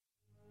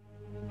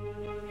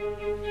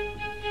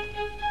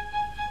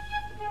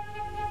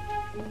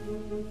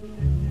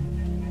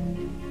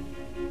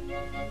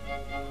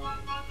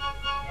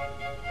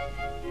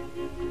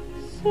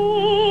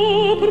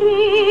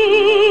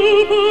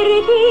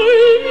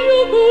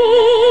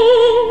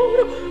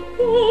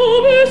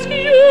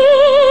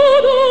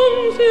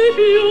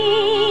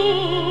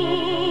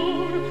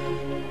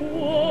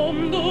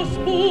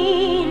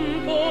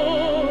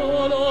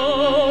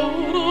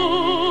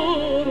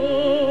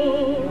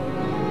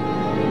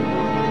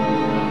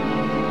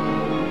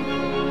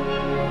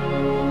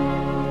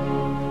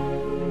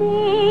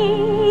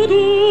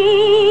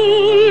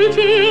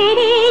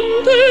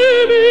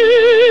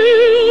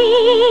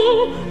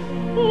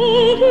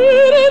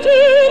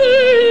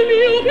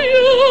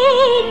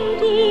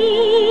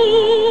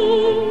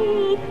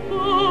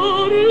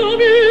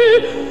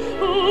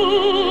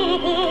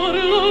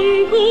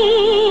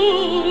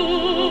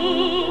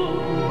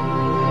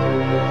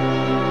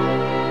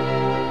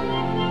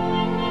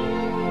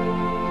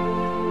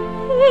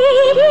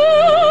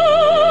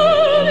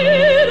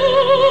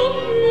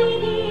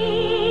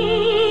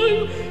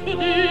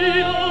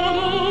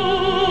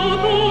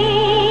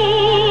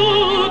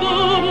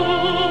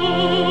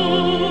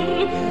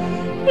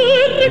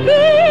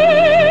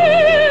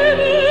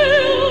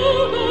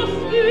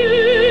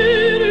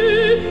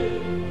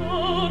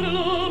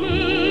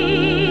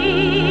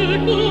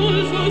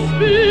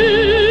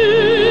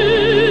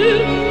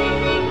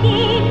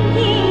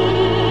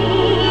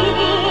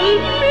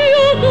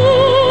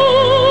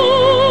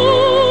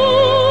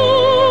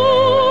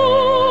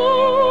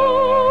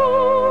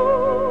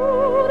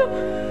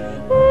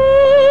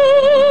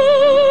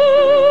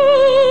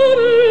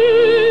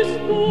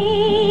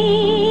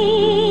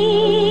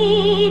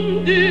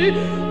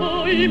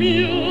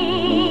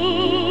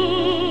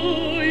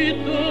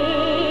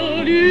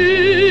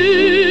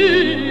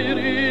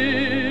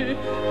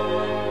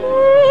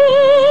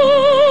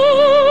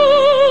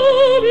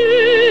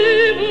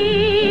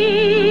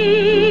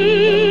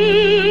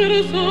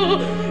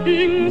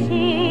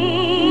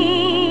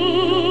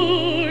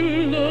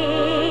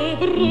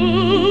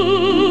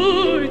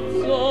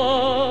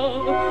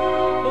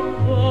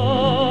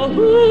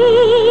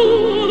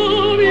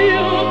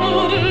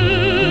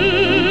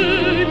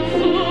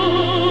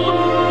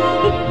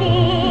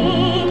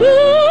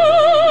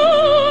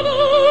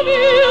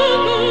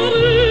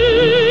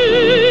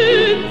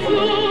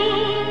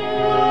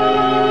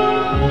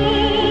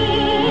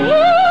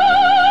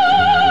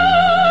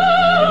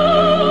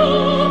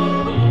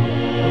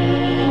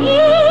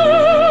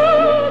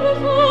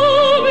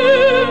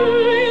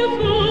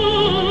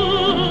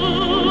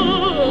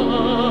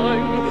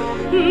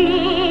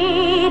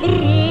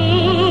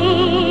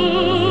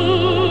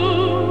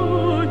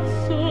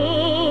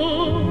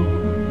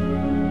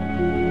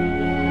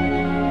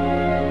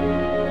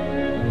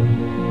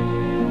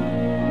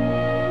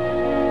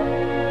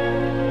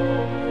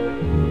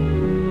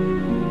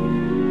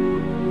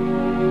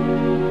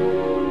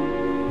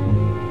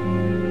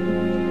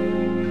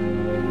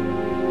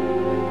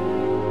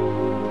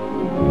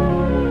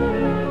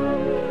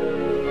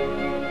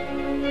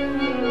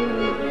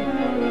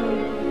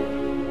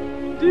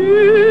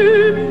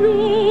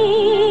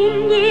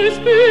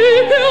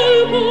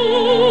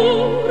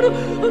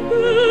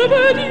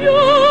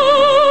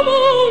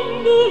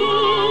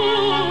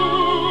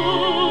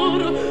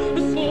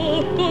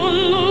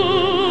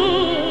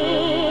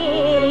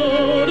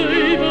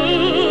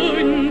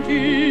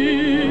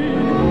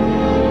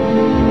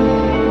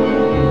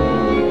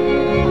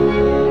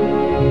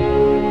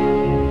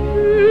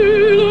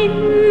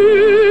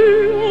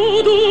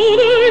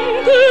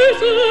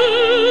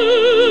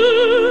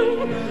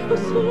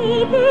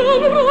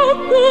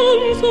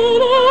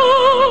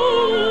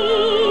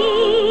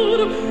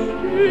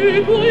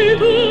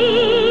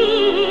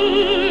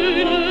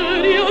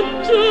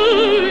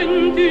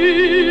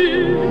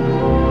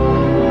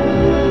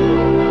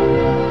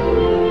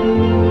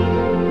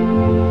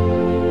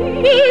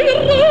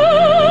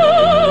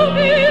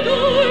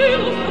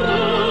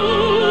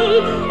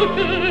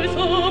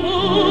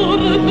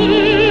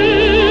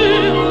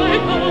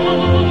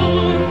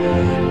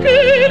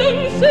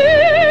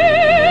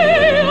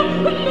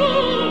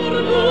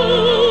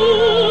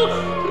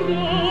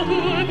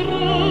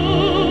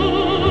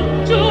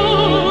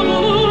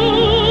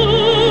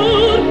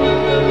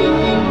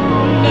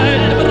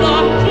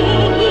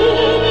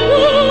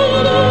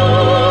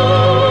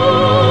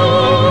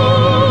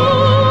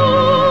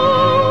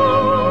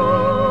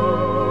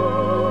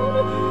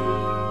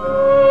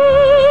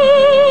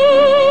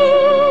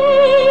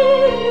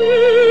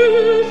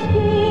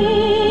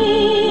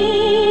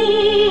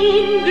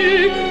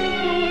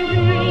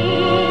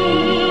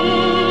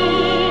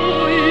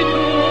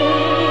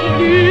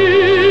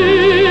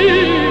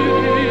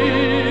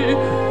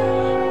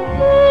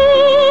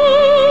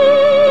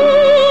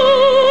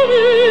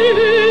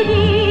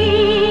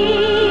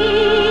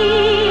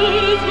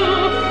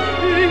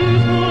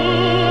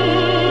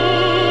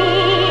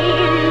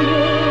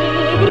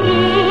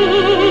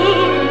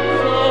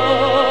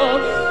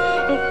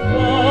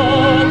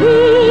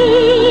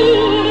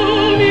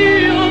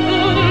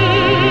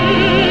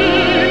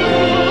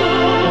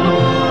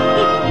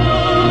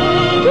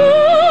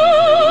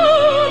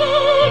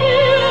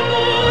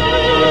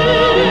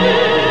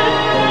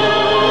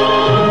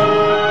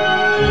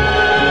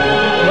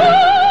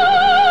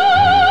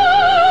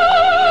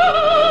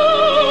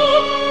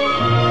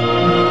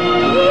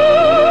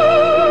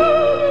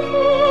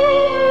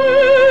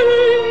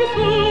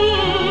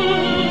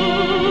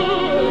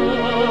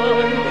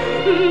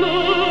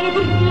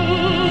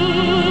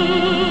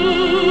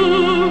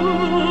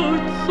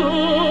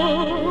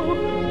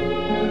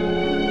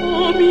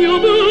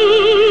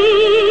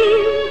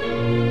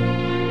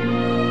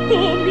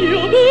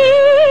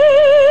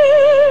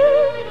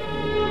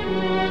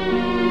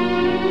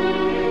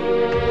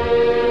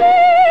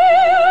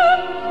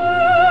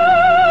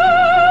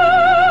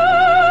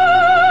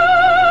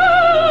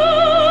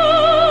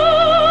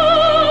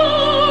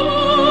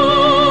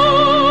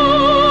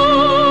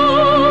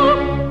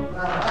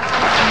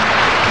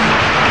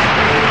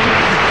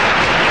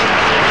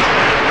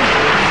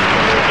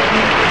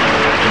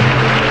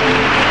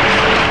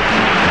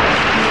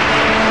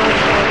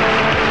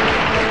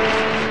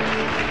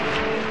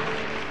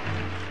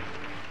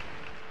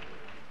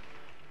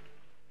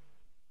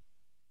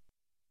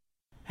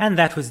And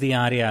that was the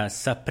aria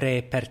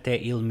Sapré per te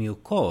il mio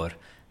cor,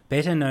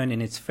 better known in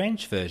its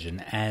French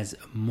version as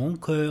Mon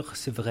cœur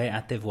s'ouvrait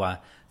à tes voix,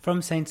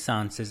 from St.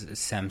 Saëns's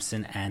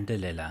Samson and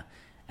Delilah,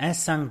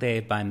 as sung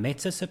there by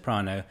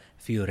mezzo-soprano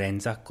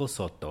Fiorenza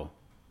Cosotto.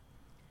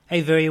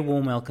 A very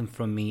warm welcome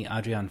from me,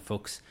 Adrian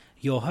Fuchs,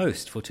 your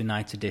host for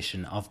tonight's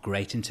edition of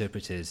Great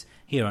Interpreters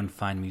here on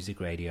Fine Music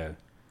Radio.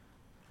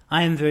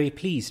 I am very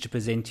pleased to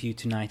present to you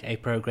tonight a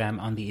program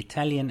on the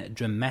Italian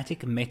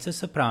dramatic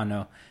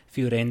mezzo-soprano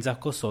Fiorenza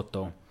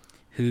Cossotto,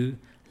 who,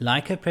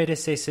 like her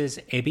predecessors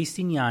Ebi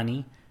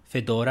Stignani,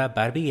 Fedora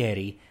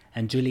Barbieri,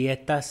 and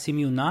Giulietta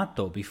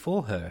Simeonato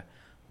before her,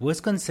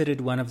 was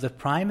considered one of the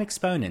prime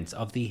exponents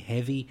of the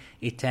heavy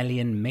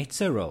Italian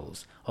mezzo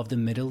roles of the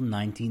middle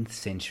 19th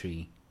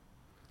century.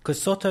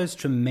 Cossotto's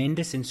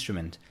tremendous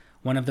instrument,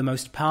 one of the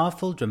most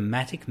powerful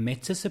dramatic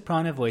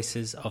mezzo-soprano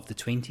voices of the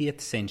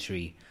 20th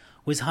century,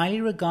 was highly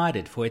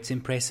regarded for its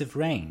impressive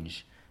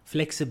range,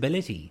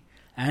 flexibility,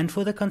 and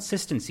for the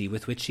consistency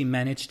with which she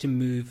managed to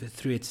move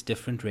through its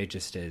different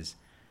registers,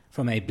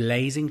 from a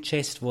blazing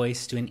chest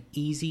voice to an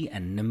easy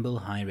and nimble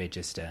high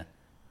register.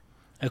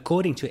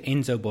 According to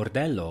Enzo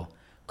Bordello,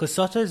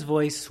 Cossotto's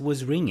voice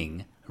was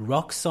ringing,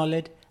 rock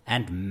solid,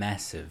 and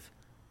massive.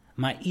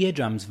 My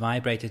eardrums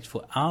vibrated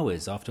for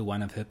hours after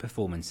one of her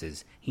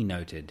performances, he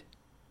noted.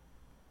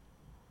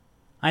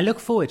 I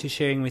look forward to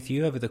sharing with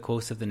you over the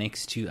course of the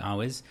next 2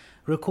 hours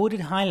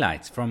recorded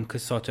highlights from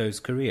Cossotto's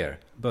career,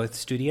 both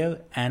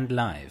studio and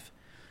live.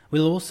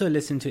 We'll also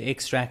listen to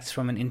extracts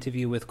from an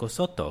interview with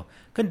Cossotto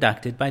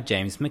conducted by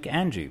James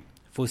McAndrew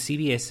for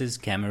CBS's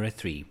Camera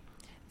 3,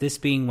 this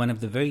being one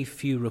of the very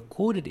few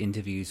recorded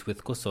interviews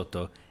with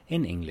Cossotto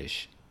in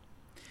English.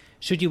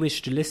 Should you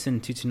wish to listen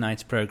to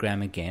tonight's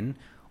program again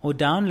or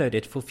download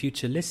it for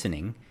future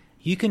listening,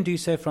 you can do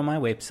so from my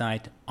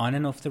website On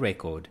and Off the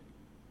Record,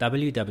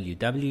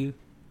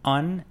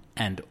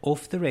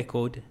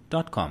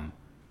 www.onandofftherecord.com.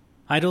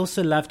 I'd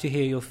also love to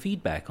hear your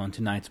feedback on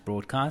tonight's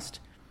broadcast.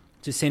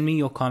 To send me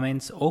your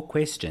comments or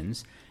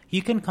questions,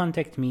 you can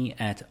contact me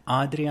at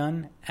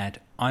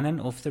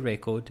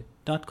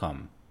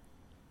adrian@onandofftherecord.com.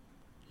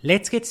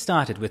 Let's get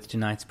started with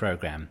tonight's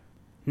program.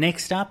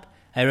 Next up,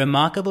 a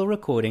remarkable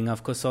recording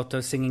of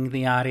Cossotto singing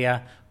the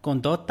aria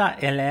Condotta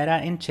Elera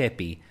in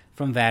Ceppi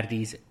from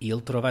Verdi's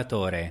Il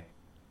Trovatore.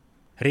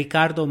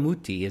 Riccardo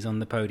Muti is on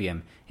the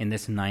podium in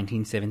this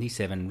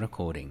 1977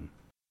 recording.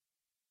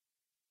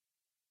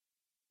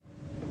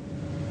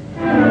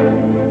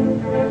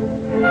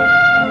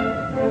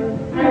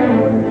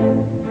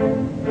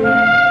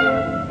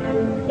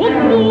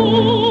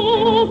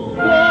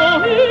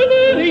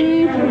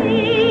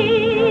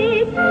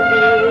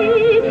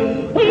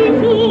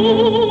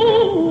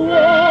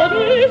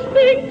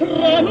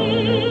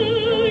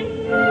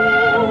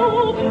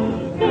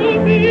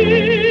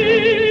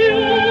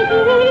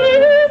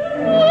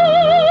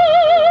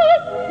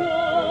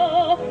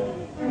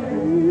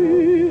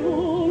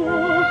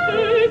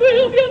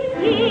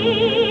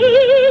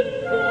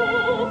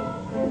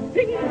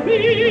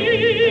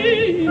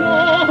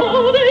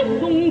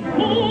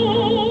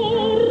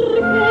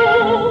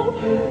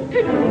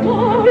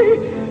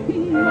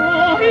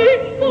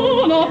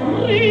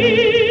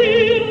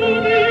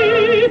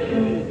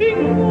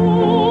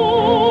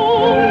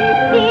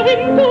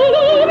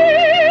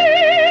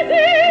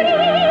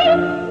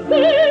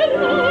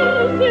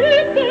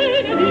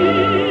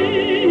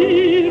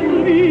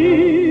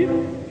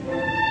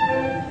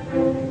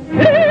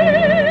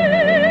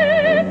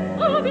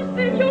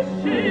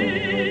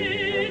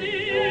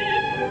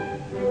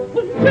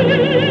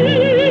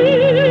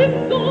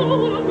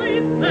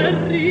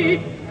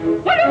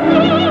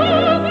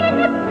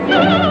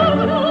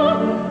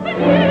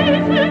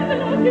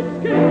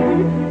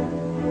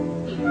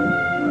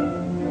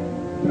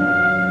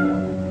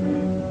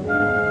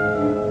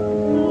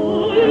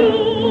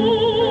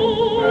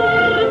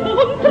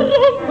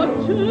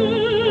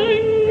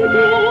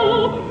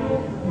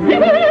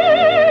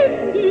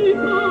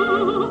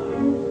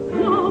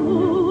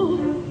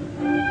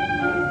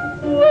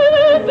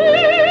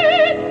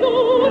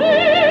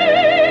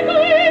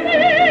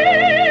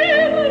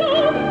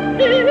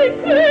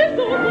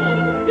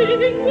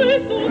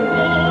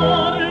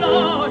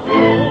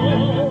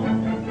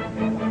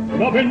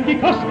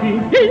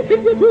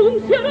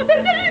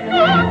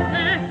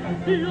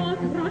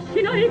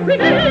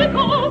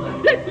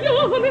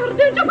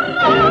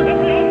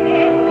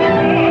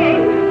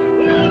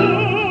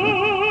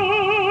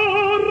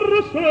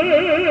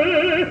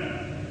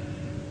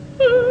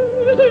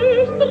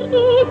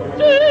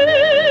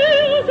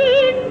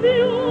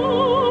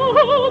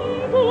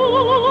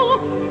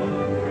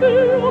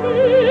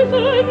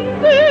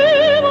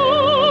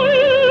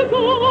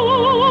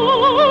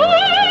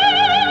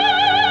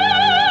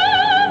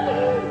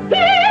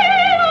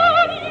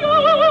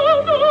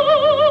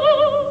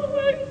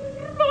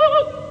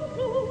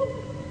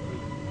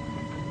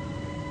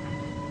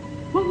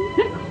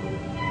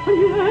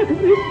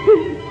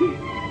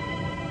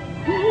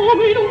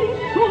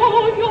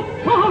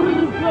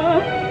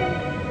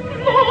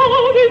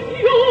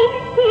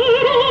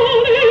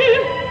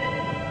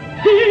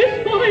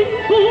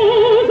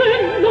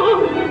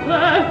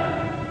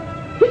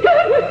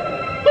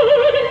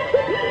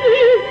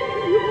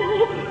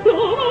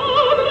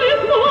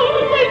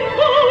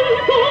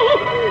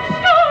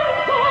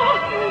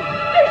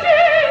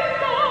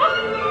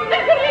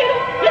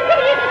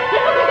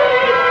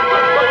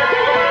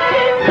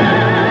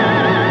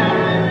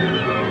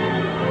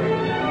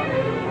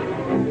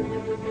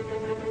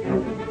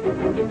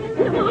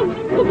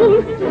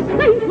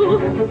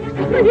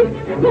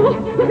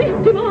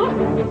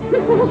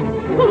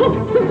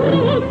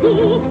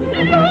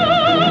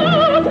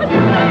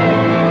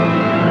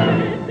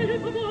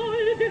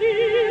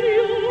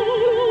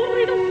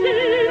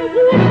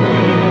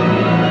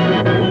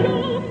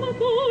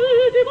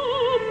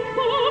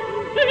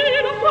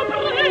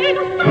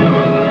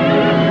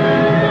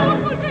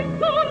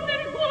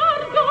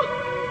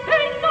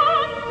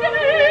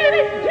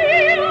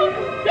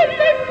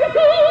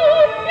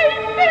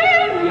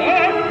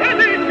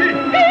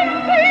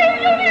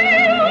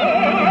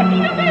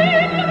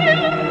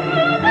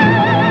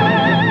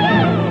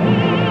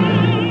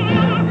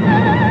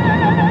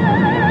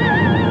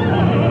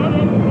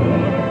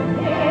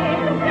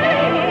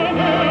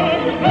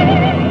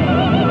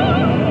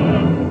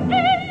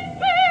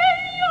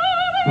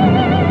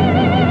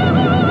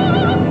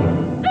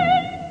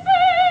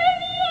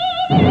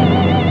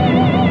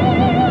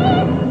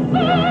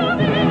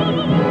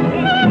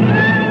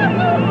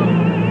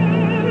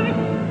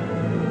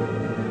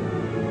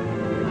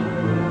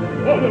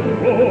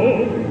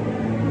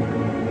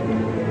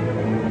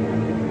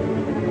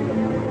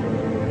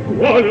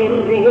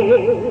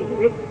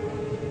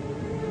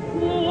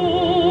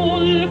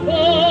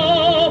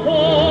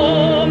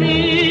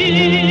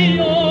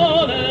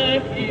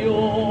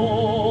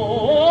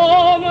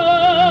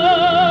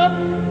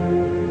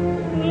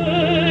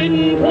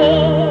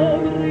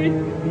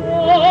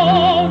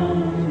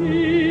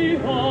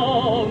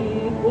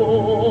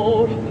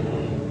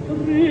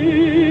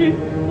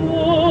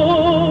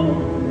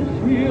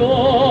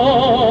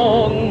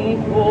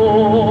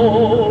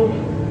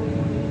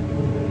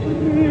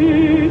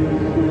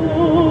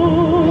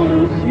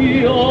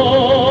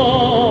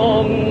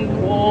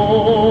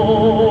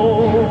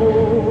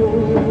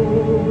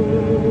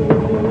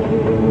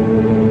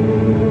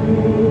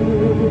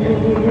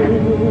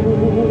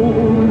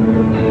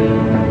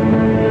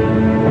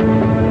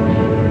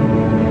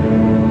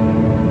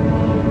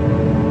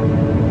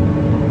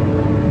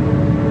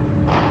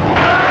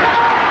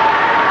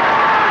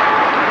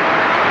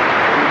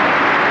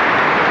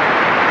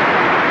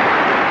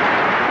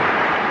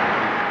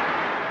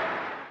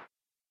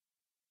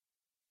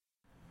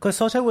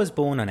 Cosotto was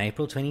born on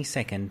April 22,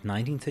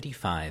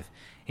 1935,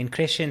 in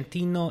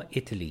Crescentino,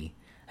 Italy,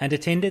 and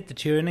attended the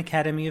Turin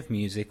Academy of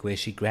Music, where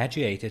she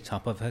graduated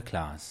top of her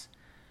class.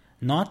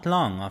 Not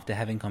long after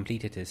having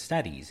completed her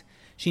studies,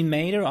 she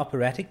made her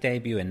operatic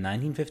debut in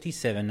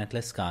 1957 at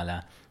La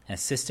Scala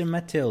as Sister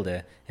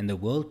Matilda in the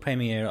world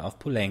premiere of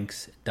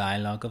Poulenc's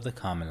Dialogue of the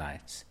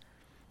Carmelites.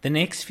 The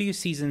next few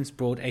seasons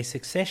brought a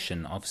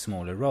succession of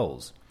smaller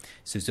roles: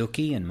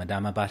 Suzuki in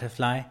Madama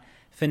Butterfly,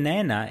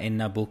 Finena in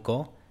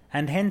Nabucco,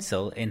 and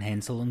Hensel in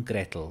Hansel and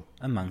Gretel,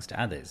 amongst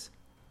others.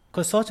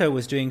 Cosotto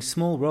was doing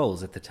small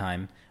roles at the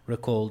time,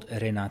 recalled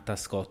Renata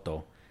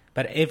Scotto,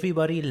 but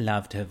everybody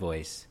loved her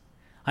voice.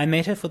 I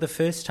met her for the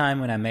first time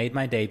when I made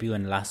my debut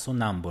in La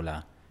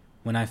Sonnambula.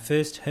 When I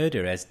first heard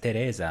her as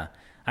Teresa,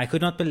 I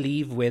could not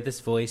believe where this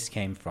voice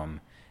came from.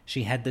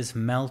 She had this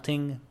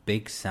melting,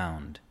 big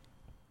sound.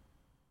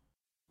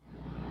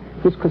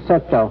 Miss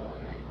Cosotto,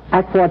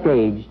 at what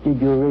age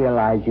did you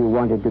realize you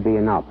wanted to be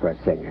an opera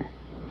singer?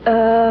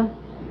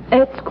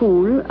 At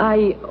school,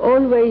 I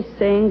always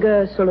sang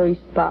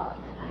soloist parts.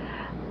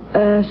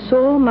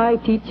 So my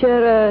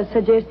teacher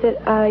suggested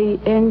I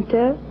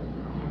enter,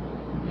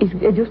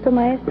 è giusto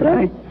maestro?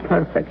 Right,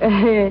 perfect.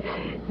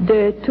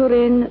 The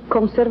Turin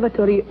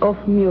Conservatory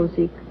of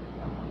Music,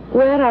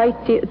 where I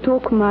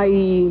took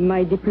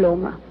my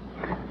diploma.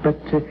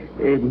 But,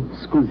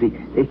 scusi,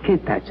 che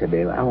età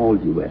c'aveva? How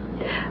old you were?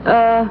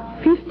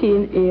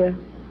 15 years.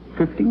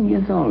 15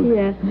 years old?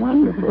 Yes.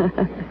 Wonderful.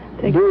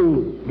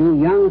 Do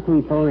young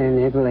people in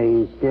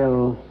Italy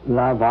still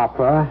love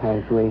opera,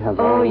 as we have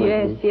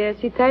always... yes.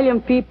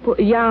 Italian people,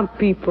 young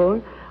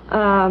people,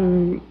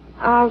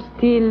 are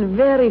still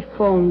very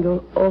fond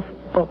of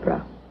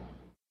opera.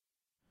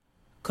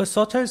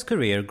 Cosotto's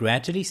career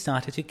gradually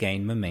started to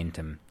gain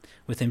momentum,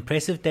 with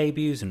impressive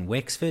debuts in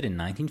Wexford in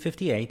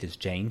 1958 as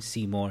Jane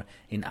Seymour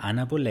in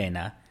Anna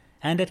Bolena,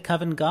 and at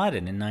Covent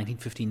Garden in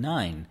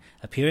 1959,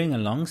 appearing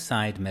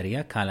alongside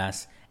Maria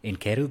Callas in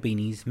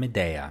Cherubini's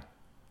Medea.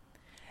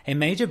 A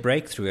major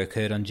breakthrough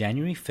occurred on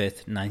January 5,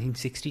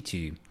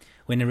 1962,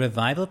 when a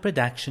revival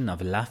production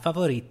of La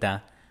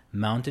Favorita,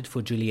 mounted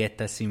for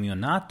Giulietta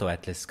Simeonato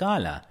at La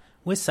Scala,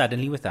 was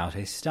suddenly without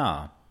a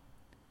star.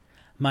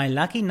 My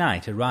lucky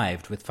night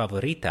arrived with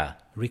Favorita,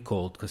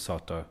 recalled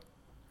Cosotto.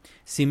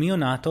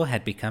 Simeonato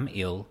had become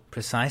ill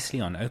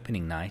precisely on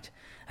opening night,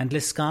 and La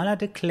Scala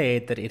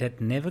declared that it had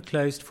never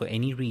closed for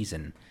any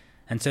reason,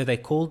 and so they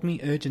called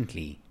me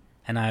urgently,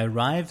 and I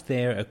arrived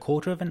there a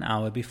quarter of an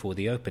hour before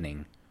the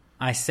opening.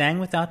 I sang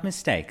without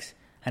mistakes,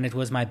 and it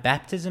was my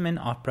baptism in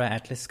opera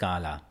at La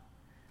Scala.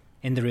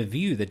 In the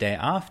review the day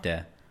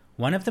after,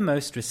 one of the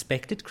most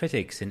respected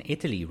critics in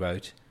Italy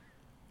wrote,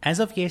 "As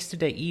of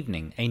yesterday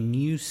evening, a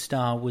new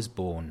star was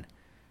born."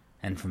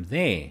 And from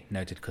there,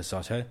 noted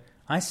Cosotto,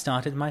 I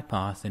started my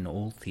path in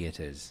all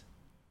theatres.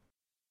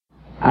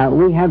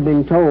 We have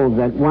been told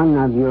that one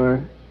of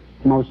your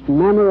most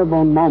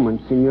memorable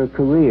moments in your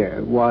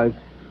career was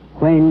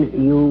when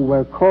you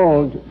were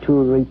called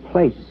to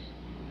replace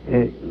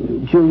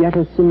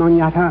Giulietta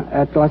Simognata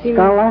at La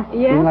Scala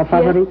in La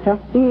Favorita?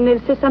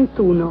 Nel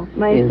 61,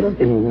 maestro.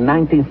 In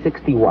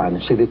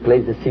 1961, she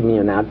replaced the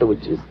Simeonata,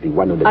 which is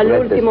one of the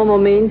All'ultimo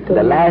momento.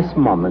 The last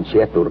moment she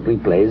had to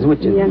replace, which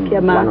is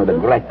one of the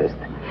greatest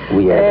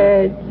we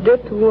had.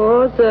 That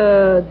was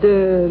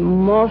the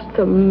most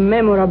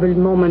memorable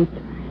moment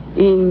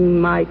in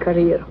my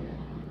career.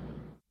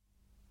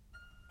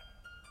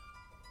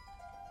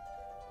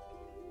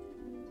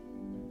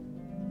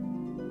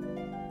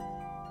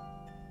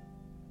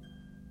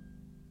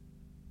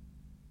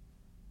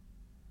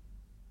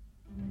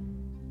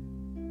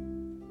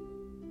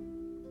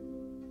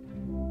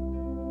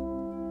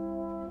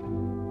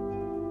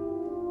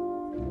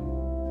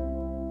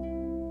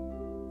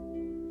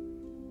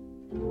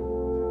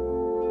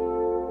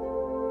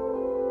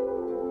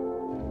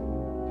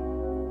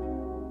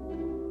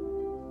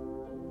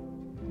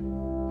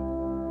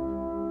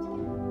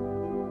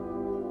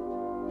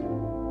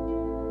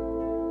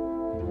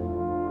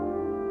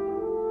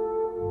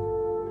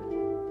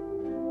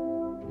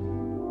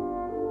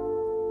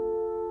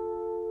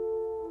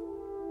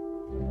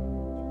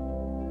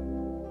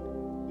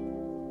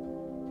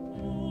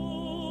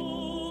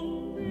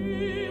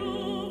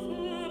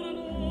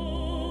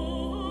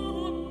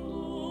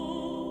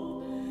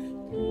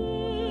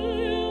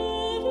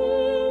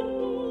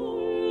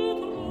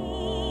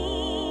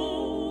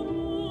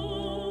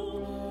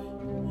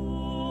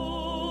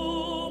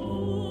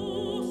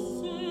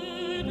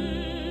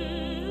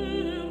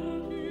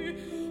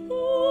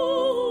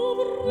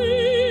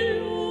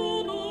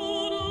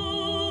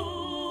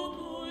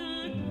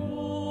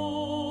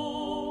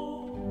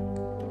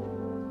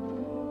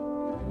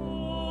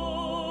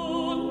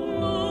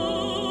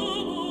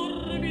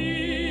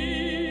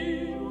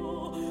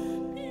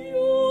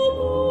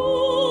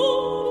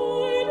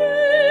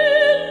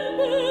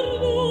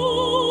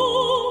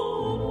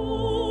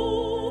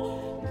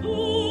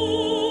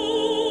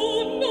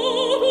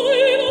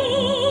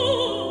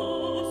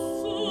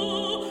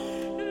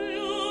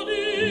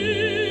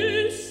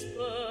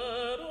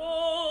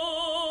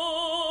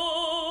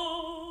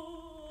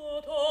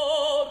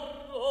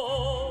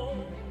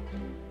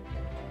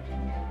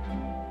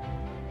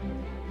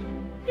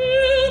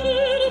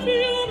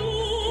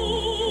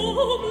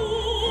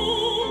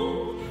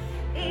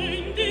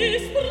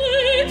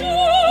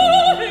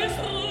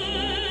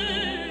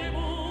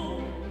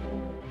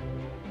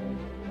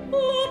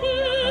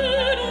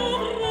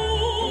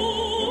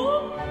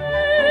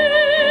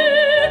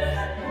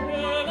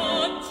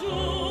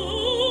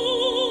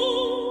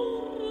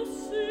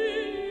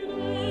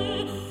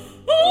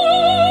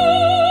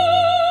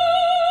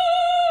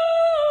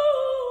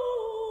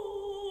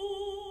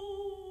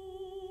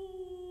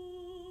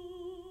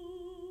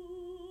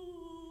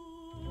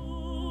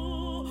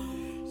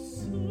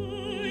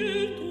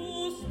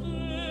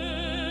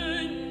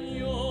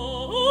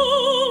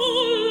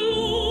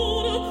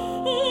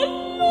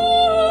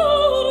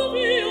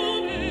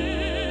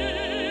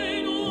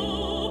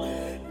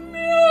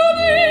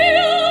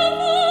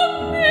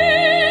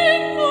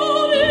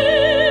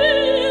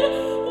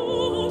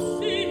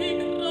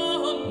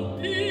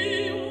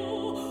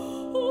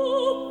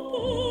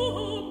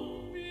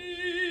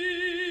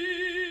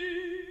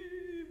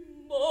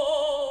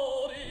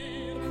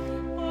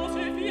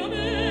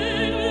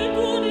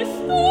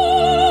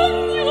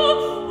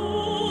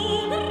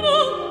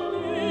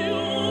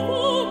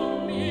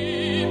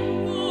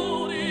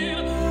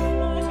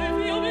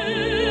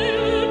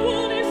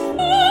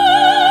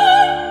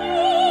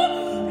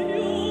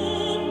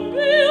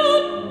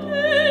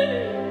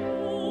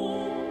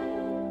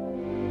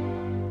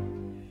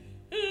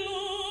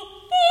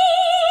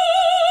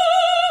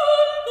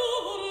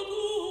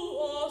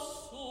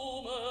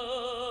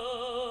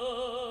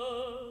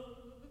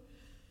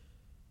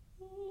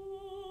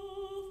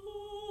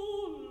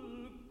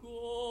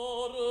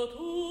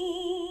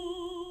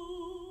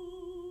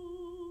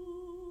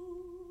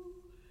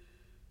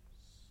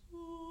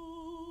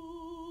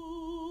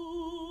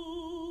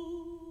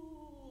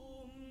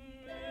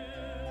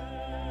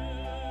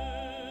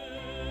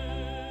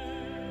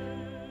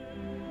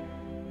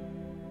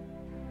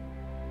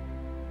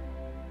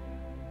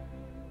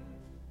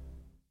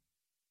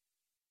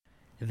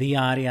 The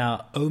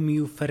aria O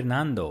mio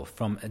Fernando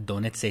from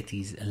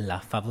Donizetti's La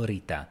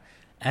Favorita,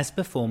 as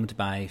performed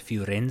by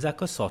Fiorenza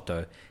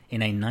Cosotto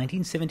in a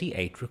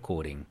 1978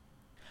 recording.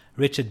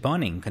 Richard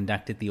Bonning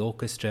conducted the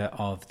orchestra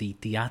of the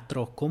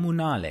Teatro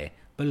Comunale,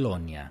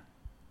 Bologna.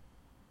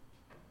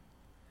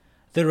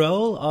 The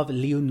role of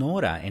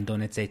Leonora in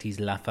Donizetti's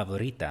La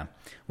Favorita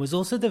was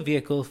also the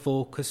vehicle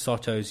for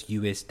Cosotto's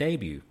US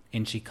debut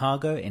in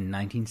Chicago in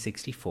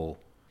 1964.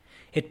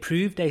 It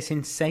proved a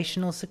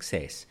sensational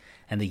success,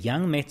 and the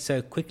young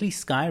mezzo quickly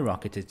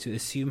skyrocketed to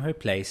assume her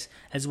place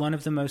as one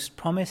of the most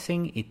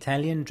promising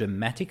Italian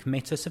dramatic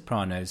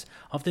mezzo-sopranos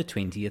of the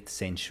 20th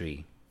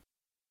century.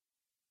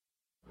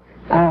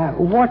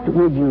 What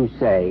would you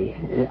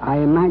say, I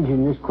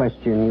imagine this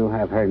question you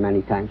have heard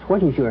many times,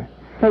 what is your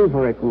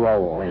favorite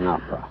role in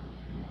opera?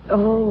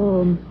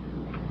 Oh,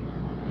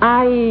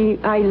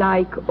 I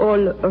like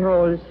all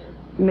roles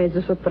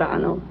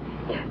mezzo-soprano,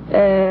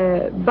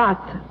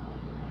 but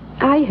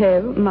I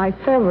have my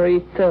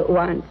favorite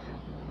ones.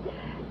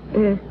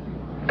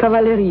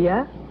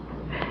 Cavalleria,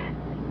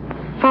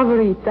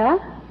 Favorita,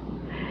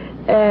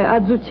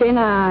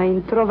 Azucena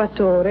in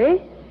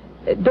Trovatore,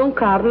 Don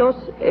Carlos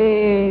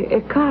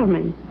e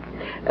Carmen.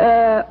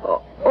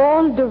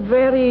 All the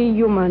very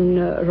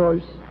human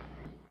roles.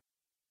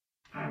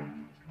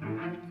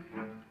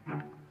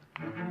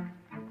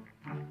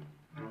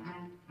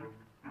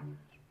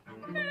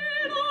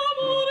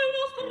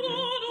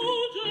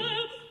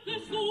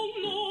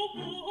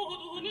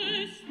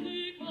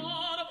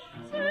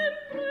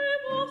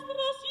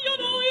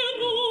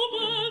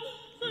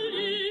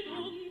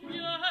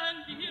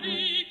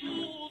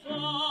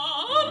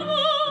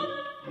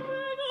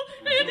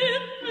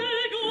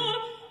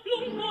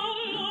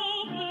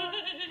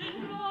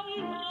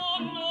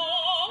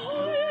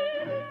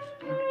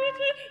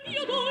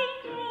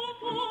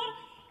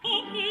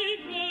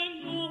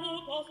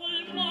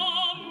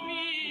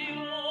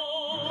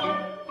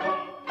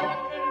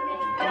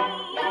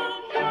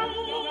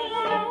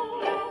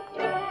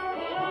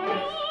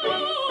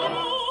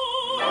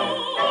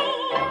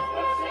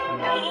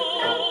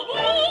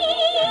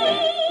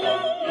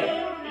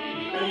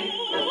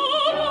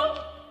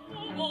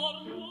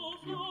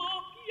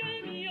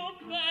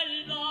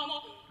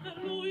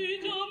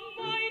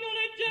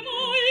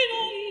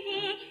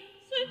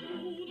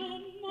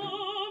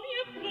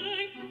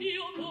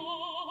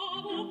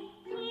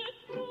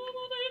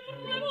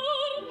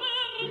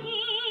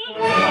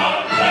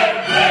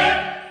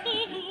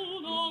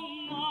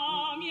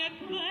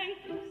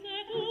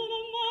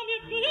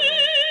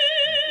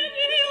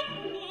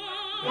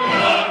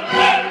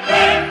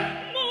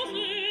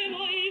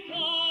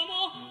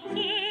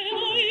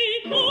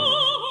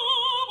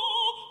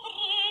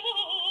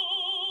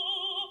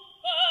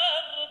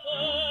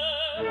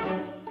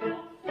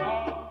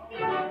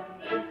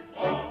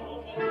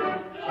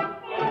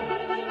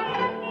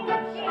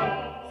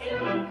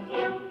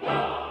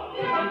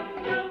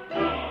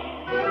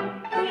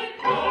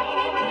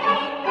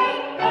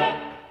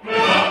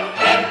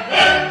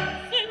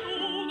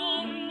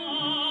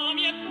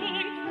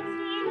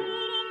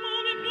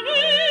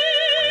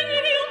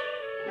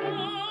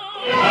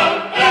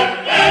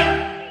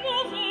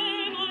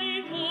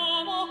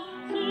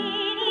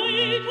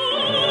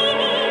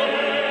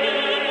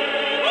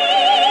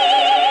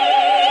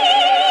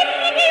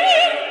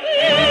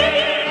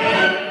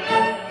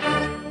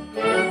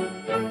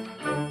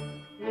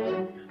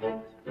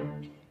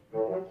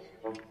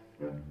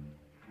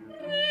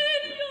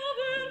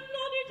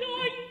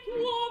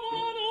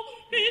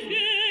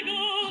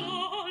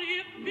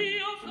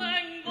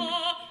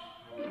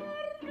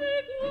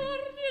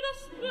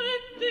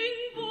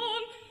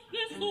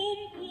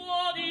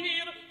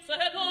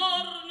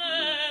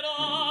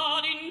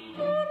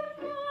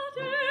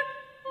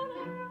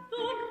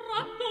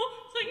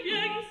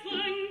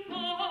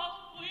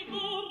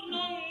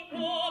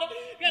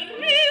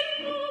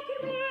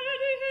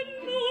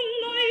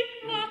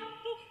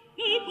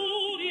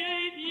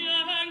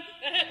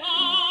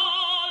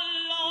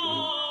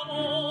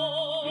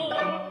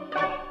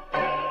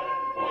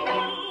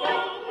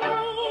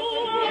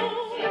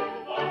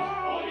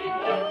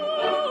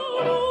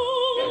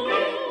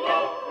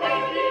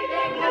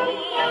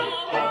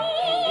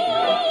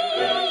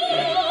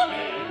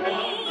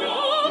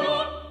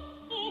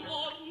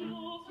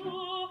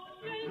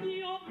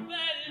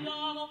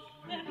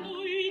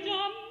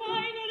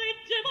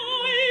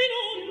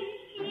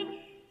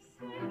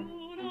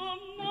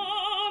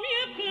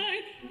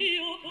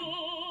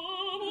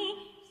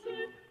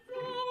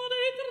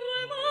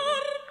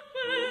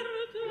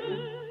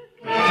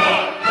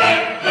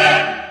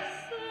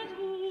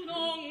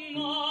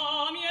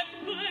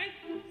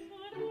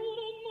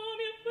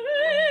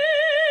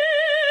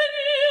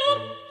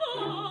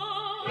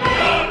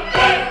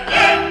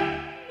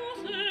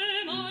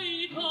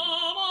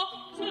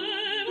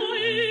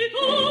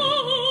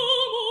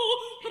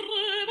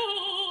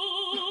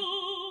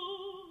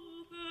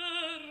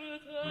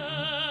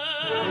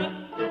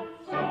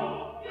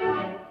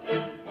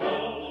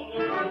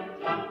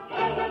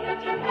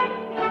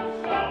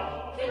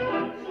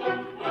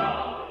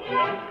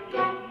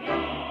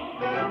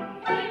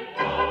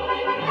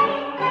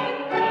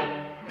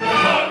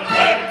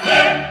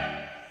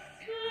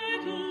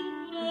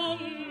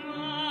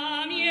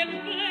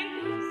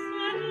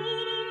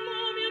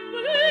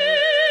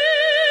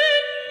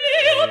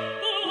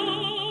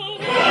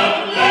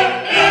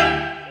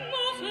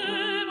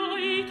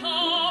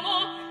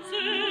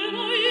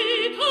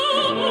 Oh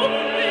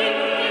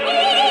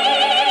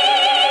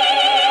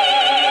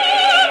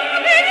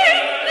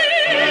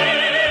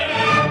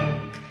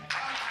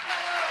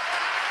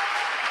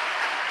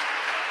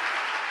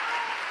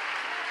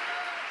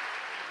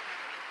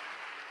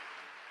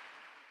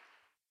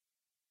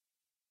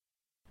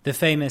The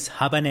famous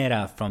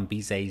Habanera from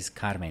Bizet's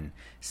Carmen,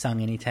 sung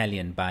in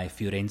Italian by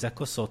Fiorenza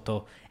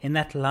Cossotto in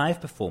that live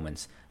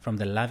performance from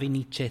the La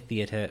Fenice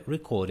Theatre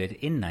recorded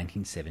in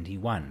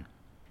 1971.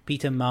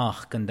 Peter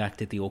Mach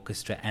conducted the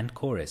orchestra and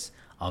chorus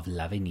of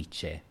La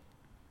Fenice.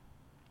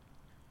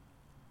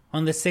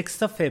 On the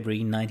 6th of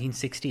February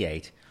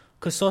 1968,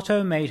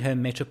 Cossotto made her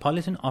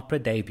Metropolitan Opera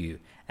debut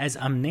as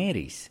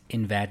Amneris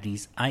in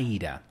Verdi's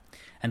Aida,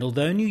 and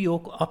although New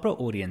York opera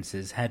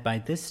audiences had by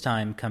this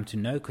time come to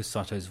know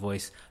Cossotto's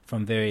voice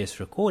from various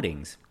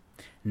recordings,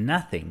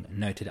 nothing,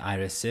 noted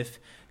Ira Sif,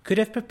 could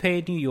have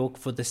prepared New York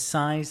for the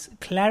size,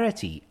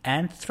 clarity,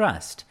 and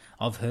thrust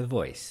of her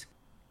voice.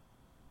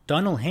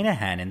 Donald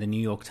Henahan in the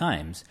New York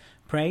Times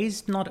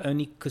praised not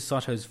only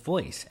Cossotto's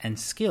voice and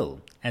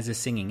skill as a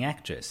singing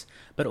actress,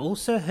 but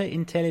also her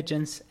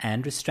intelligence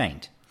and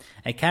restraint,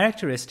 a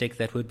characteristic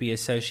that would be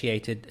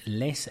associated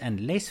less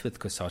and less with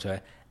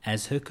Cossotto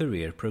as her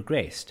career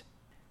progressed.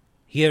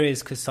 Here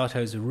is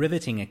Cossotto's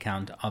riveting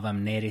account of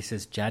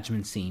Amneris'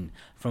 judgment scene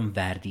from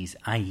Verdi's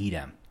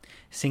Aida.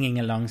 Singing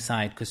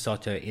alongside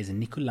Cossotto is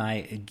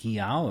Nikolai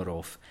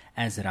Giaurov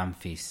as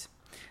Ramfis.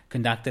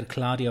 Conductor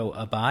Claudio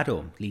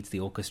Abbado leads the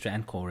orchestra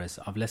and chorus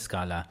of La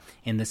Scala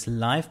in this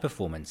live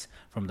performance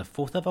from the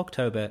 4th of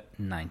October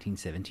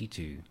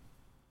 1972.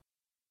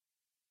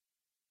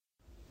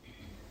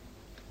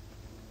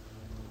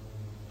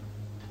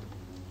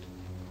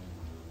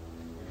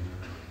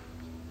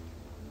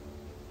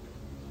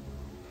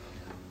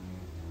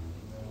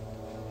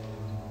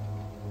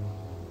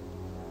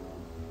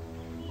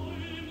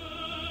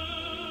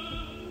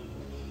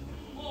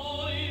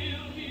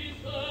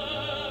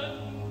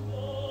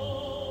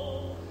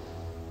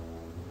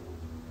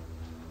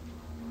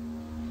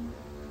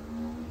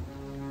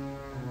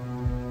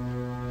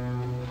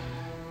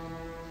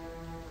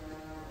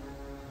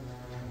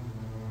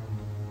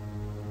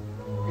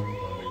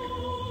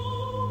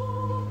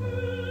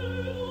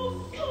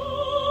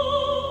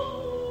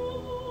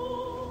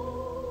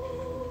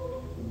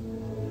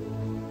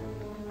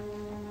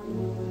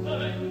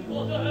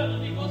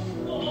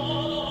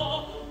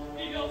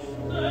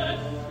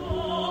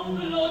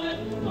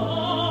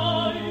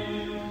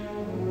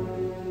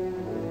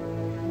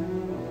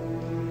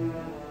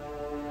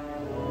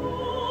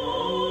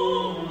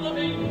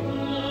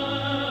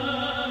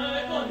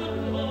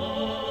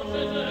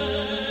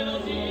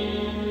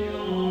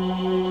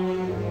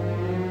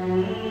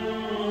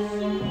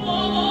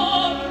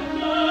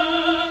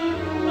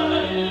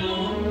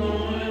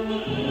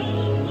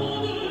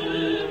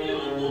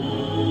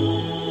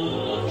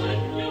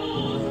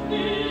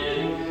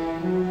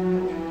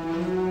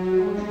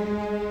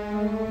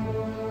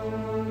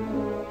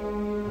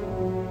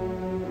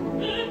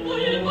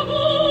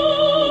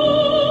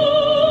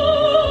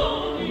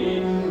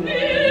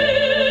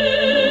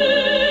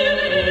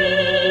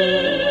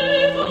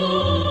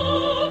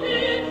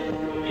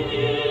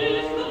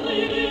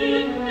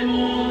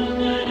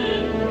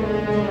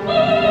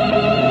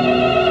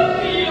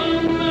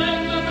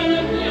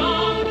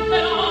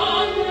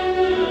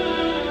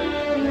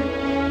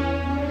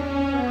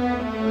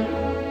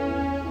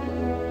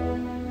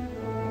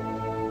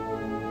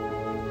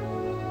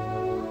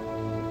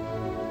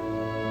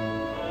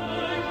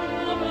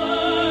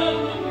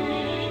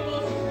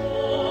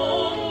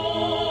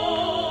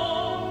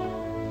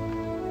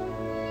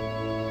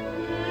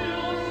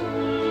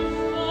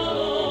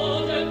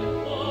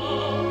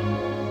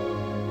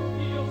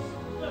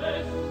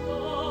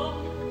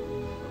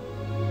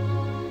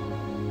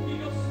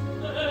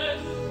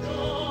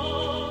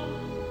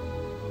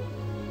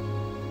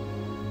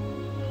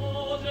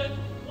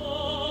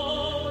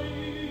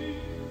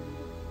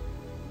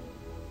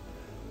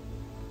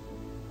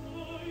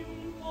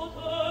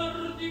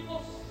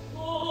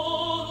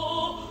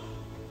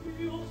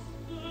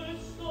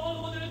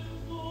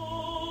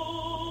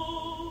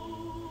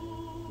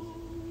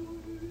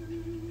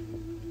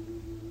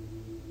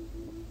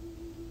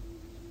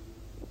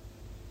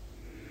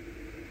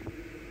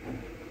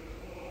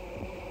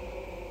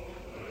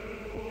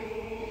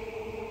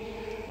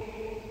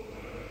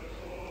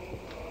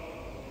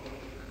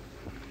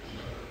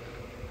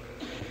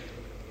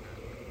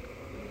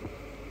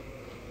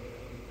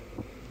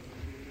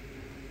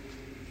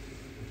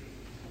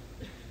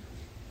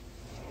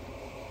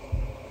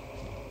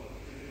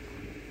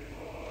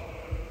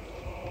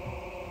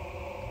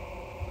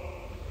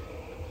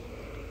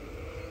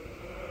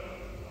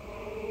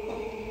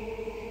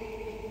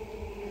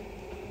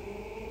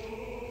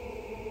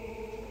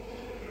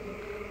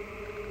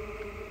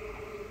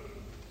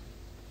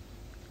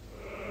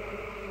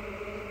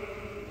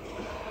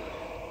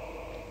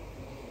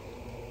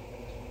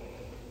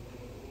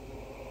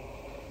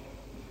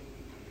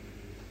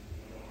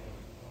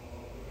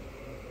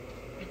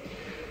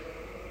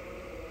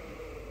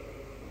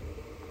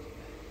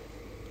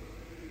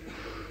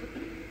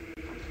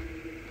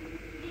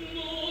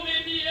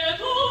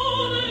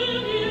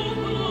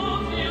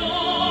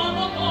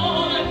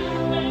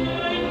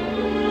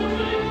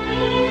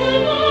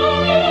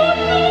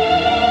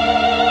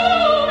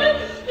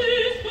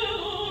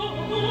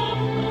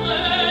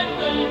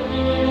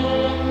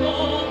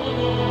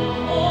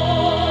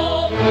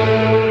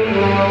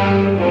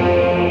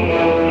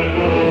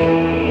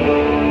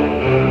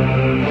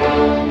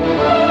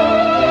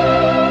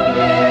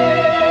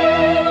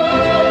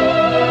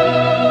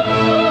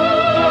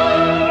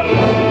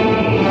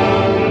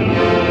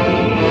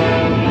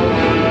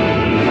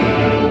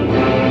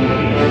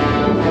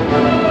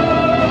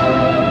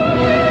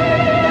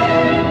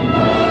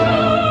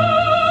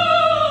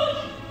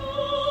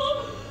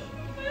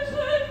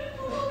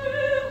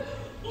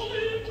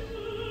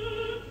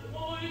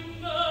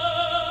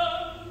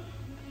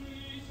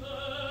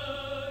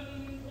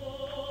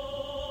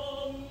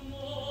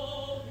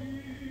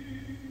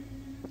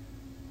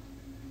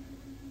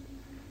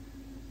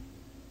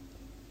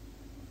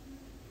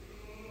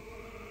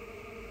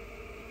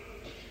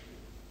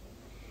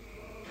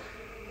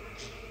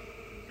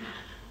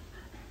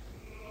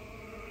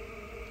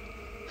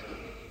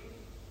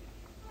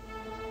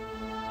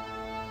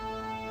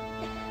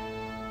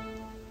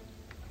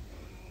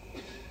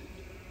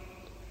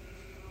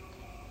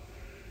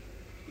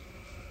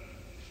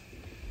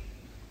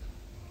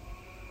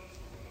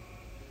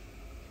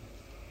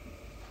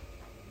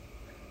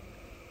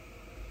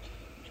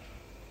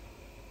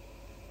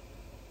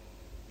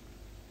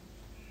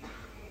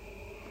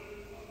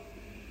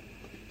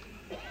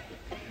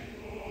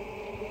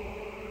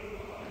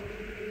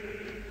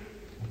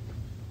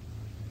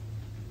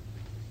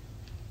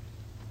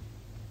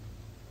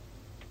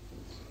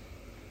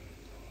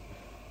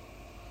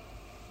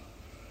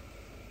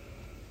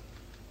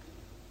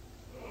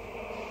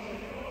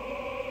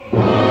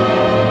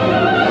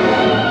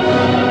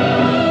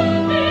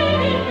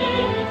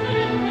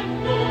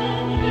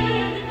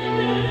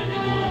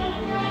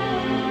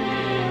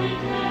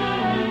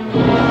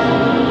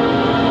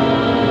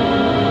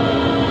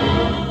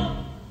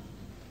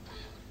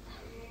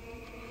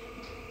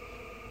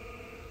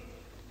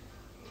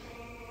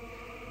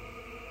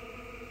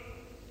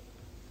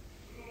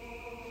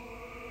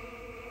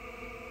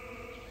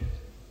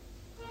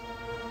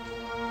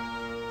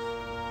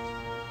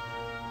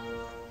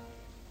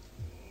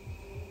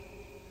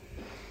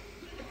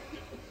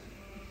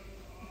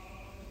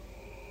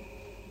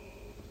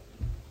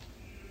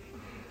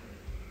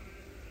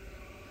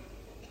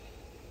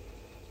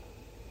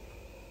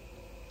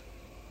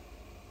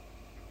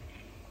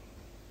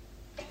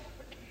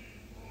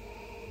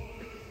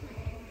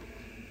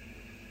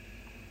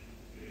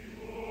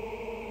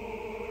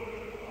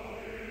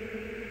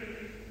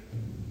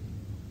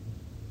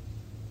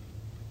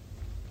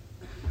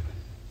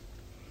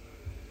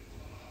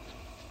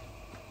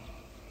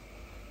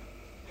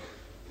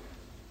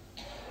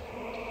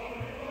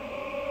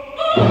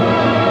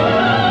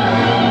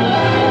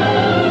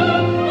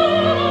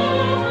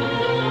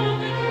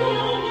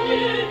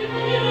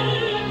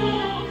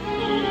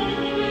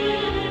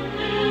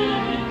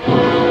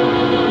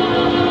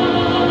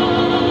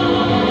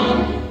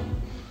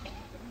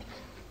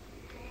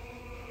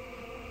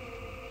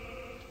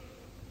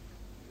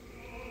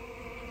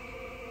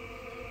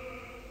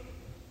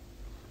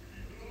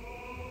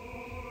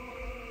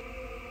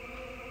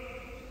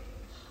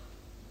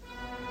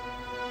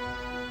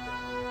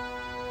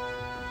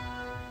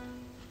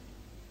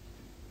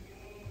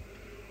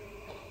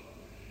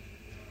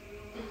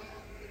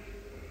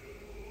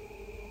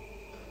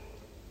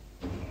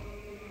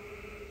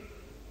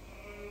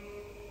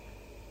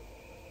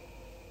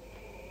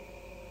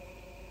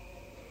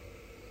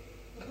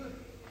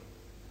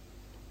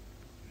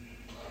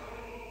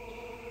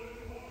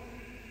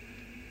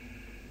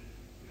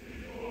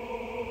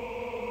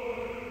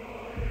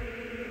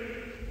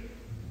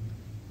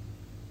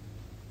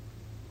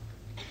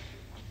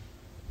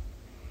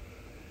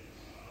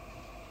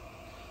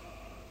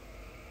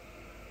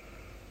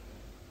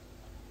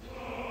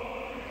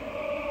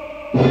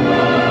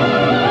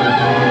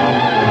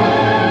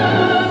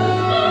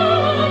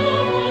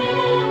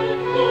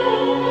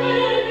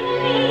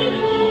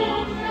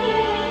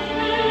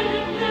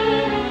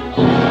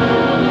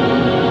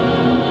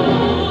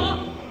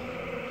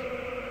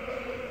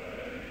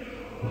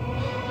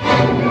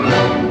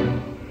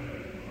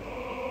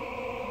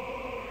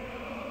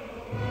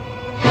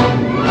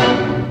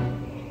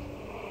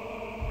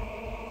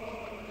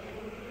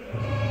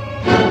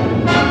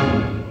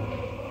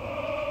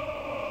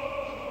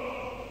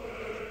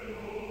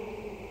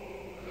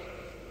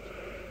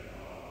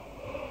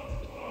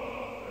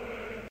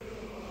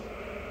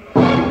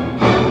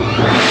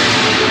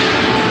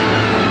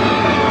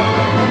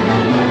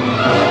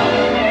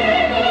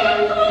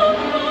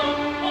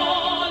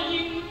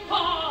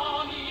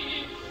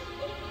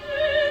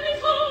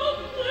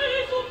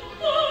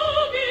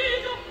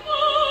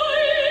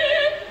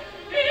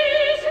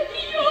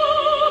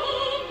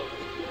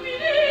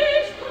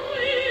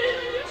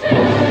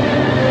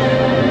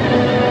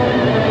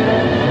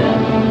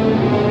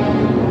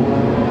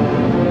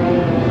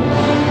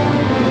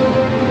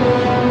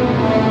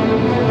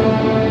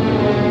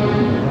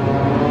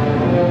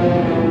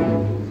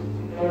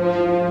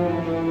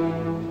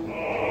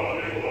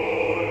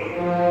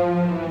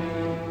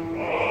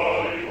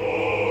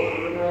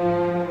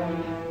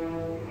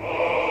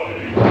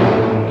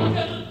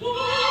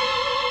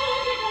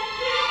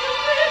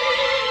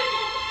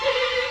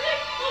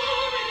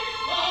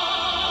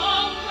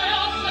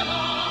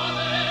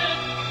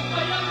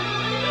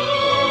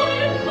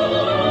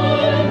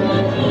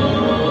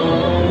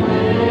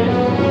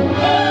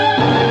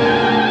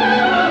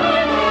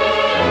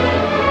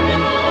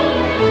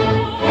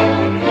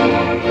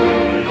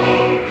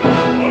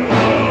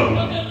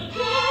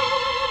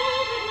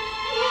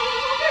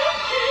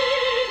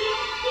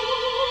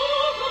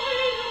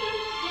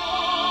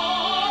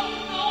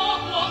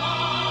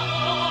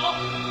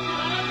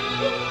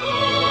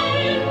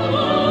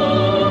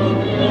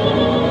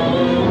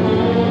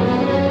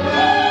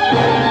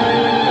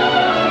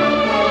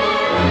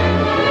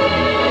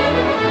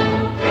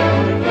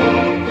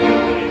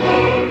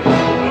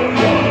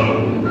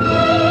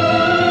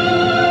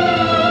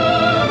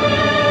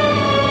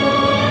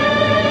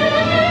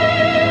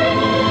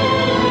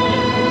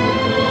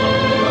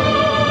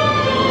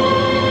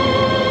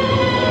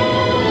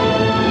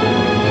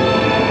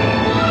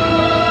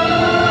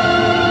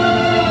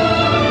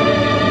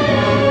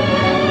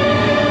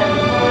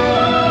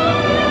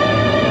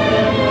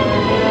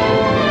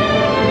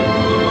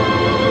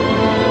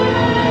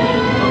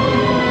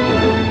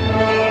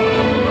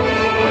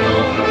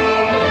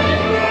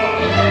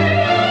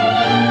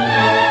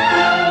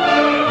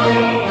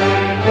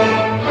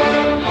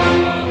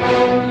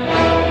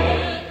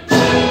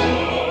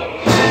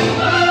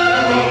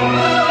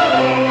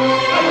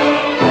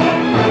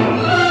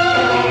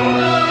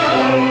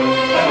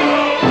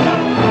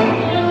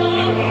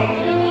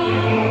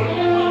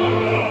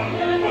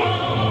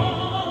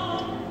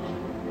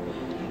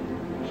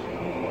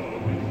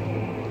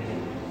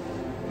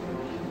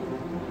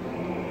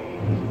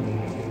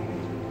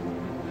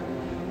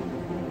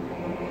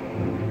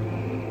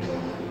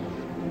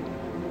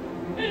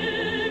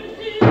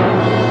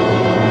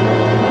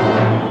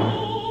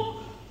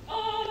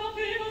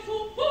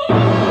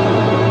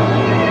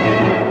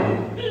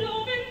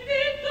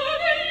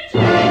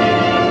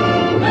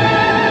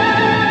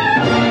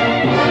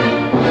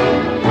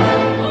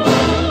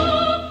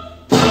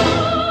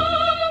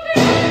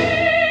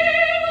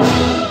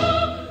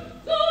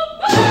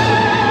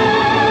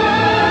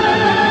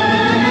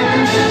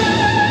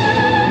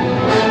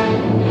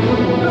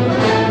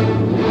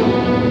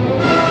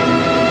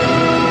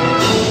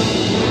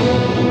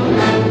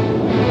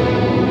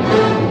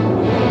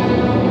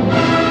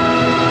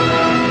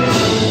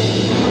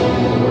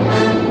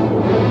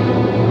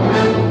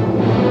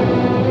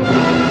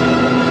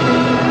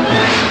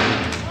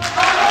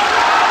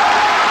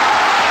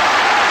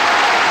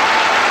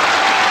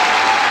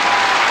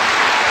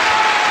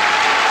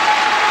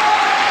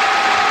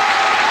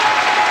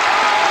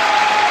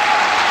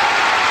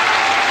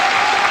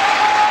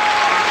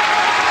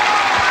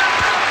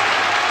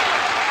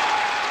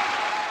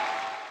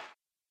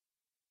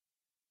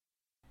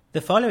 The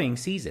following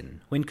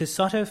season, when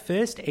Cosotto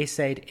first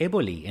essayed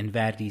Eboli in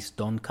Verdi's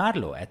Don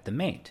Carlo at the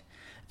Met,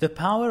 the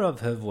power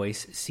of her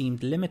voice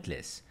seemed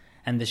limitless,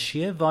 and the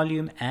sheer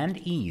volume and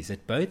ease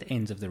at both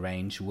ends of the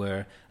range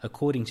were,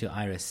 according to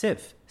Ira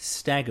Sif,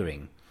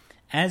 staggering,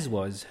 as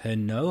was her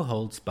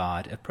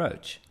no-holds-barred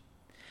approach.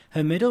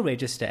 Her middle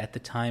register at the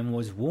time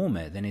was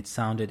warmer than it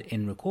sounded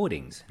in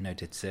recordings,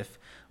 noted Sif,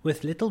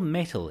 with little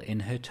metal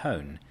in her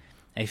tone,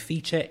 a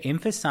feature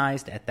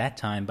emphasized at that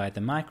time by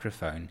the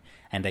microphone,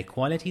 and a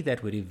quality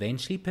that would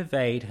eventually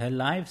pervade her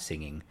live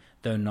singing,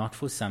 though not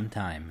for some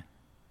time.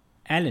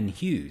 Alan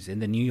Hughes, in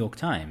the New York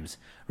Times,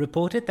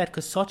 reported that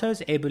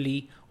Cosotto's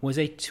Eboli was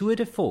a tour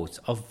de force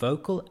of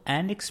vocal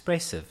and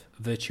expressive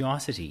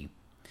virtuosity.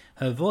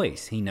 Her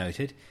voice, he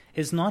noted,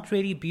 is not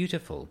really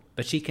beautiful,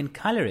 but she can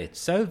color it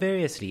so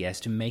variously as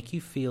to make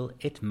you feel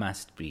it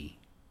must be.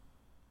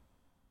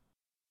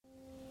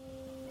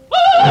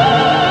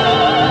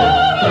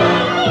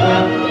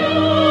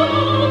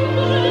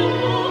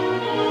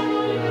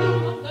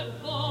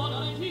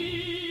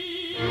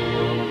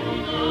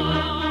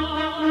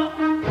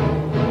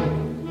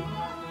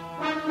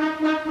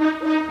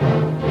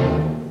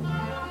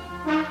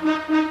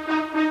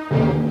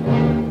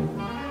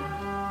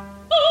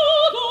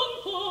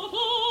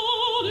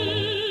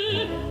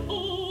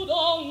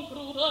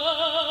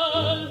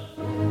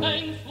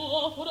 En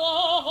suo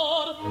fronte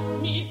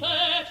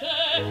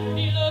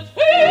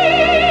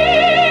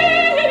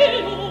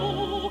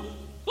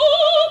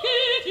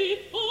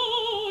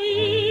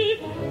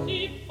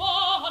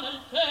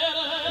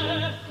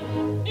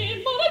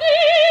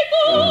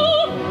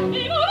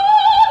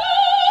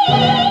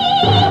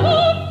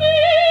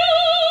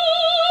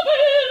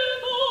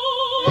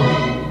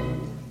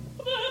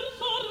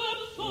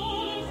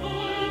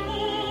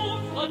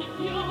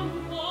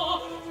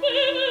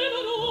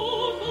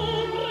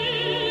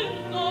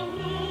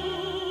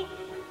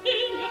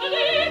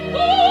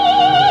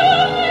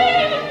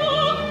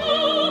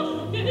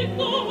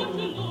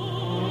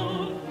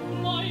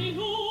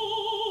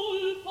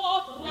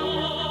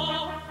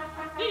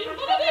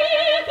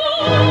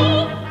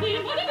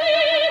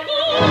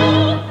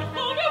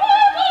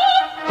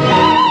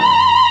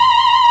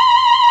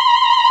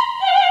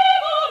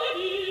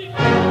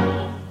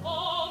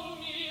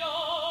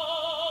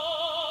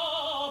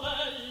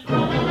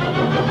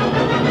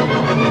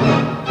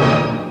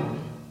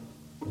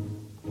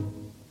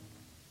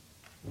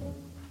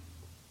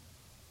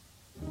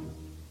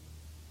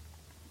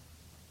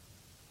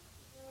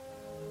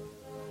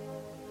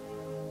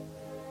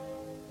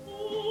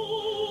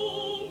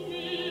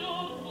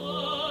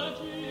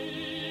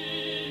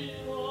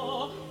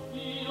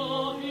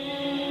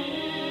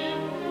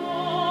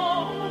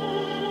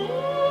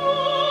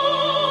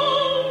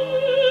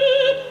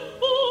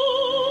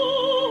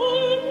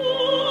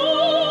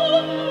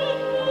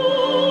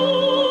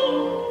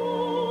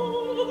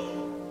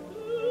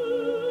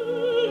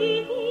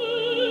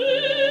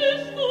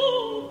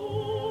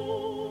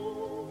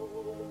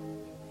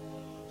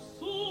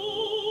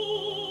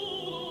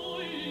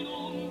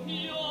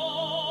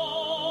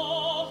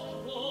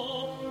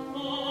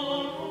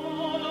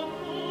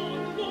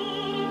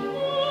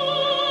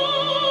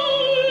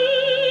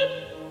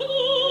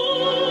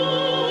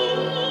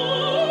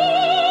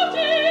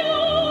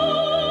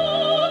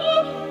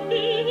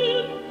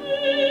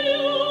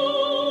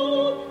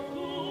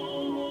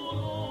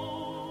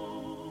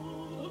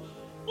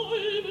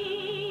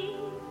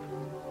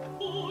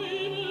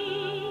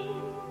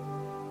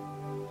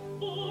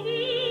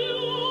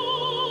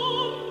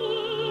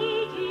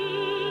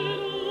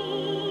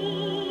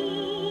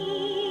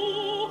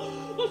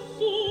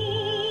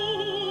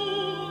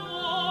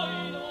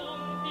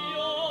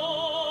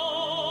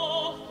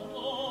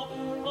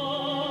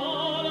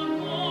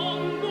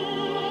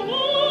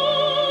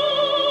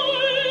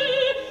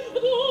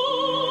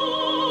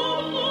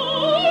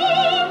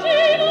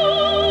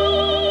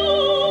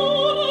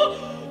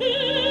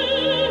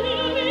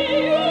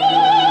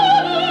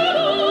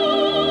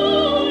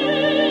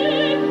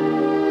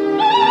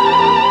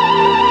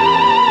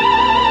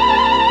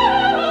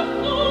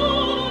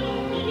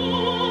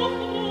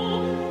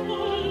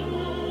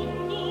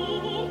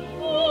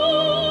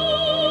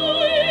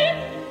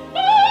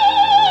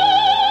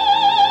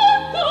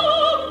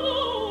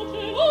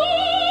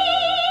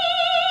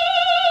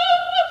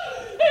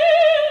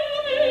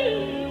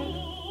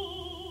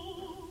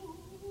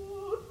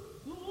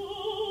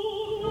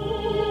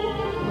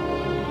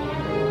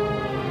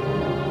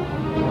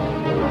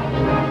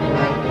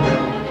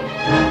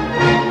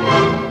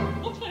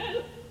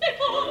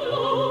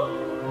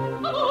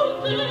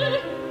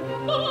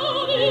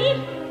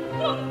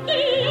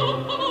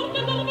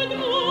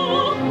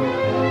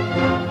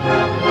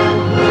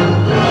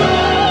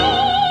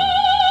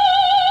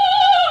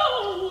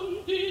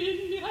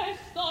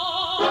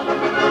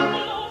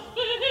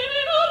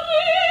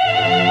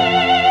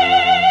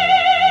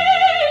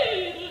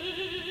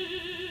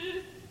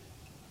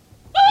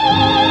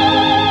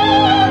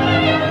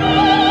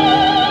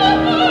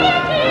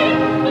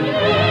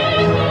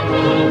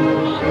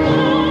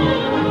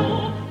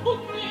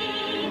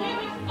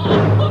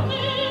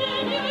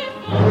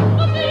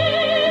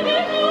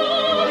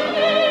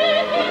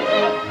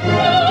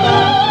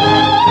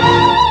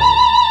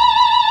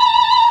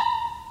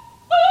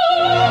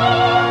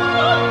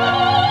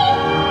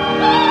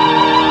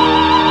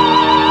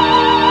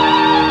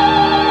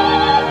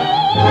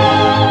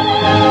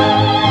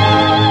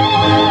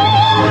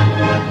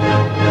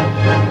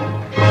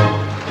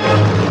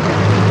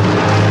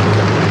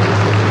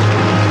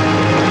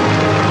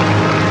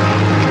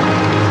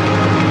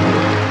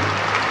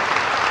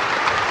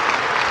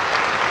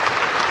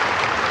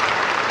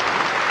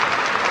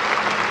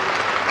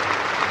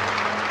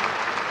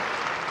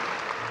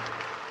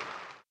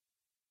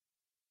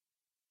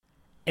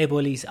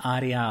Eboli's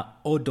aria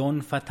O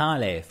Don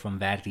Fatale from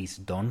Verdi's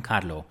Don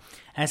Carlo,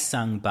 as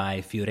sung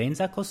by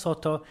Fiorenza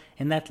Cossotto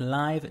in that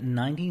live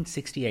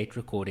 1968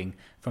 recording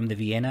from the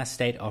Vienna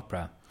State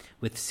Opera,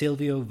 with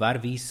Silvio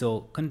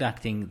Varviso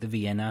conducting the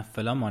Vienna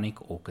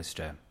Philharmonic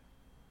Orchestra.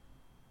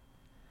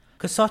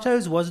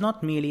 Cossotto's was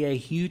not merely a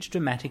huge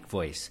dramatic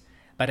voice,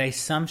 but a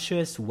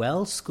sumptuous,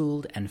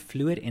 well-schooled and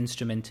fluid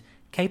instrument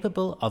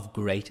capable of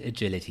great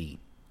agility.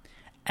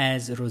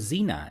 As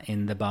Rosina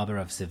in The Barber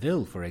of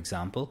Seville, for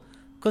example,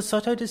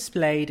 Cossotto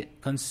displayed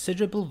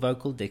considerable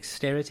vocal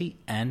dexterity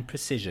and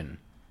precision.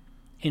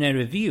 In a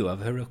review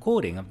of her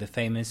recording of the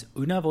famous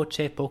Una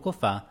voce poco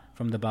fa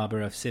from The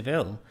Barber of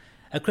Seville,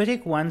 a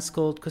critic once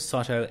called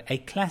Cossotto a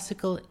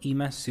classical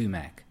Ima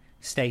Sumac,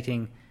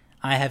 stating,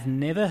 "I have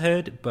never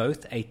heard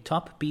both a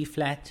top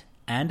B-flat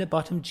and a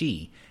bottom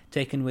G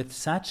taken with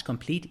such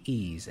complete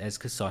ease as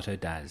Cossotto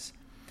does.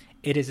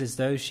 It is as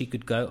though she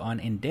could go on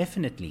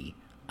indefinitely,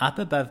 up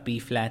above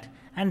B-flat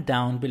and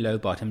down below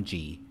bottom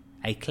G,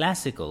 a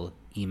classical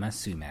Ima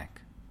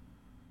Sumac."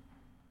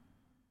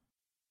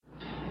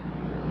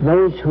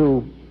 Those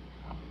who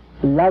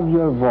love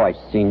your voice,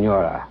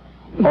 Signora,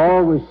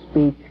 always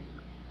speak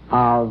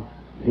of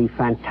the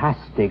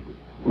fantastic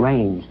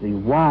range, the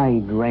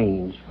wide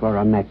range for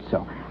a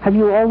mezzo. Have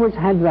you always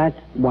had that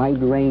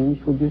wide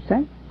range, would you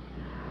say?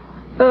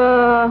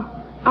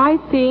 I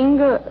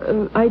think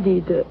I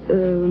did,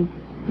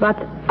 but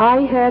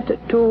I had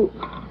to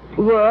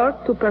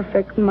work to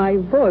perfect my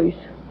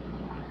voice.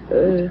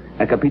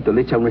 Ha capito?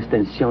 Lei c'ha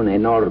un'estensione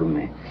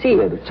enorme. Sì.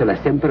 Ce l'ha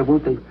sempre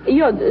avuta?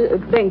 Io,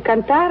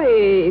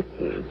 cantare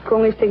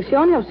con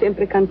estensione ho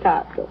sempre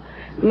cantato,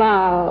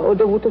 ma ho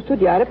dovuto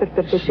studiare per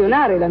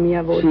perfezionare la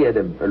mia voce. She had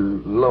a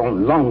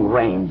long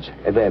range,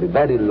 a very,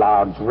 very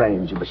large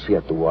range, but she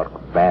had to work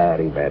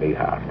very, very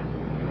hard.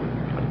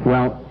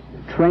 Well,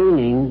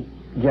 training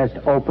just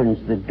opens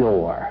the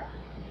door.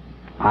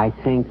 I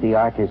think the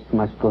artist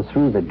must go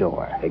through the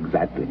door.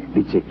 Exactly.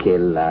 Dice che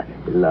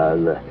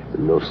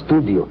lo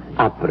studio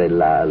apre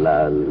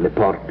le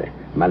porte,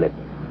 ma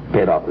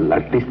però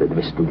l'artista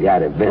deve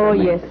studiare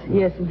veramente. Oh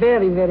yes,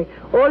 very, very.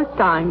 All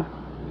time.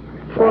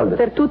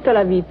 Per tutta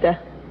la vita.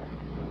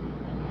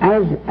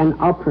 As an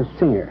opera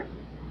singer,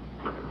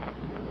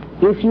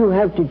 if you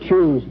have to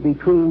choose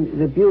between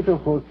the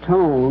beautiful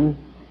tone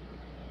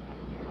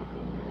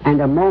and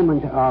a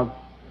moment of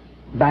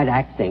bad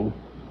acting,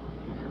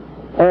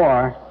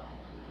 or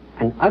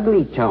an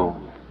ugly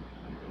tone,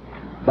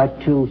 but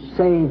to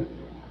save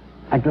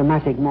a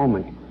dramatic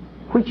moment,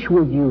 which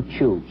would you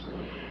choose?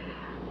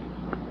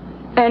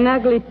 An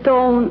ugly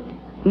tone,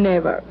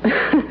 never.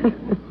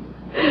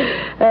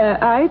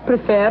 I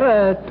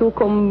prefer to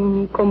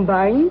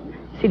combine,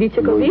 si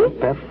dice così?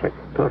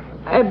 Perfect.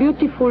 A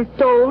beautiful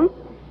tone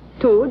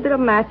to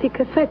dramatic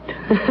effect.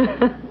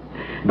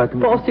 But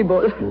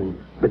possible.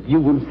 But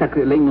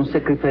lei non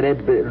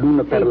sacrificherebbe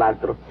l'uno per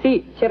l'altro?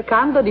 Sì,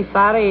 cercando di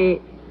fare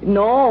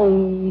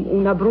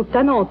una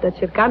brutta nota,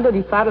 cercando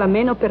di farla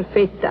meno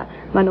perfetta,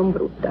 ma non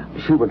brutta.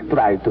 She would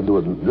try to do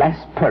it less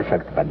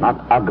perfect, but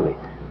not ugly.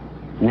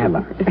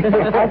 Never.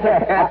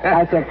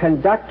 As a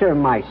conductor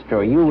maestro,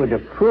 you would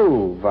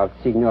approve of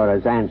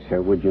Signora's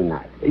answer, would you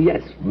not?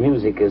 Yes,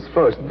 music is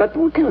first, but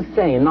we can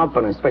say in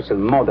opera, especially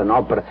modern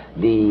opera,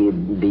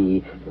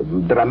 the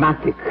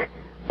dramatic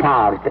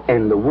part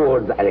and the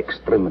words are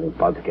extremely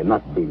important,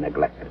 cannot be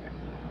neglected.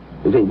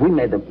 We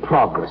made a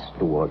progress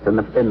towards, in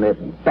the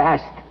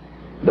past,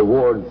 the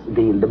words,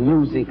 the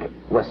music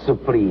was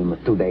supreme.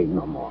 Today,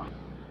 no more.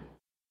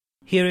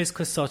 Here is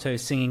Cossotto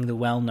singing the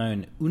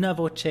well-known Una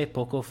voce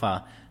poco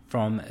fa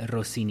from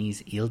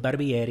Rossini's Il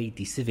Barbiere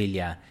di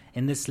Sevilla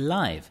in this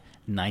live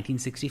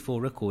 1964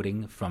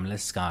 recording from La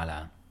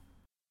Scala.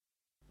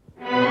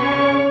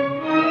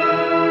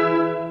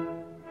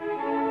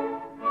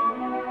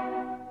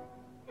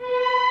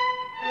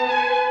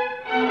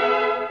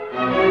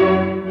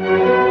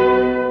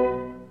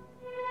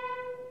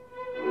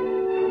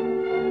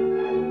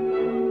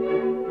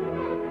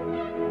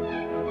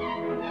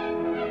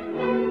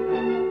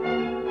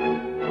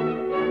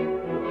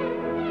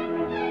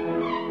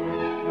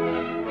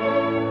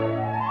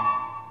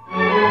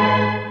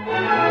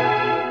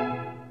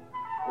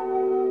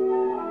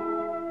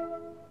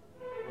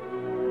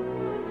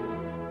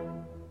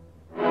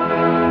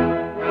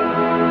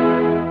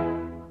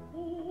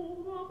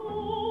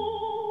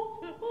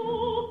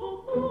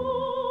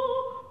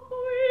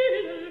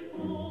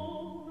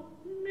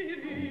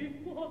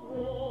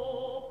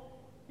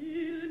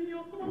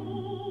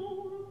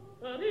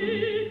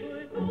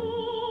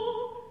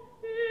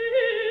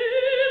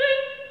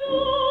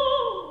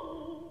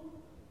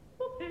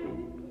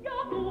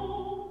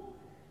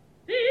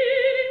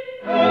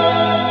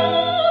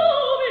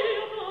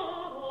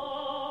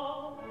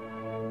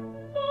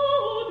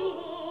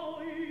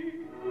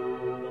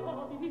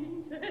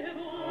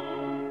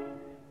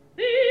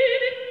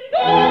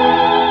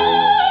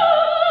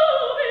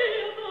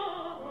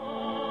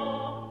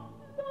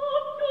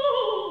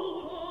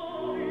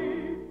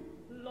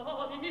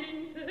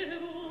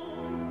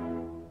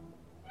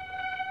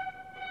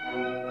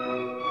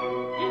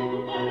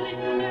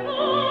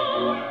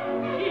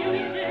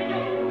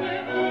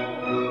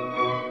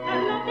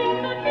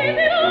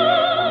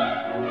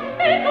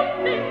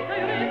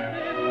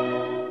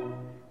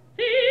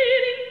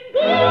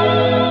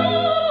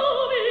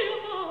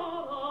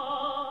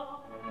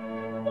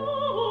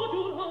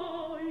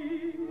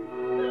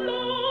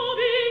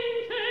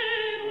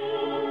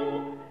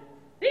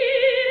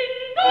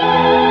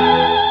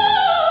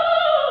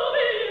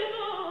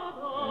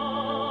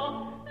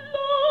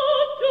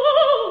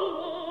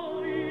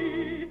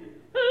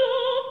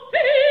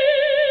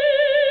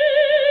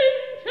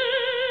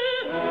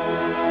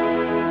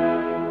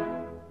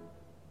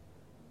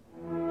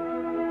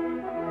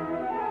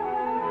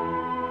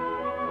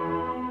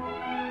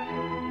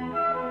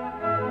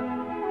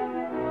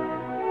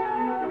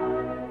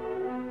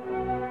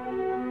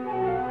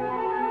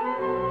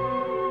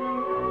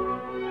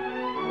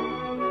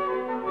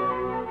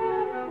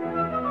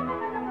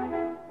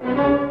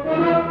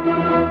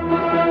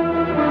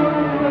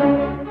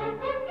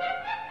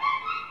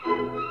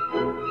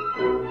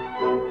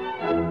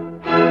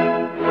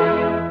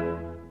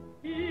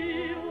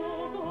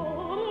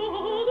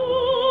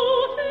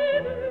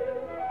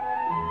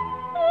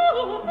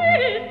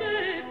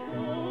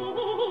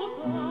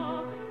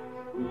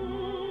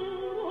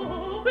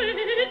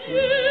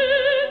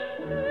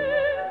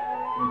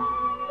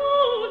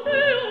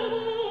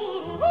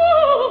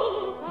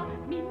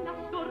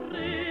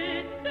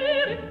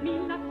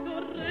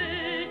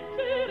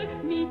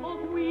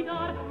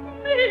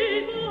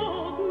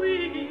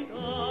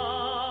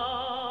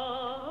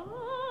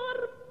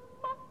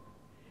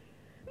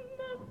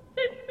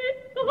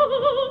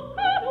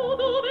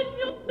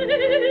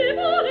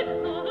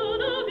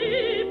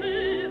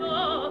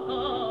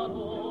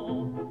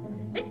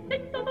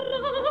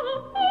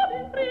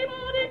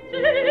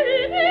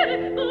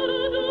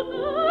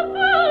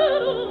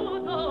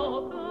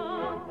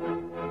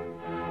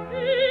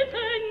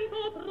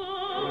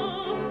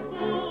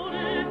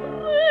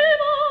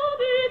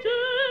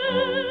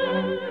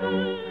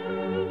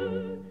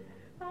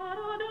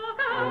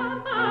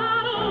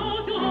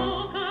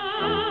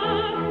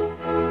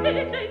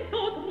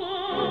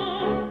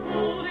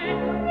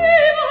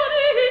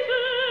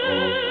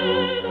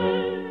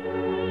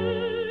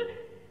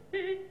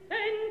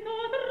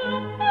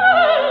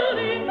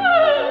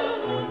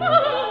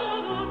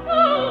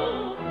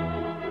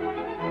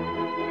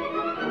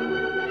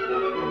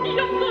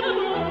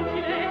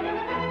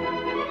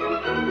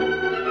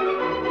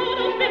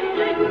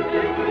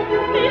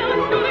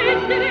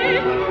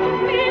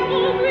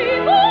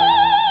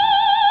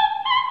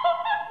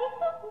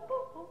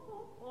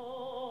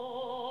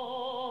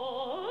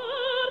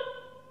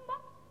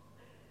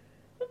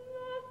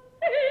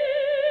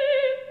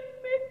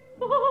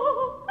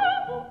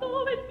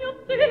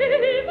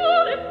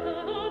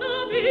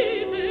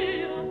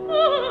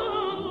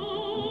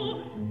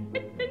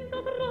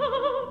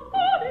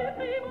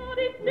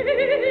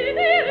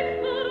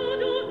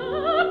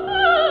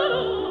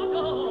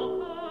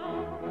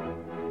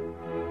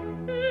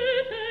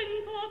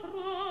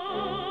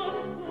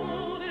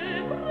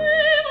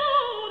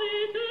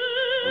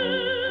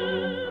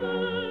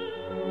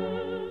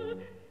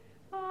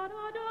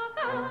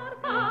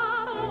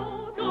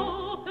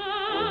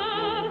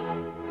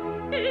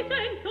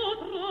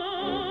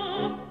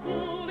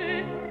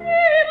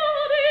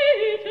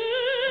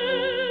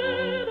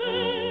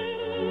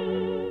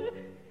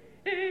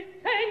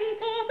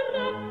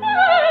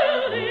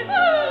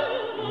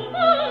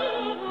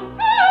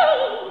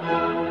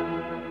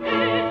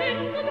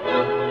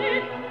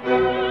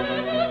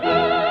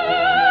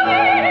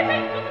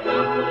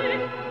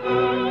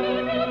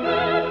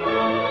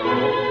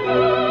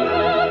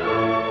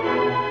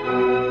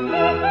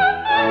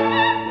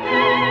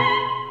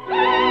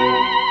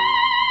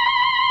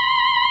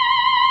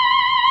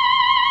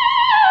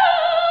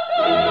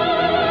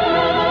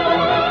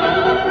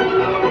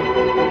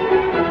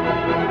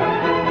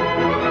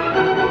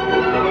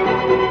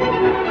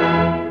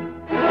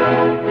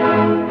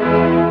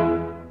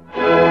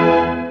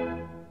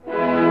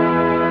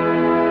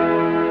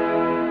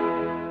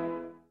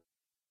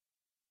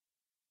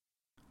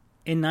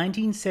 In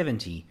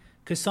 1970,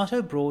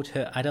 Casotto brought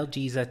her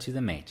Adalgisa to the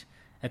Met,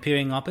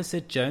 appearing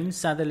opposite Joan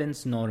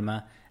Sutherland's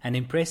Norma and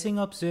impressing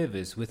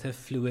observers with her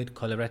fluid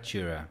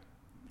coloratura.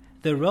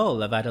 The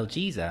role of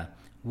Adalgisa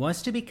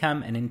was to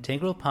become an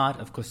integral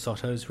part of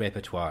Casotto's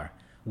repertoire,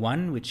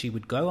 one which she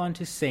would go on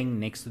to sing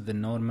next to the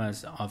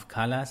Normas of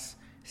Callas,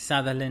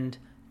 Sutherland,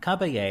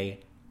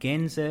 Caballé,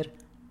 Genzer,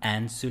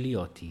 and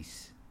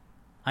Suliotis.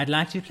 I'd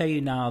like to play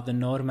you now the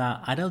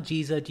Norma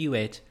Adalgisa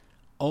duet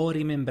O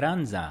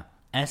Rimembranza,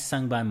 as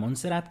sung by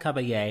Montserrat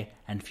Caballé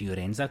and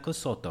Fiorenza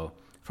Casotto,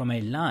 from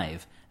a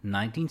live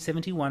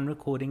 1971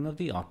 recording of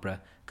the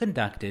opera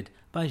conducted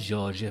by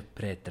Georges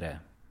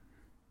Pretre.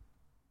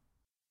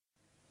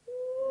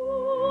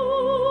 Oh,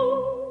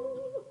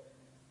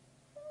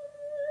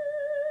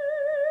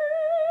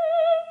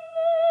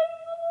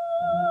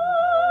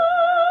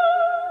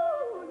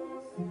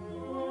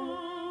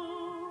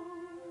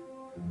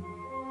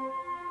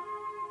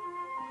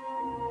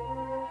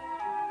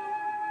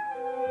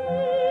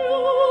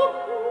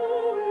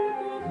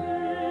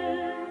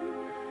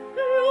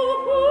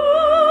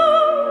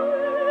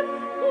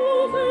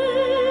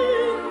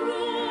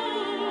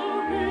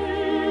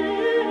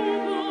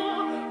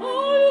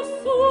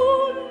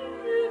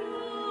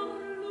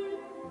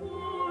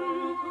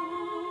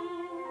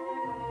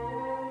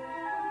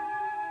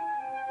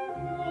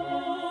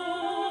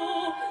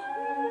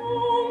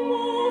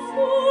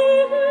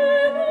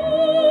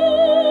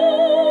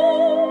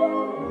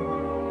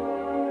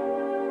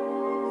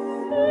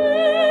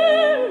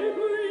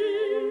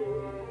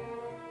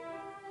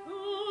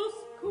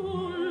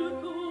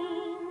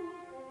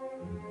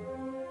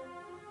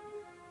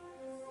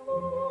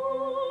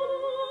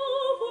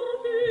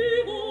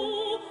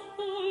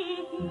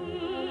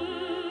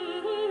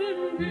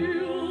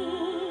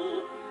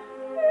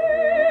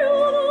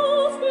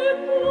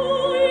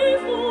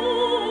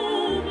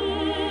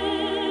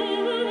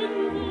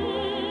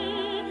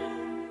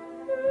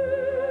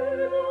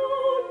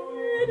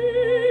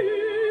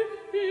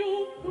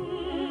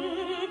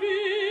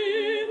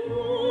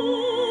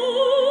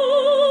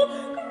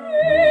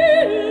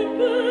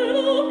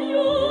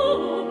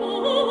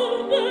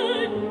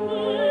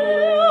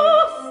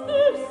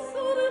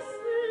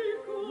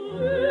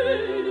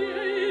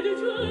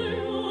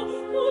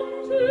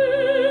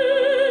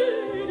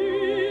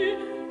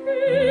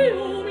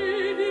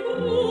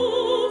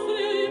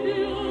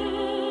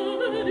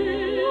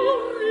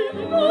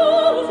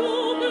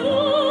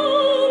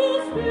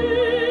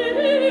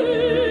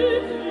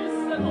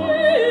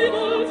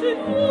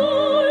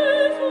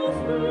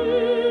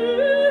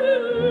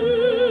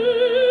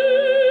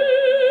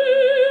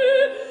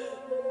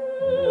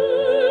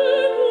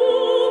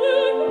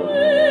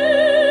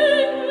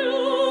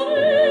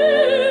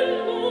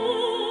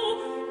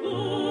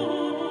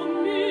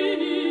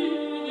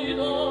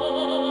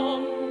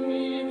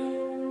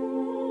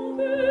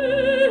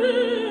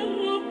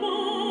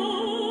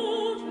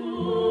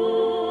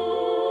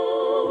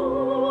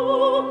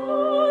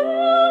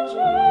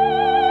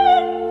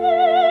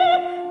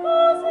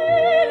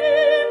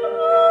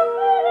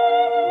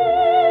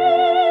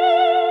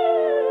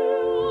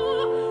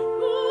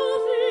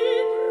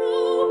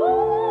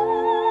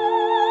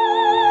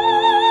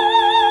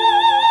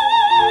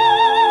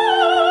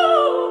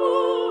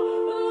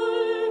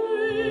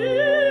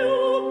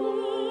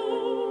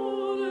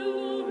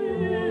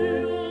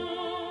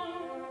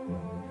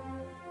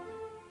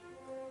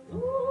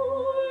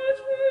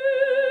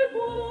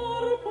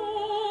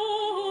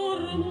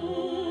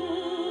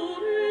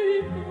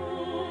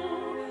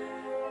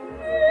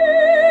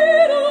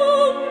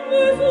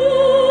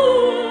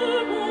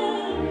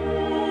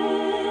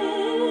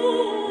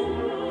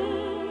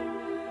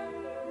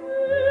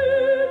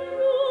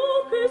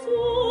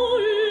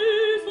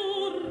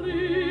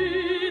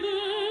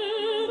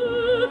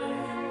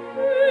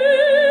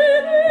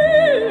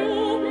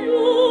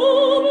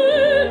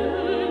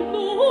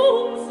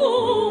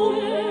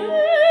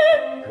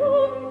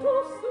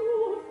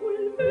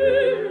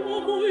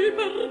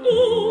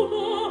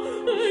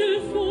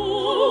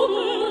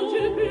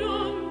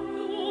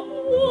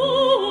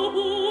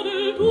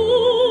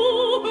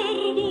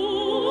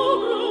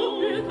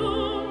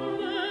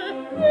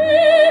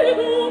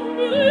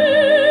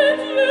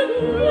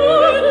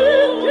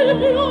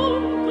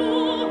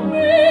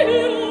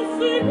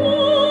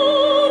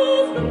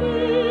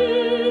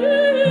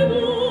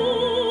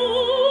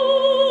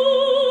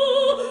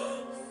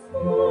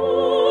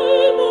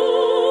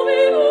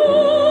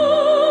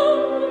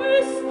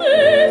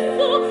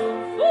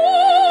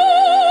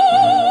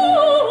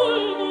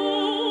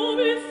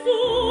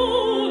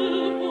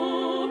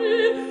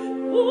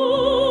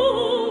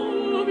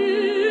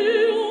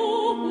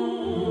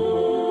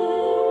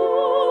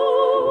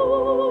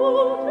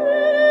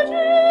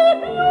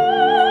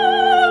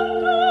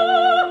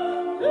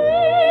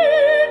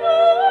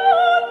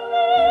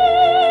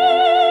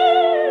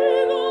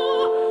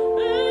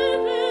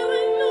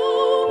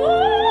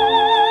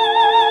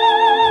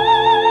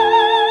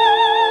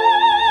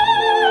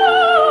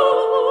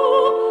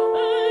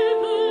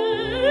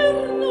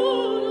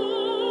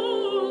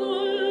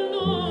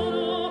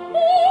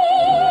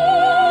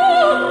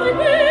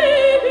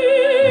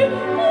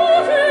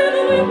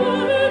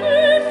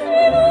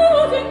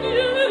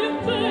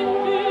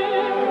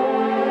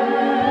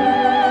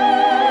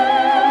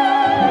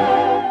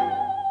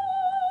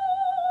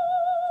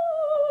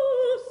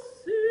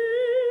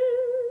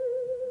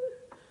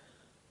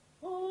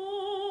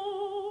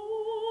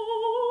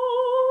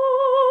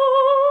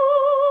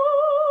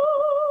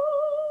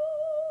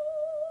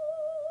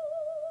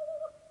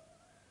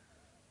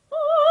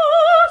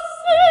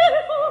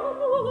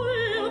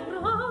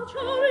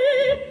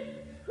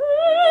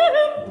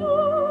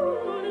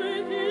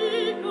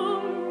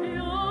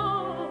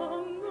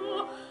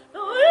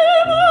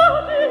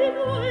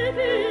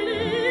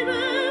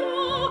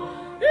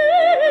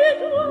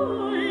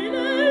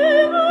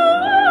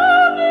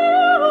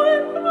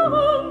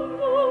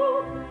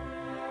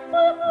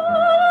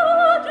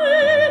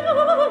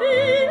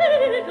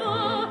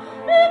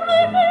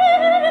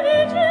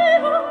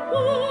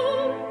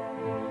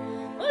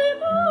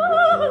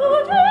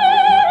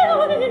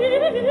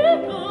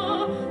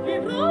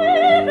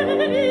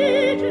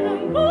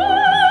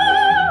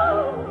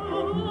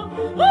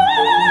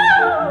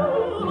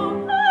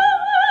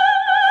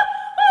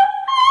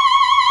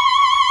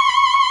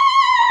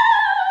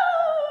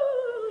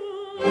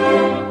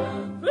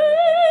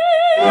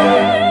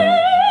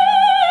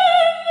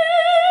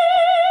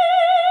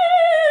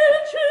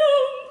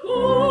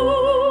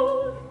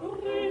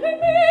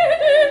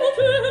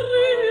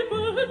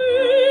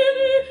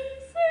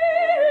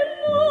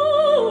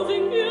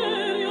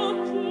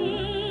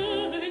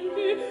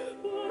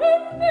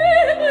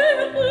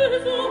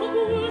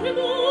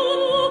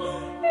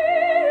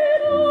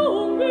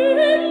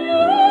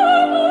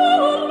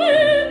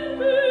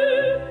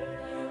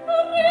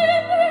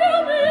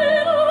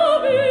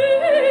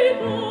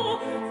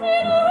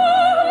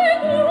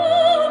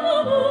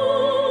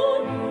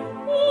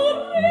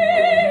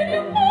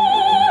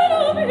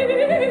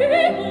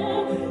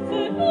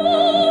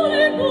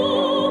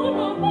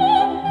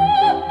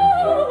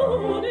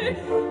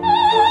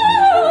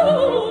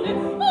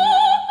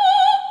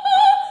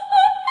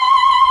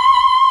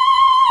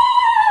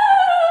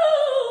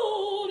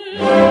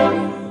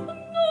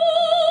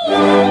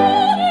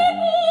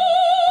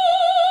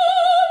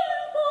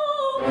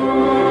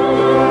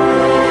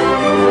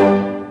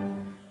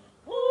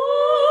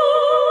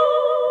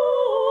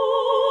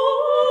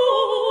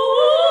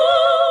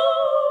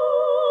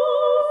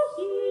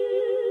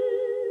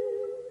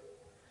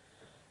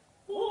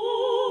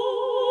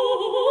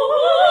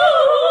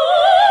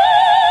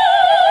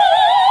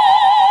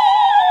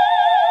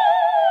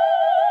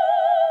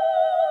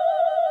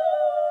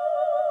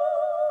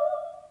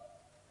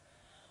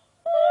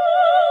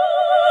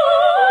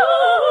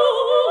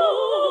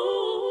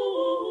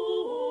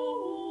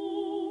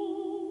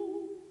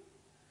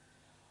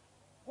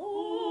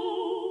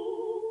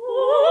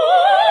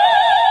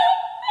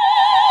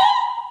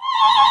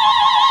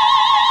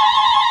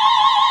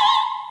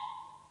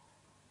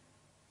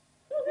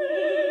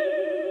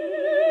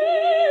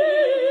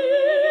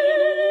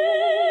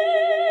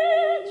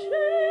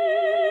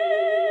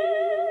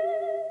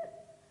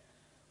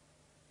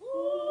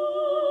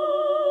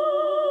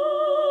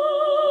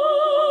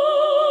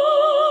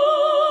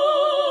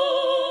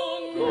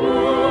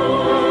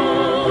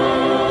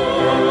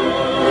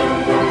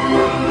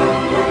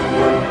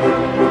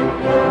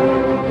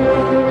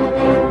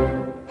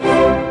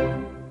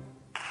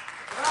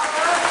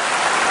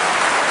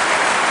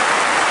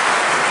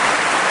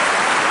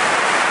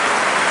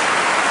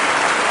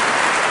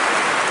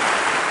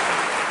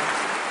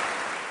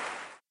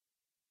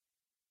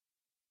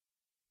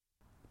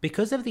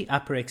 Because of the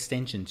upper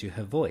extension to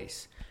her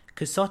voice,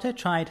 Casotto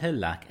tried her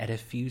luck at a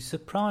few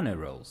soprano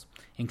roles,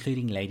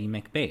 including Lady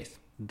Macbeth,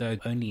 though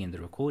only in the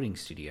recording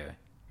studio.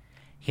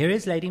 Here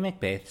is Lady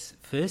Macbeth's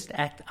first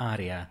act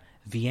aria,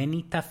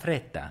 Vieni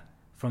t'affretta,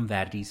 from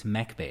Verdi's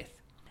Macbeth.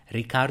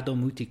 Riccardo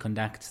Muti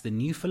conducts the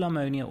New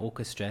Philharmonia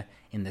Orchestra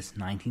in this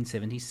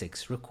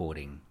 1976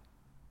 recording.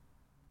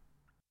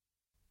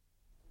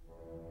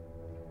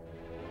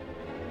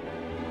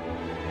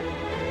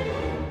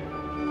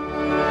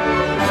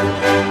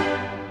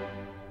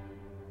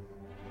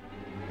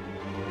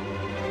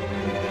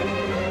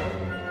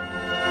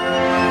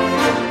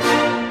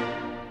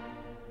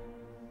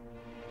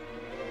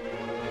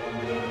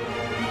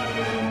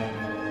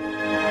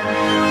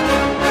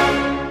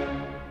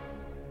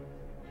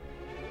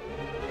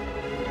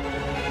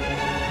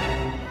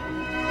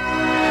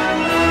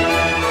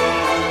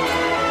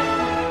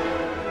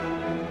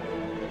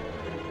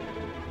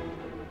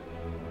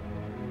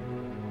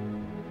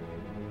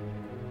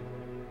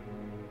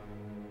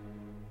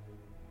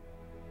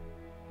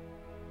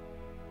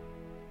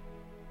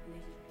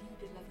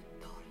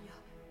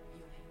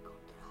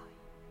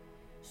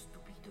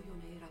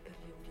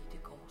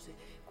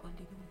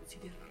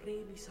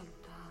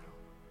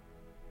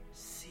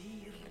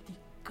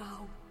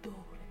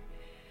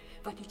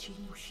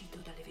 Vaticini uscito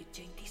dalle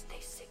veggenti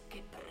stesse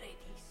che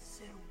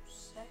predissero un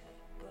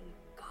serto al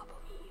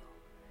capo mio.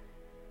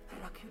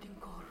 Racchiudi in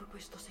cor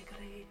questo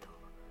segreto.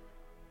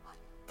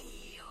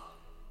 Addio.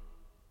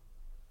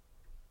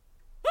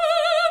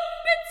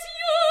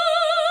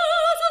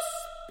 Ambizioso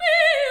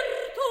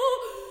spirito,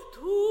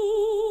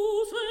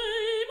 tu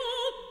sei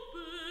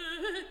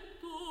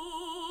Macbetto,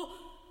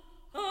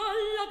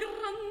 alla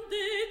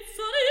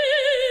grandezza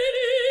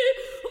arrivi,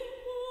 o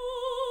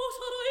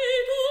sarai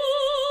tu.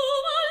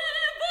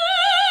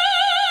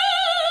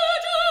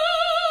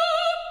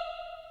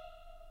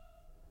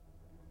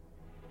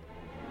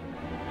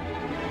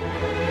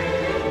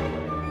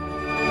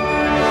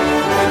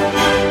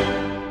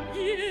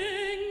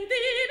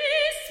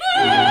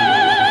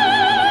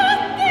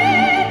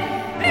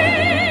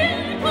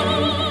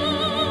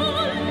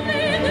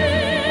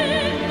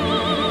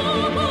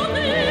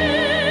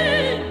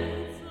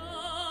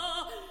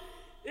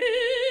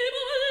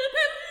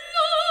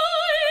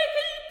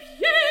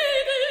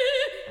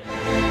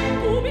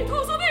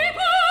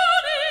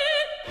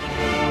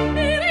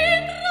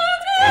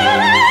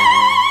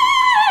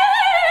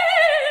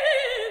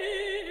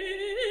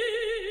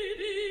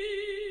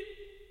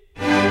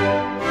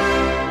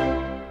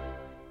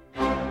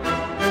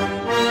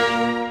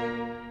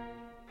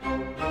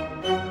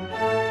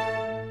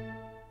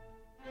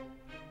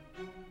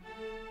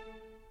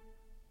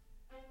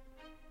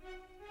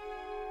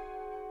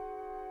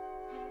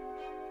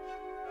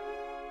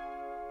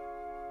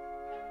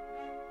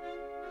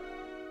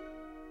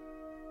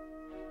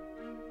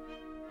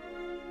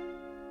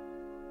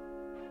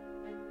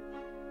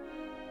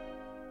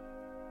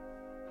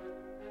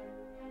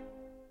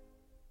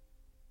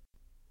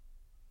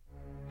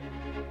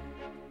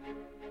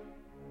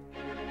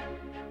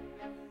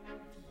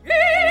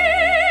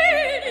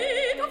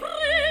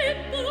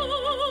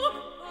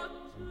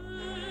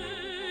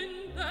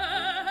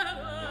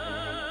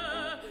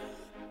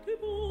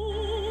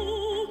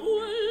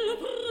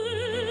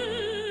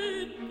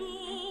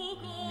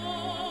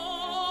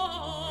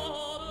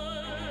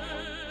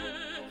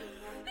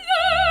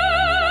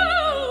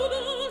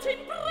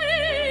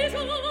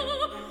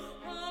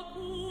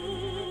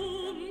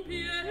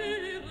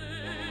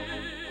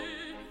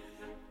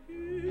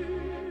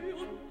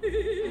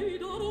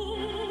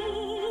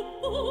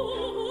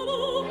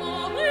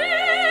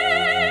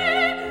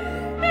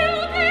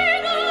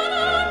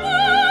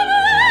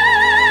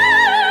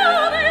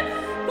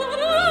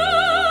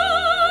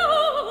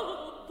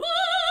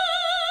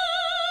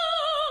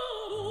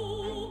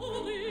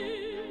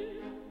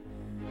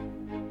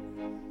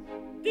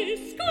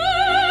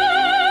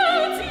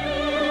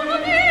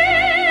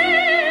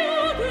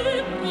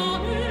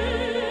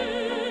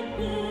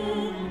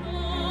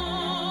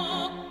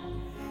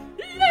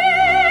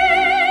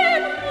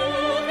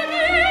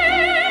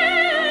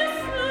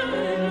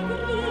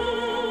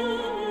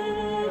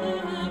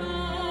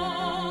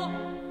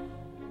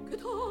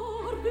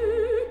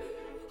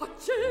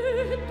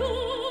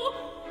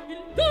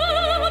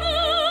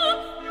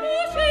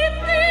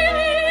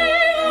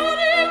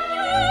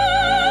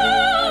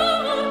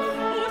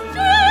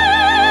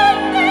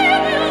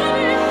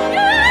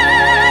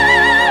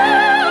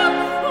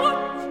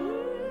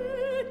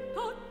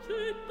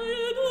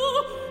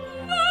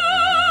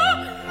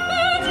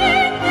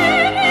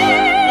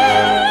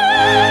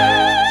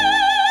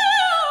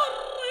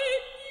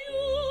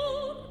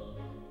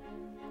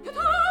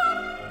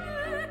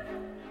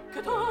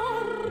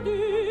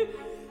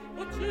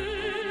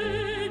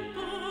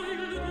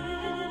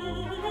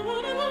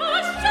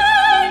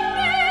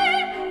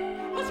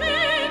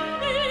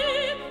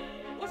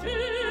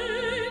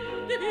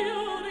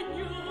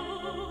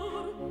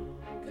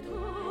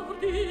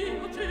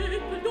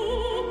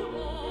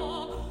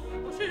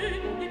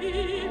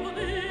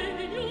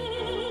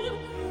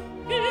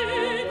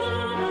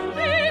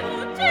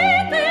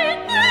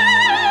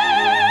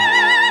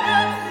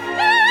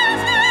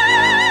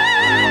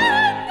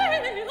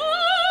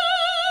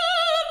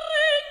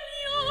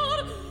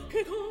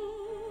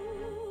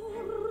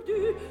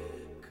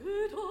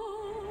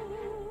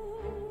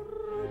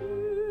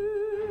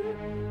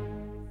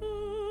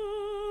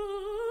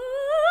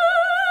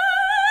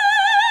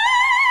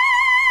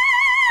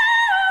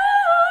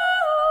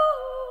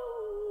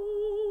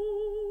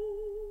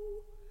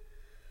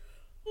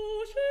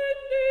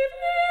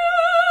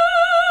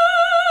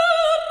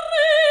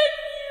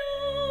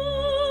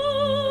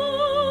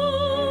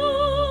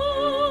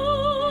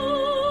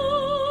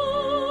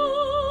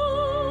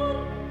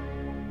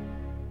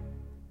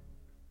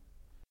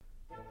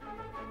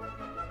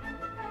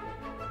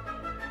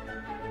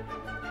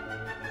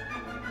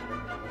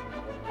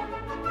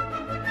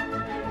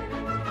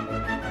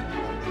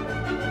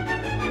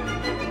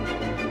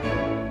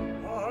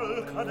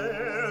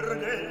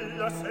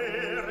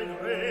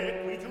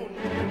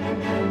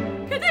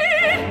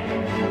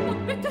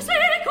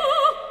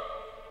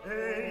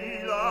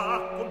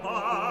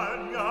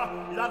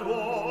 la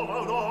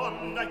nuova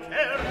donna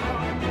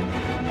cherra.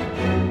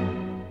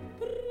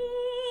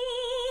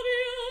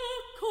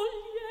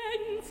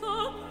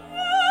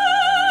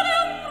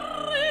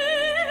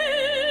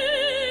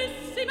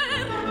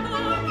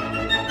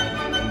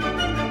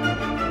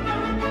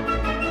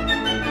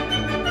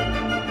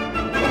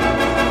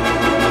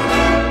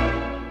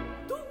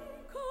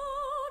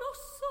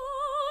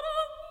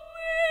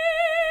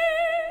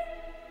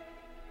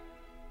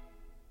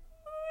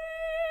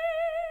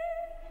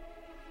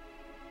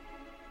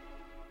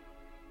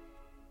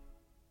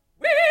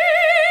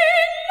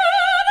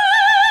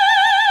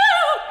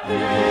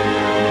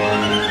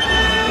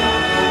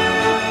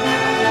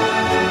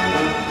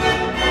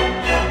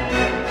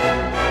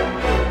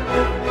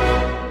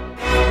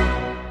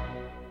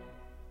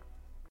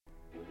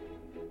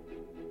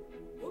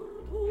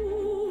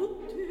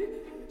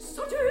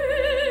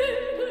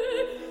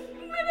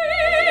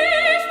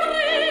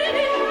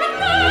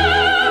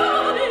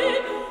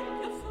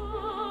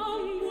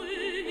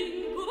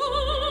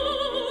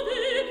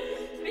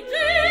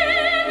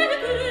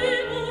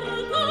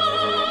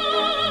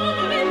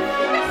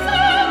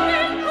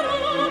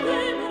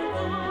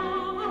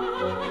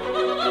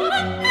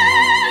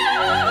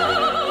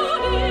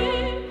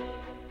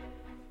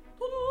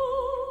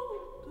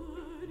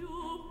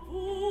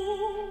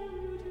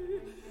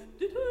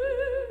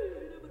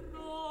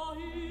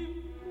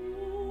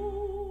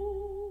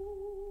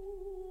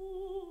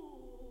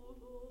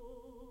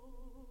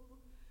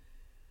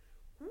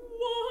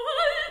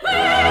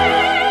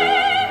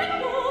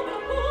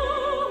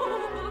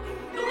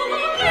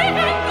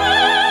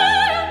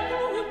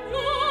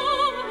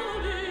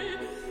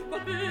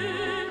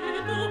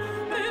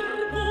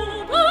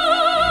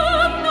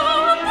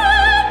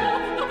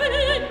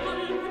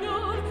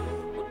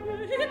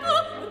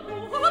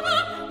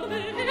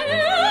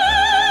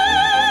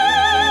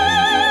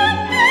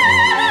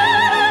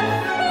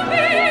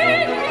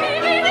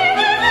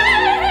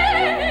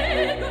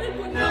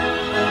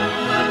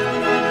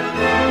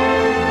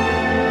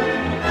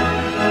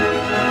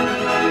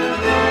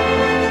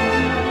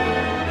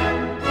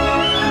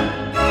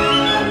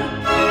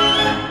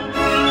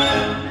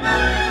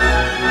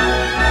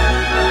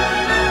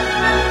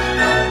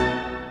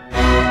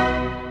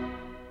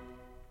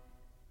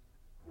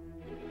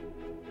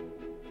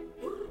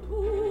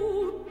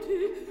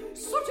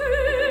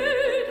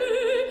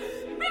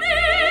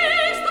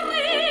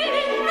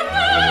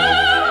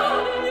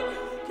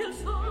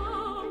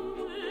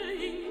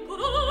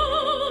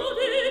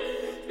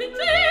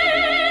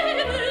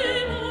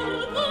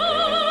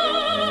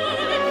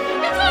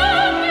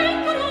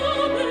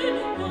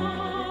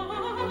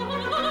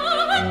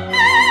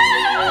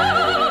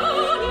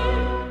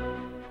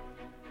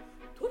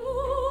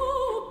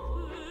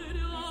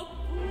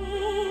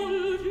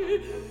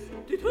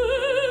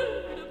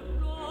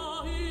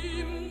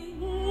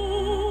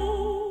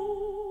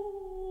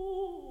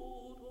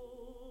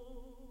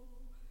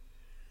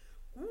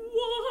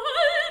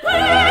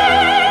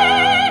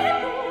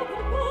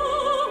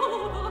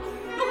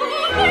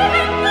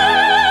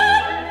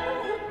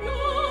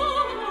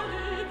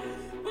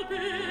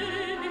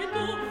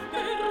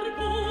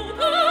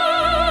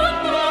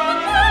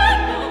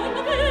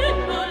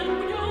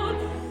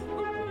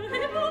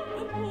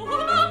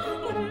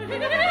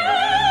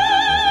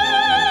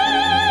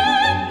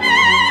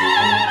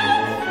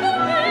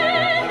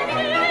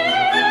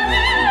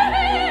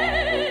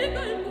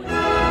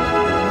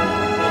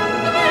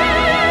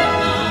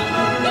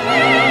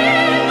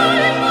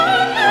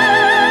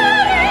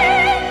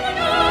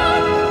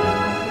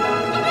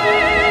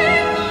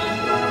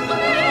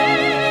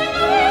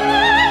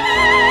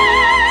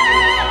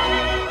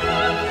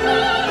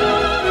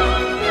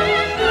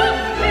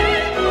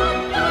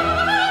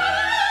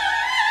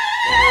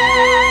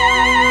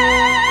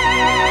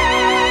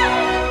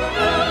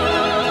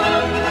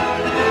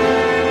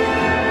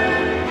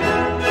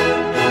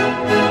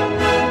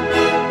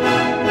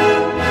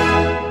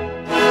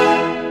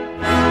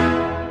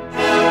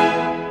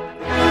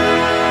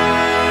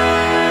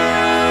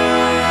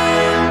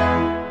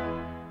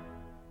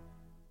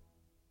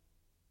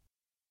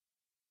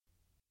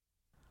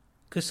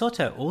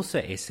 Cussotto also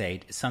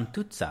essayed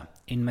Santuzza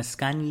in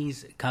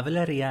Mascagni's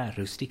Cavalleria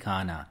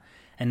Rusticana,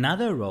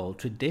 another role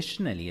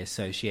traditionally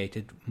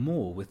associated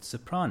more with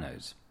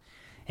sopranos.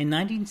 In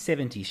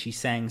 1970 she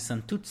sang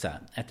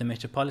Santuzza at the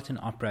Metropolitan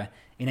Opera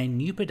in a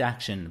new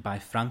production by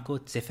Franco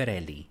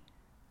Zeffirelli.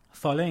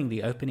 Following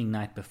the opening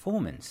night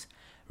performance,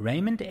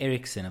 Raymond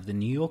Erickson of the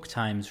New York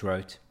Times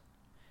wrote,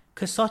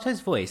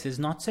 "Cussotto's voice is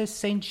not so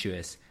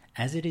sensuous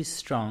as it is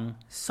strong,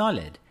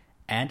 solid,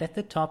 and at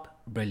the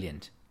top,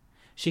 brilliant.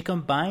 She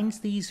combines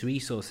these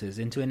resources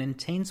into an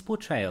intense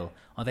portrayal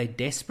of a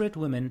desperate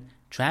woman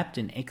trapped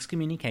in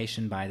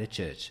excommunication by the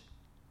church.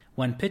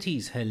 One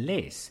pities her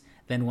less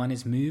than one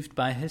is moved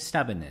by her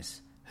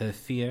stubbornness, her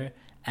fear,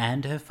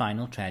 and her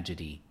final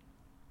tragedy."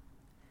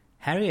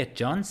 Harriet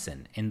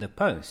Johnson, in The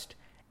Post,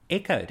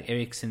 echoed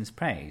Erickson's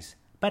praise,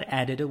 but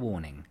added a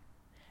warning.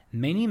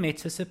 Many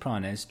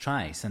mezzo-sopranos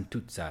try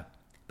Santuzza,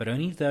 but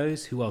only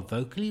those who are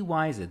vocally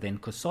wiser than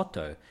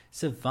Cosotto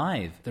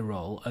survive the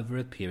role over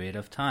a period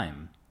of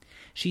time.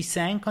 She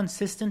sang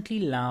consistently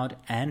loud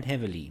and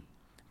heavily.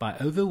 By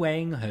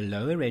overweighing her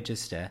lower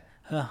register,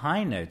 her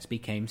high notes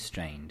became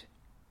strained.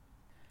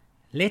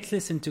 Let's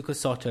listen to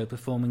Cosotto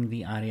performing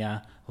the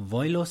aria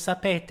Voi lo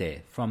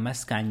sapete from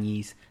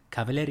Mascagni's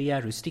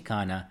Cavalleria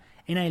Rusticana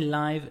in a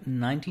live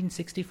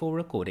 1964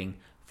 recording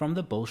from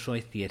the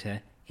Bolshoi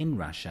Theatre in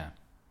Russia.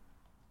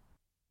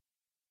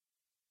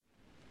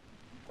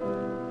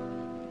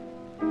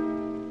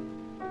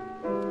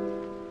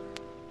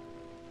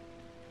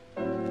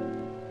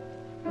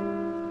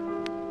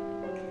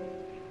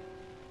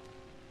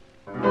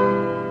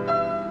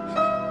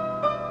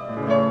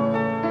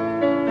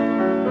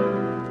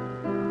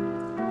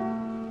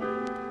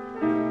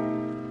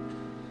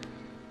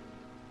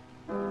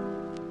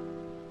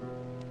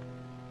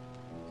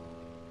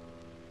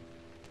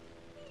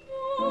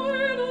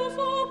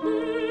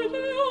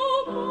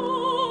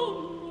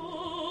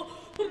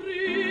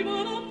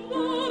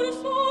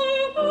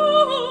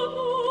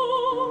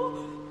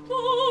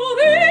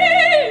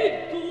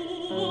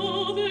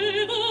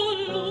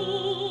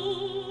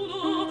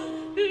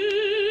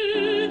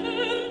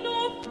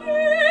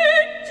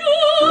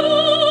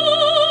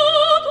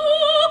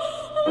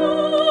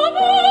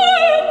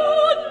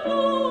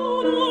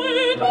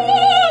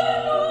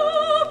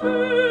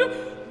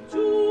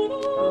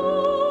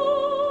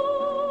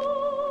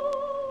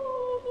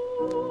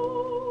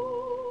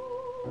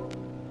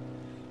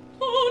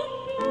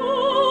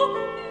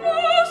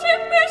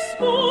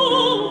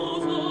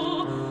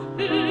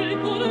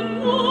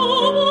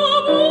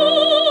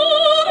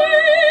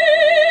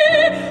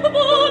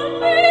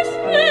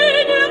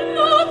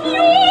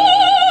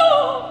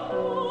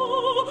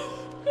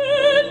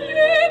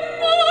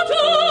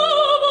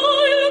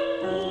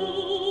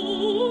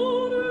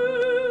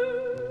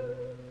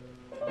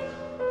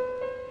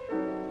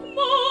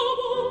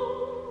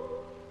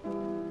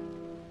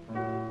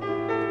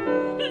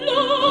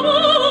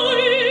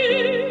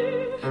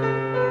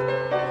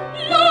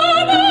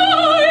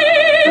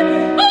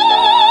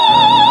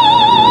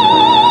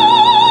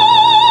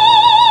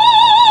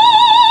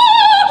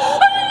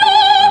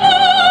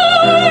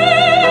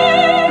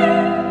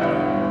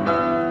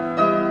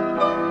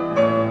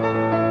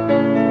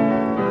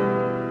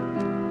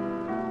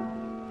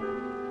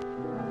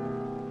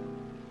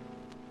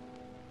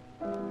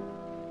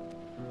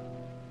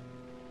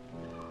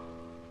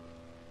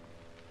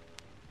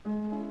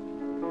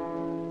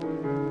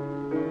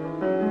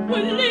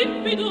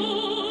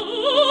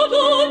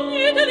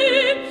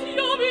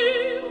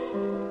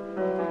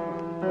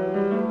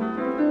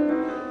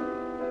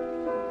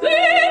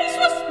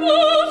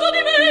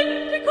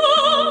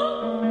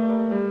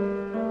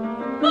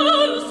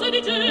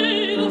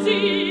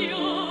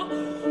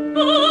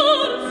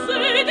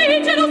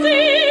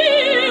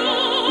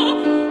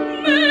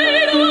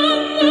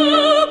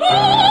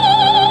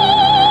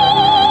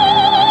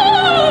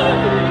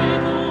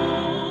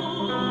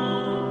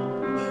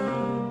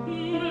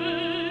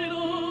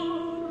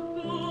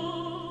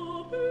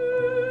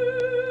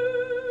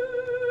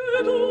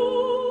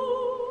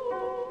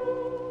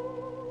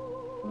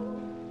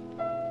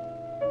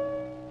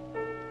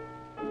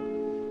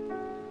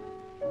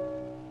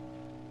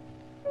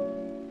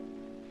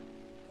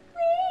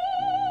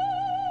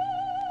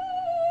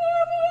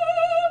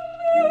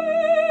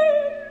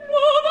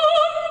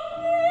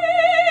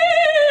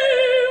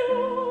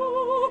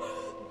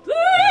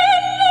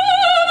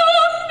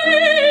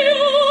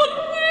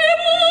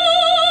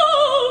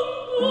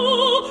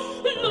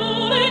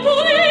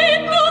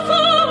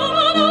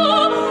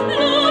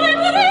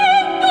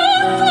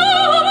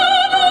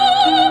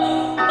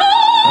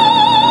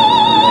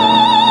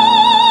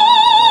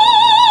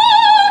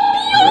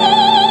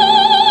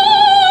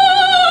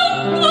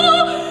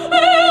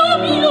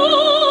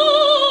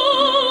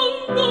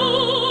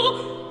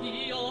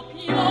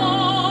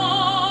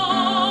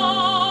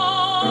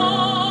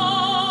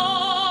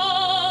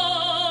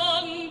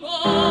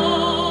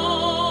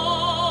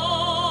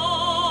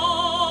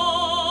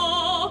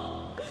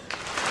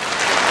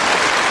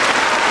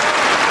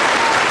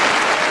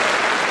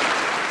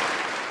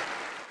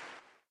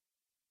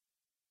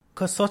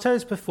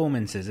 Cosotto's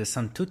performances as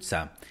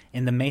Santuzza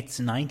in the Met's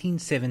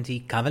 1970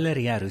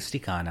 Cavalleria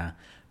Rusticana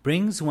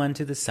brings one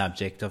to the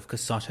subject of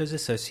Cosotto's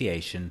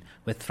association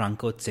with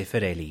Franco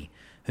Zeffirelli,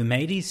 who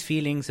made his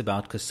feelings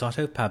about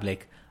Cosotto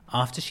public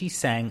after she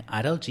sang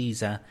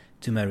Adalgisa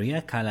to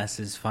Maria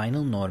Callas's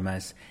final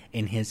Normas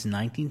in his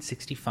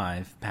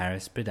 1965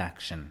 Paris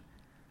production.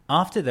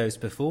 After those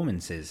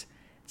performances,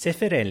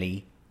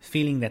 Zeffirelli,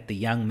 feeling that the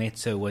young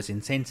mezzo was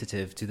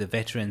insensitive to the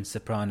veteran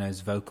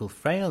soprano's vocal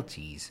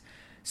frailties,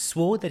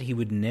 swore that he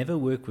would never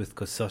work with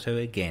Cosotto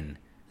again,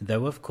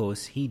 though of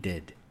course he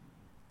did.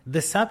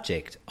 The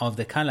subject of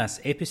the Callas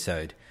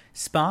episode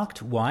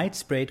sparked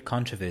widespread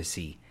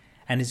controversy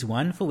and is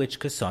one for which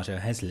Cosotto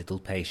has little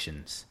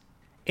patience.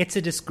 "It's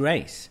a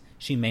disgrace,"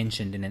 she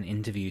mentioned in an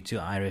interview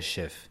to Irish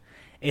Schiff.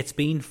 "It's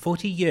been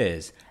 40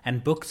 years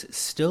and books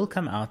still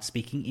come out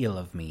speaking ill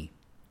of me.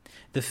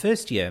 The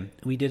first year,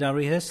 we did our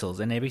rehearsals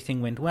and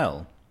everything went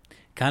well.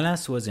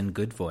 Callas was in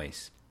good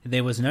voice.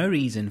 There was no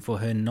reason for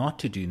her not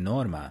to do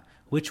Norma,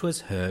 which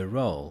was her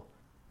role.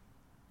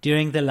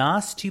 During the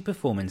last 2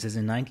 performances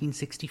in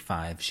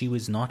 1965, she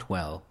was not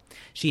well.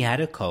 She had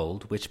a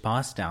cold, which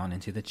passed down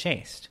into the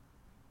chest.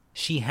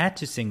 She had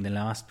to sing the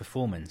last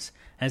performance,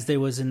 as there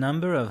was a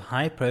number of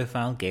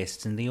high-profile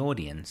guests in the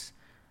audience.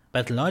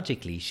 But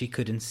logically, she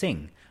couldn't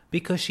sing,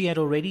 because she had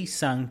already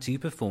sung 2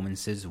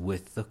 performances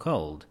with the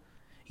cold.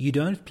 You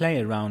don't play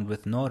around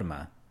with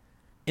Norma.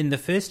 In the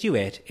first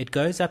duet, it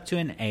goes up to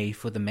an A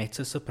for the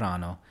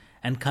mezzo-soprano,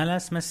 and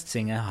Callas must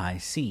sing a high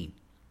C.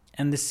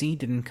 And the C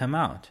didn't come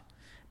out.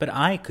 But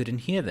I couldn't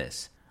hear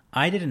this.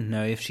 I didn't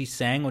know if she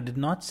sang or did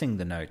not sing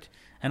the note,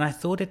 and I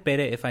thought it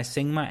better if I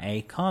sing my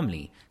A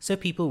calmly, so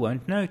people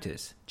won't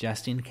notice,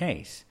 just in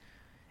case.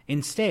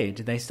 Instead,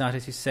 they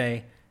started to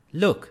say,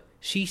 "Look,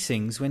 she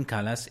sings when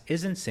Callas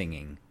isn't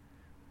singing."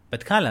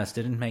 But Callas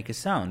didn't make a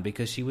sound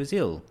because she was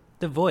ill.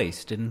 The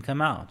voice didn't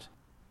come out.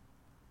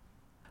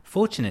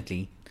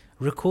 Fortunately,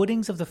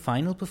 recordings of the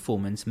final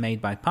performance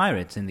made by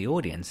pirates in the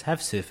audience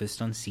have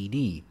surfaced on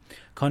CD,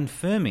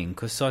 confirming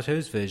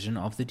Cosotto's version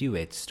of the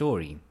duet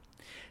story.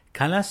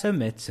 Callas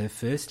omits her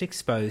first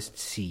exposed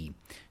C,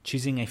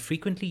 choosing a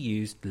frequently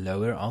used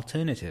lower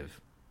alternative.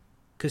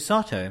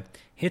 Cosotto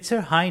hits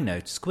her high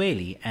note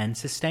squarely and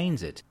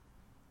sustains it.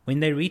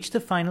 When they reach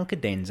the final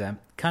cadenza,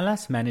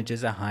 Callas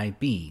manages a high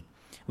B,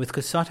 with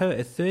Cosotto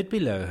a third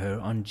below her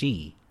on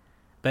G.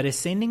 But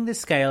ascending the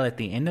scale at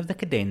the end of the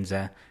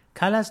cadenza,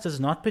 Callas does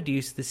not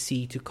produce the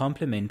C to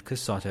complement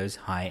Cosotto's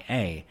high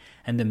A,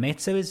 and the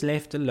mezzo is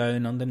left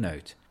alone on the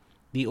note.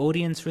 The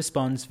audience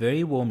responds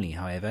very warmly,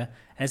 however,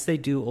 as they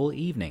do all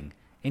evening,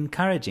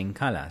 encouraging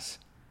Callas.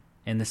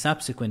 In the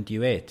subsequent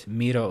duet,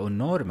 Miro o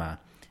Norma,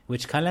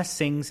 which Callas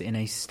sings in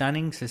a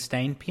stunning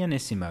sustained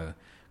pianissimo,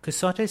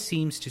 Cosotto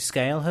seems to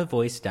scale her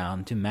voice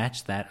down to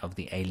match that of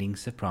the ailing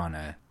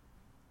soprano.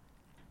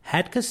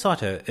 Had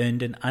Cosotto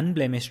earned an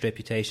unblemished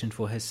reputation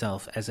for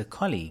herself as a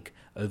colleague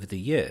over the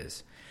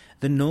years,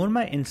 the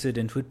Norma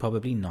incident would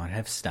probably not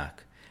have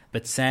stuck.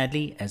 But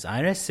sadly, as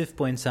Ira Sif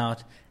points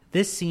out,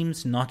 this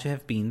seems not to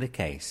have been the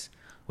case,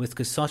 with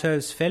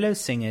Cosotto's fellow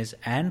singers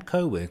and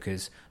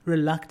co-workers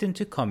reluctant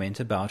to comment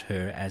about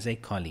her as a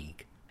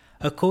colleague.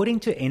 According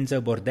to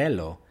Enzo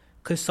Bordello,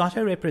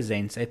 Cosotto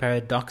represents a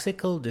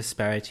paradoxical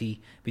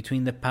disparity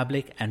between the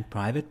public and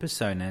private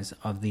personas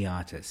of the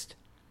artist.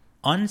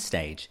 On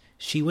stage,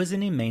 she was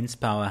an immense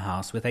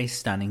powerhouse with a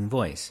stunning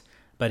voice,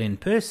 but in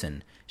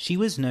person, she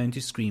was known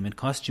to scream at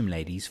costume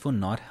ladies for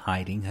not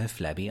hiding her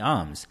flabby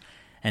arms,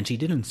 and she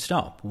didn't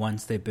stop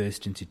once they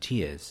burst into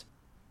tears.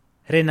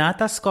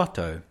 Renata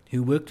Scotto,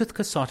 who worked with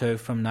Cosotto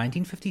from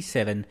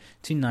 1957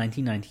 to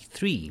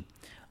 1993,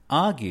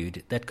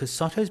 argued that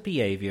Cosotto's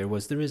behavior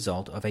was the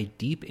result of a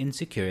deep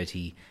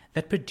insecurity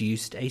that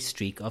produced a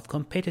streak of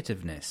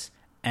competitiveness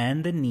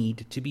and the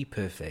need to be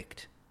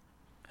perfect.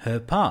 Her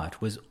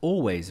part was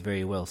always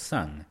very well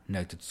sung,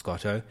 noted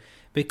Scotto,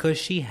 because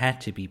she had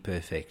to be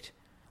perfect.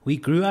 We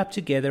grew up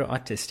together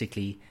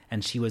artistically,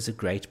 and she was a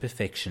great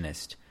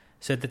perfectionist,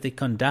 so that the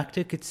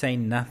conductor could say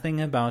nothing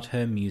about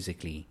her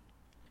musically.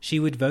 She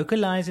would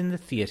vocalize in the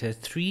theater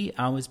 3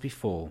 hours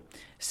before,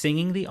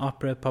 singing the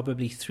opera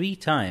probably 3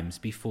 times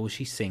before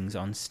she sings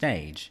on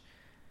stage.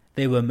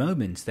 There were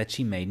moments that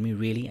she made me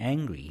really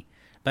angry,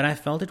 but I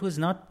felt it was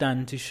not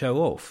done to show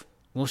off.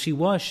 Well, she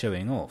was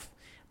showing off,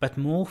 but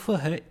more for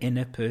her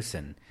inner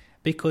person,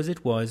 because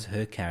it was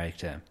her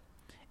character.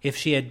 If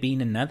she had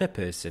been another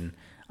person,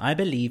 I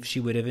believe she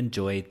would have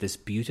enjoyed this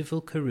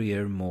beautiful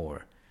career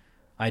more.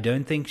 I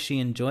don't think she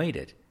enjoyed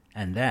it,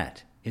 and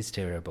that is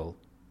terrible.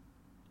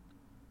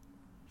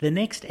 The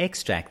next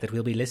extract that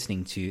we'll be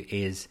listening to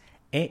is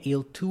E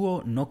il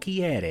tuo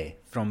nocchiere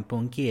from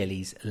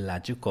Ponchielli's La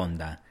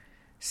Gioconda.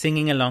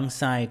 Singing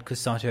alongside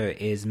Cosotto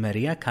is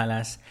Maria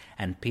Callas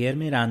and Pier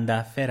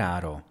Miranda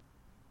Ferraro.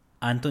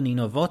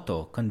 Antonino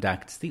Votto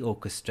conducts the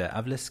orchestra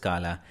of La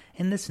Scala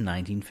in this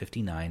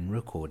 1959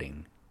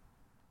 recording.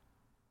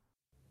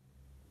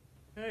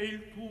 E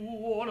il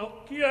tuo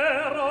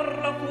nocchiero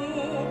alla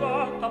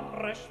fuga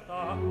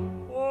t'appresta,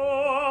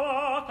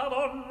 oh amata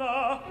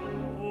donna,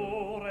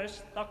 tu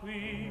resta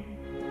qui.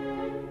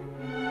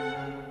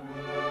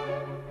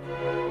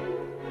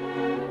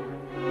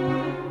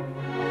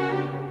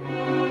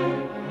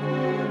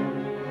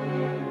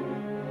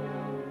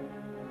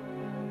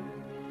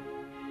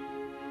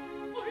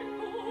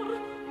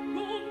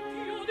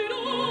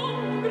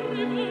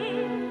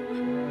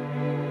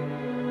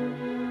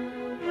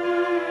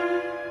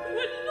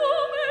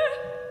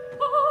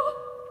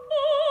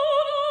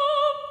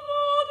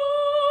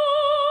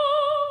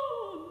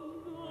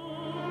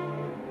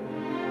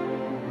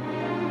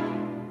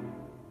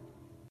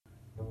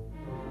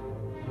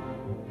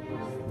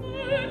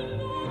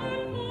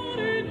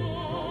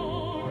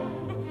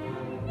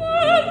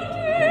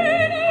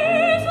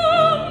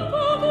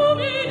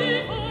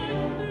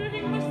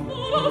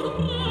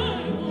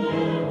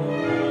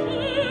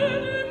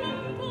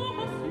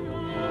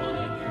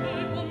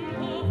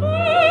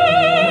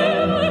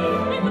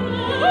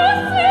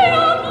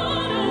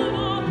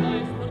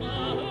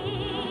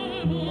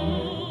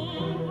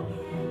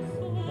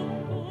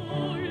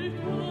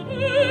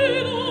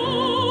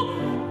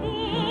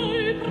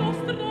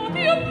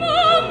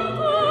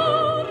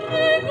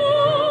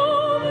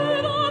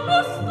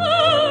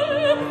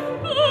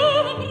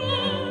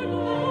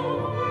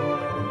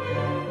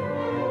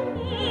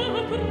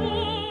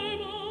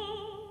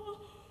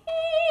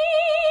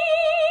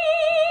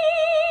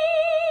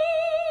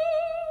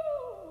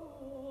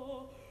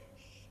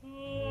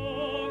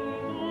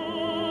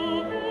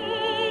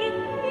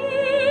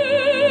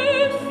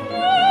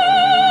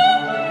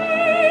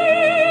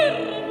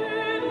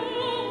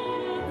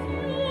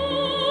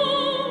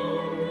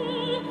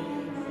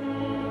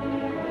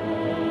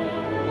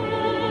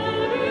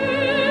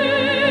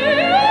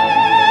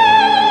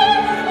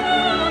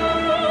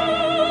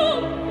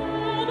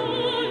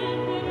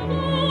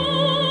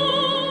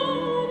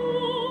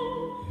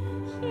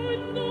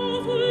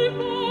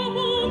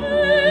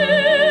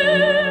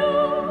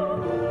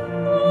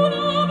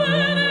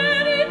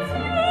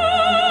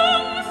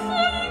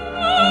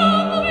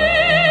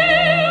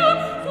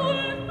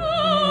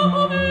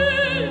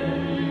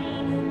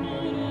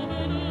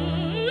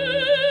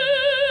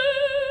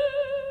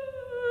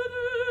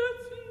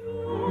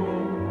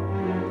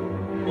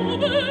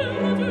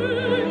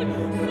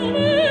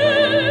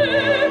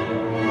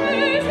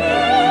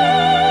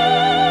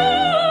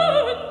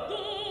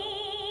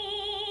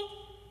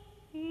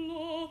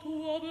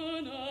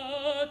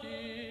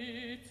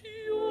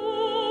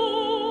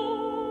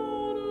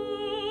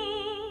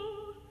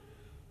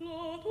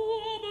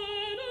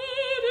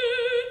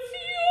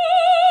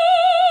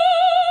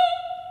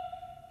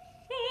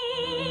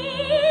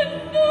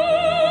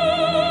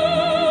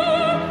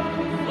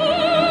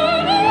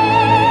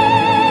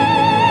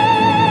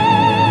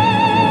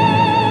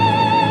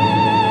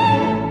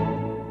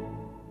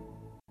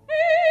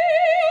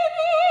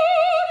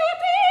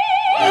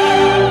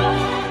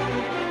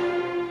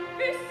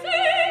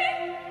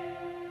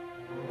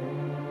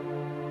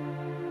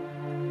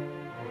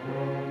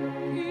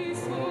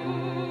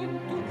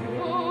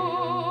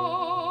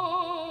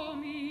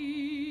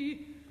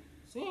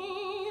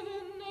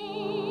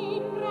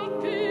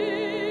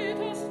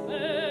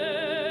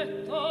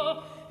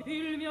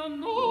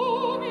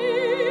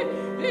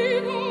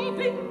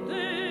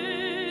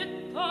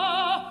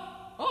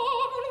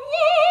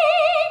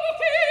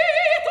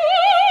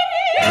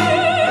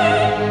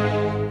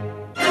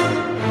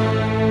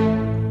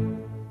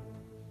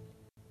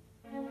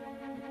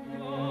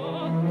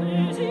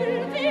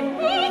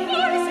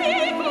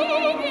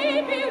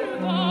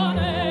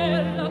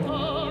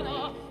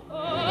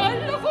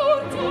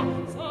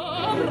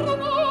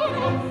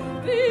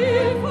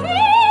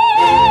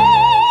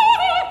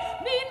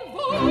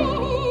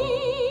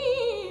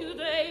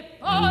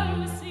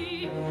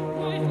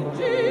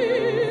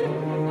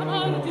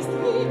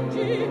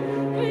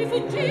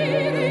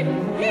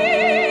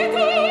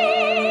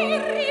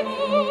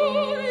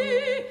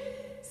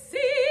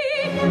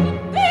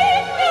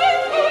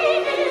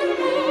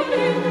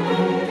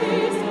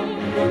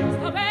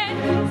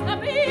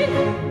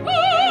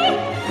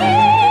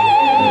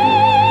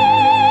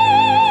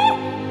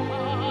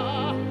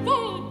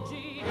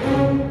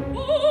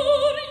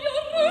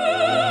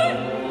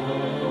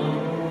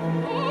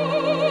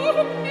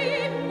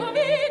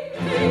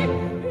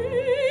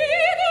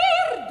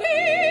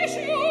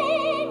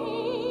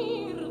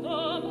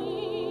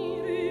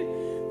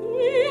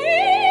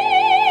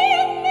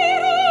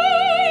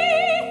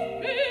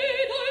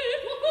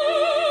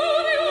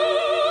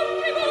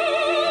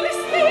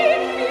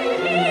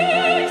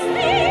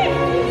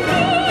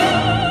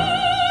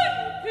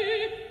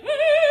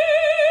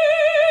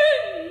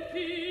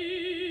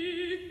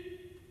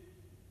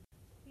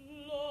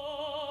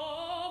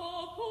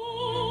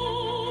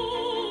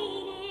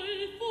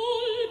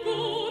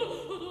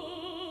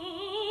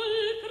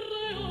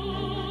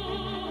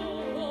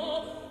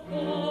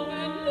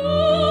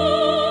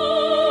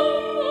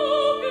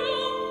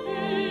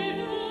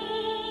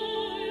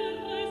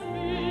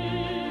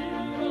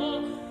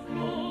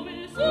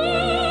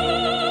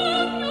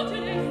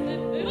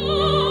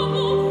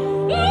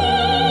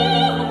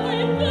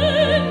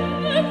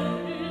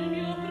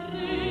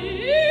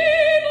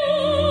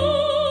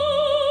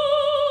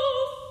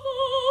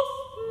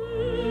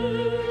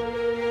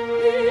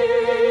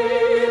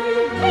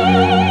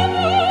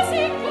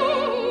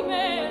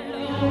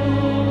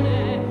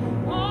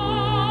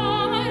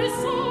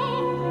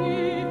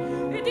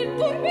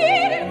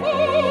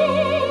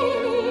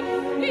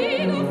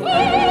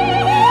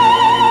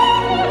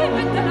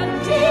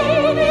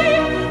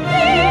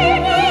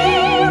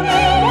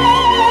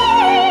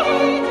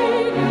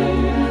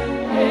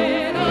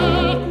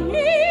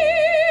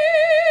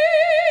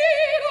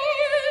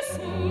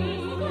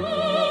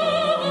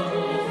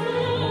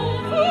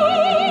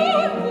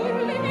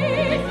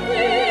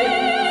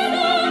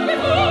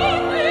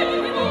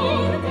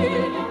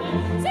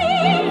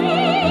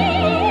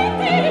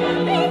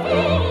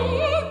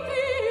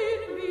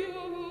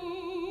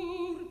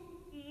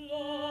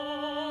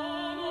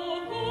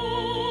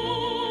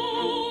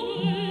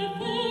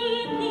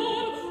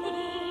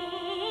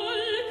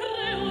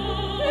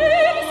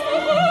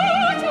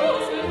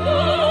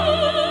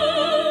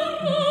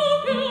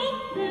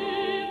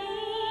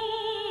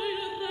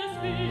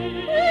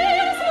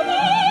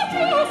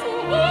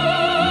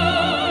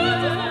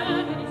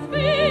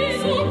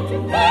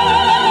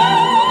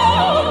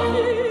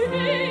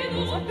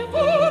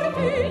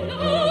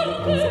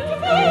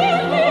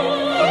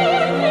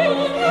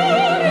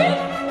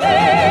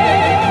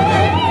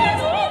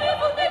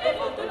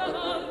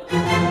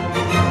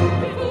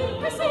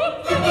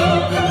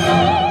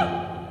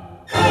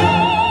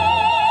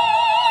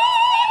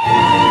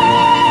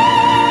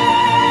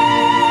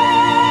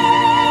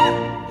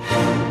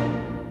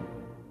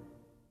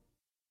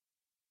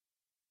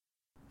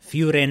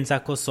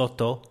 Fiorenza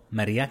Cosotto,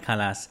 Maria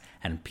Callas,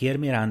 and Pier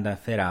Miranda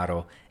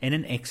Ferraro in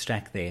an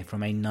extract there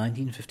from a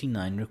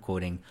 1959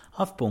 recording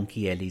of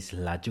Ponchielli's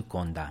La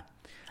Gioconda,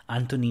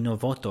 Antonino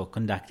Votto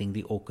conducting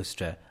the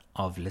orchestra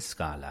of La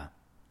Scala.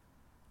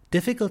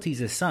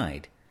 Difficulties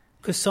aside,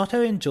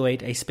 Cosotto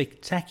enjoyed a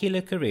spectacular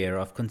career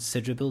of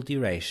considerable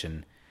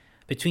duration.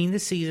 Between the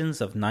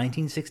seasons of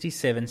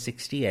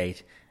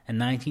 1967-68 and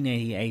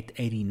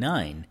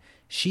 1988-89,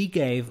 she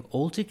gave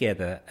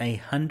altogether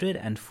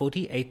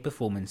 148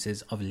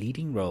 performances of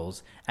leading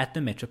roles at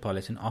the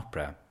Metropolitan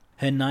Opera.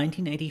 Her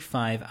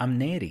 1985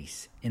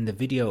 Amneris, in the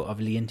video of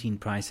Leontyne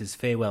Price's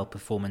farewell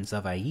performance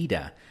of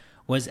Aida,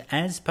 was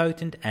as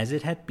potent as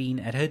it had been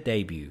at her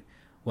debut,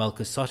 while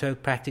Cosotto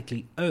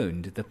practically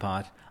owned the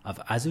part of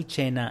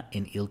Azucena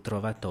in Il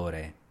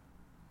Trovatore.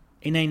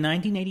 In a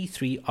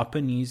 1983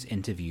 Opera News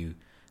interview,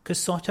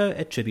 Cosotto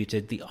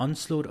attributed the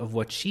onslaught of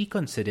what she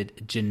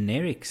considered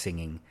generic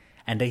singing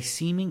and a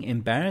seeming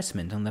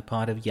embarrassment on the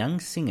part of young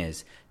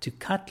singers to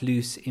cut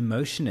loose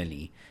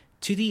emotionally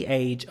to the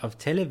age of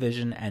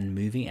television and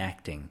movie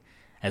acting,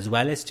 as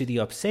well as to the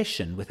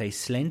obsession with a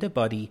slender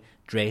body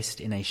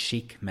dressed in a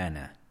chic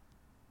manner.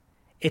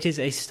 It is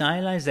a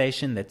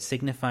stylization that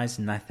signifies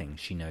nothing,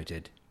 she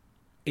noted.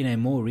 In a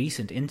more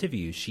recent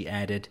interview, she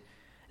added,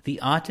 "The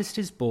artist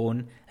is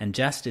born, and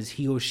just as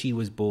he or she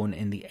was born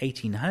in the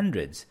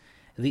 1800s,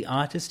 the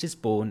artist is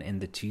born in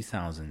the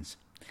 2000s.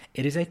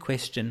 It is a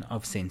question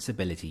of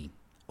sensibility.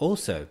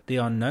 Also,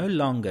 there are no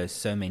longer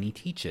so many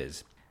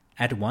teachers.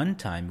 At one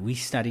time, we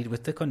studied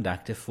with the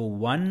conductor for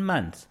 1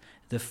 month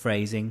the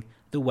phrasing,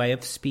 the way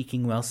of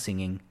speaking while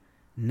singing.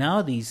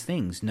 Now these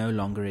things no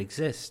longer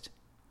exist.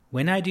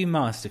 When I do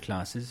master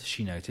classes,"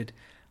 she noted,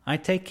 "I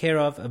take care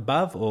of,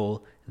 above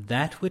all,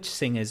 that which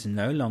singers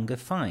no longer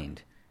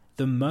find,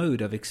 the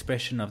mode of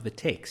expression of the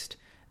text,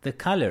 the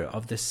color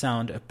of the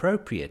sound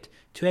appropriate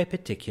to a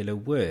particular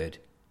word.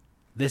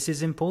 This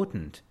is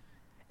important.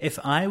 If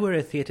I were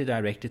a theatre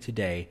director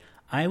today,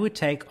 I would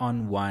take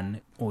on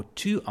 1 or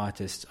 2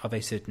 artists of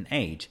a certain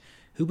age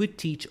who would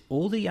teach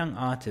all the young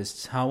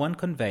artists how one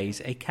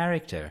conveys a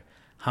character,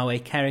 how a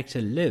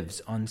character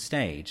lives on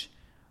stage.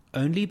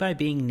 Only by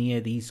being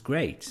near these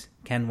greats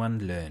can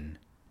one learn."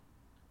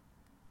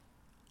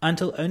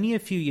 Until only a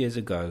few years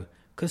ago,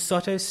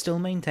 Cosotto still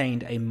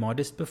maintained a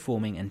modest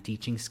performing and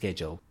teaching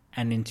schedule,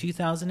 and in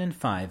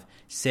 2005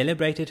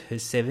 celebrated her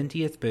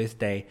 70th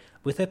birthday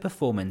with a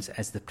performance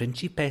as the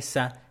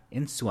Principessa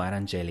in Suor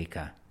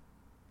Angelica.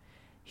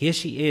 Here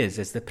she is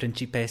as the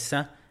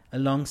Principessa,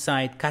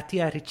 alongside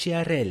Katia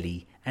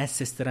Ricciarelli as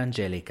Sister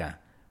Angelica,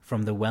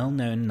 from the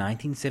well-known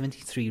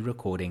 1973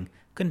 recording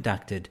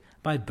conducted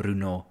by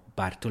Bruno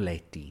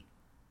Bartoletti.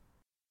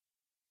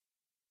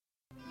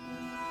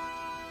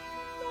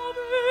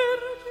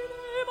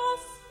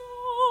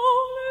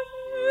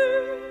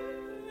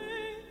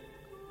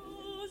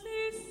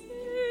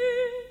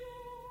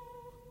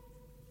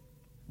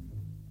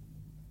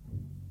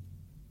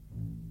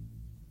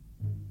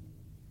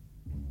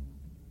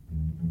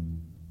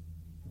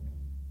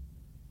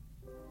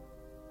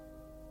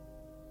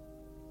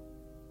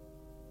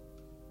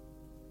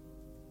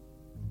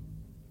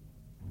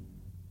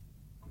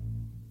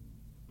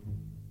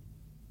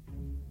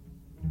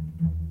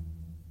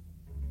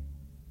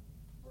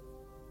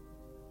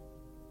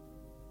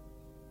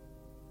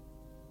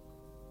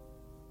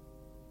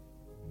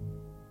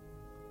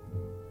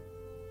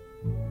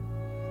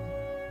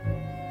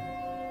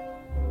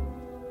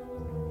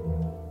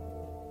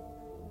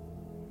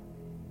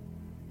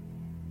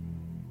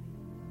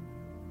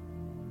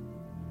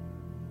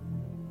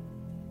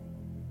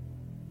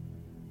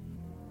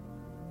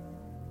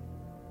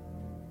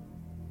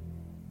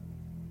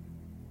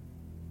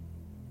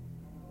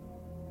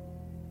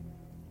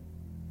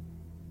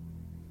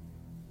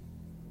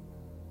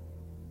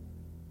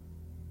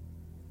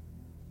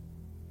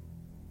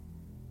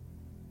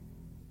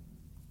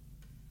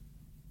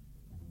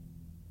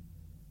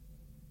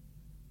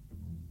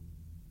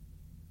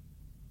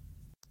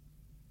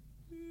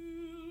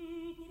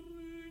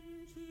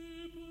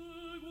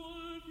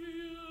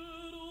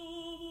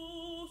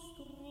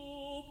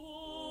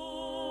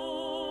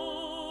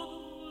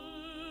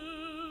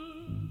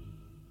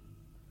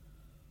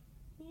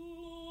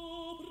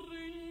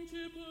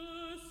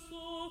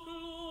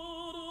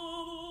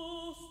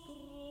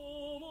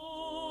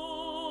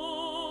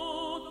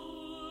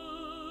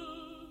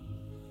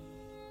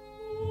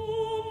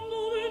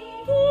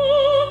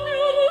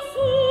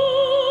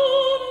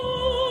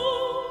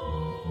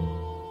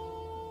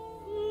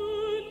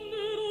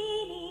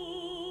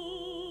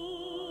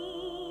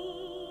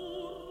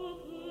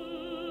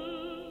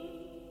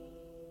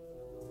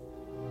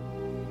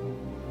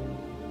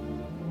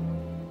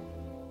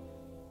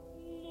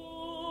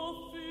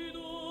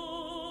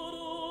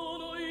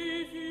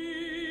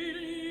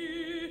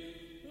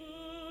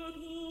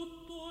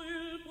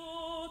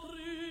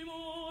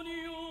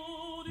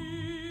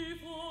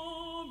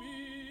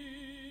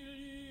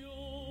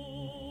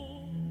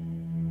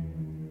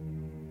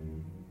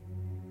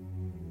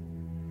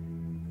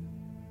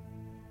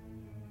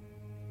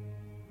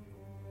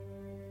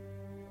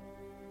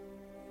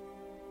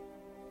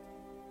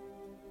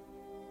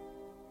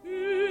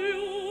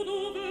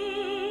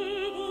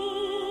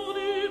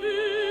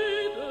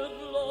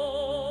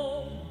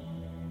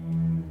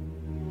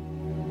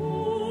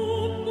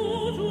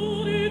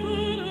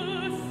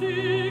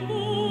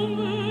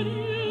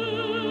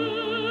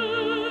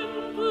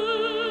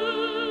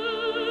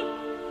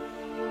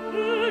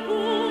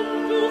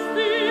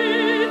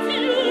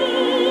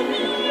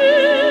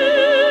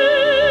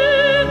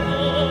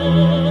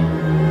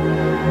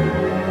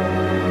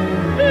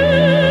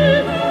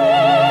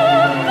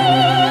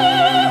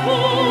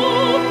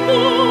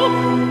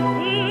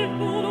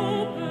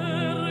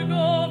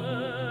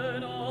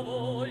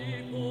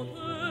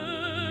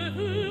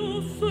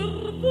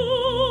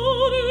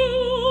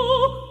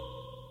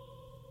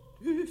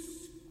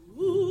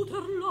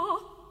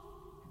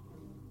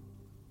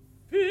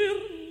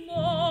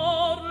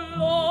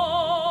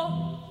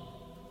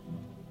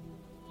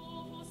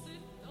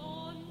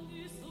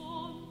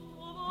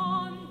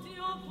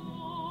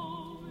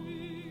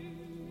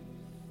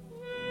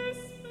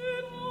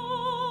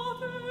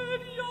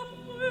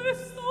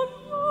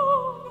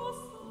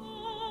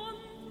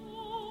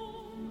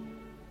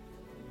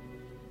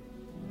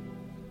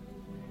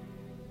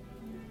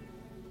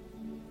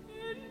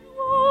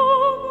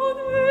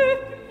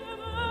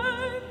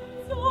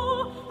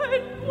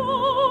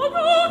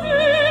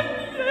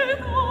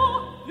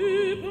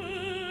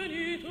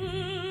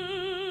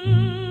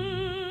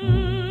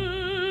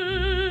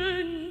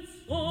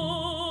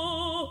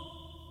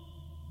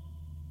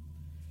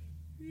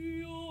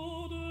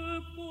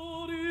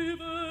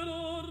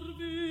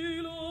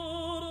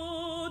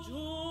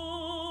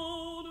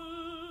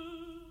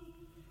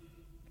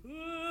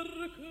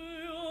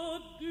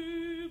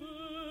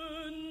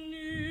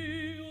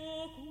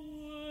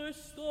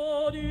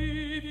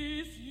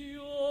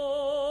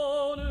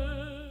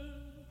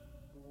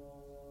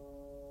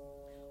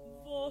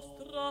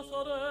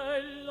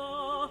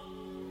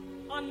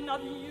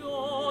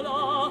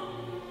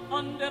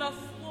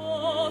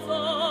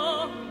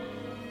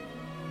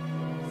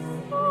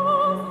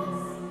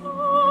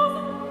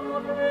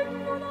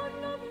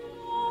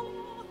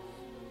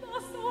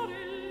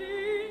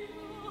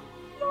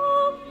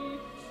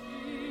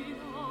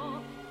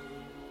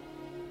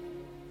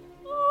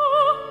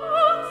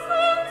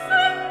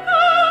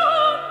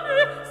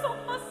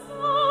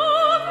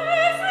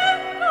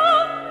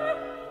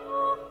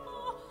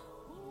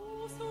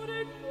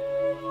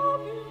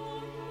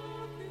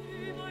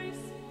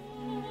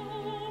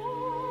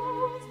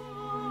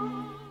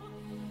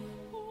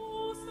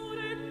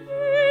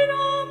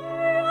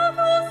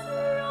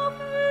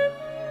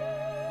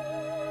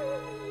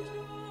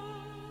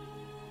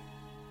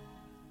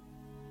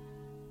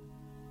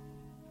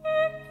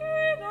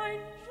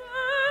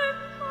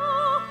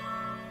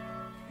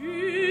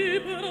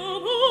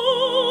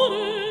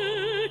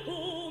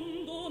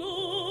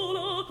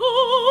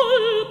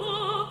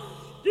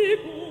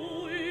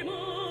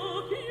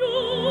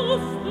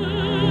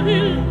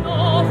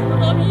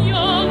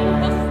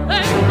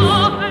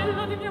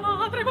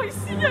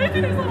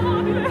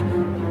 inesorabile.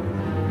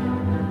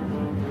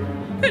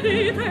 Che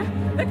dite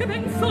e che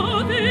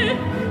pensate?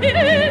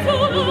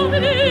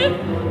 Inesorabile,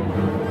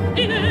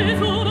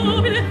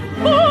 inesorabile.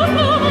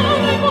 Vostra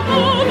madre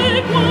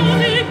invocate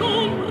quasi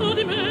contro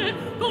di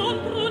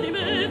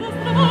me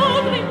vostra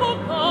madre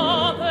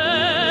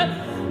invocate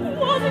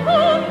quasi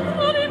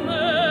contro di me.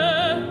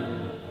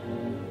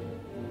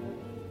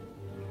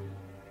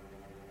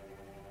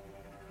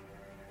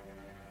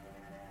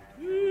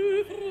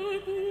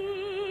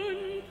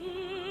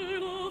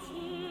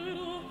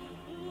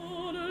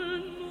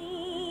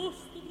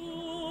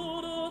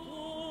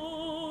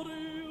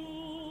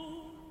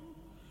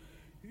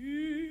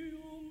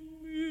 Io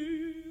mi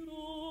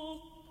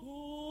racconto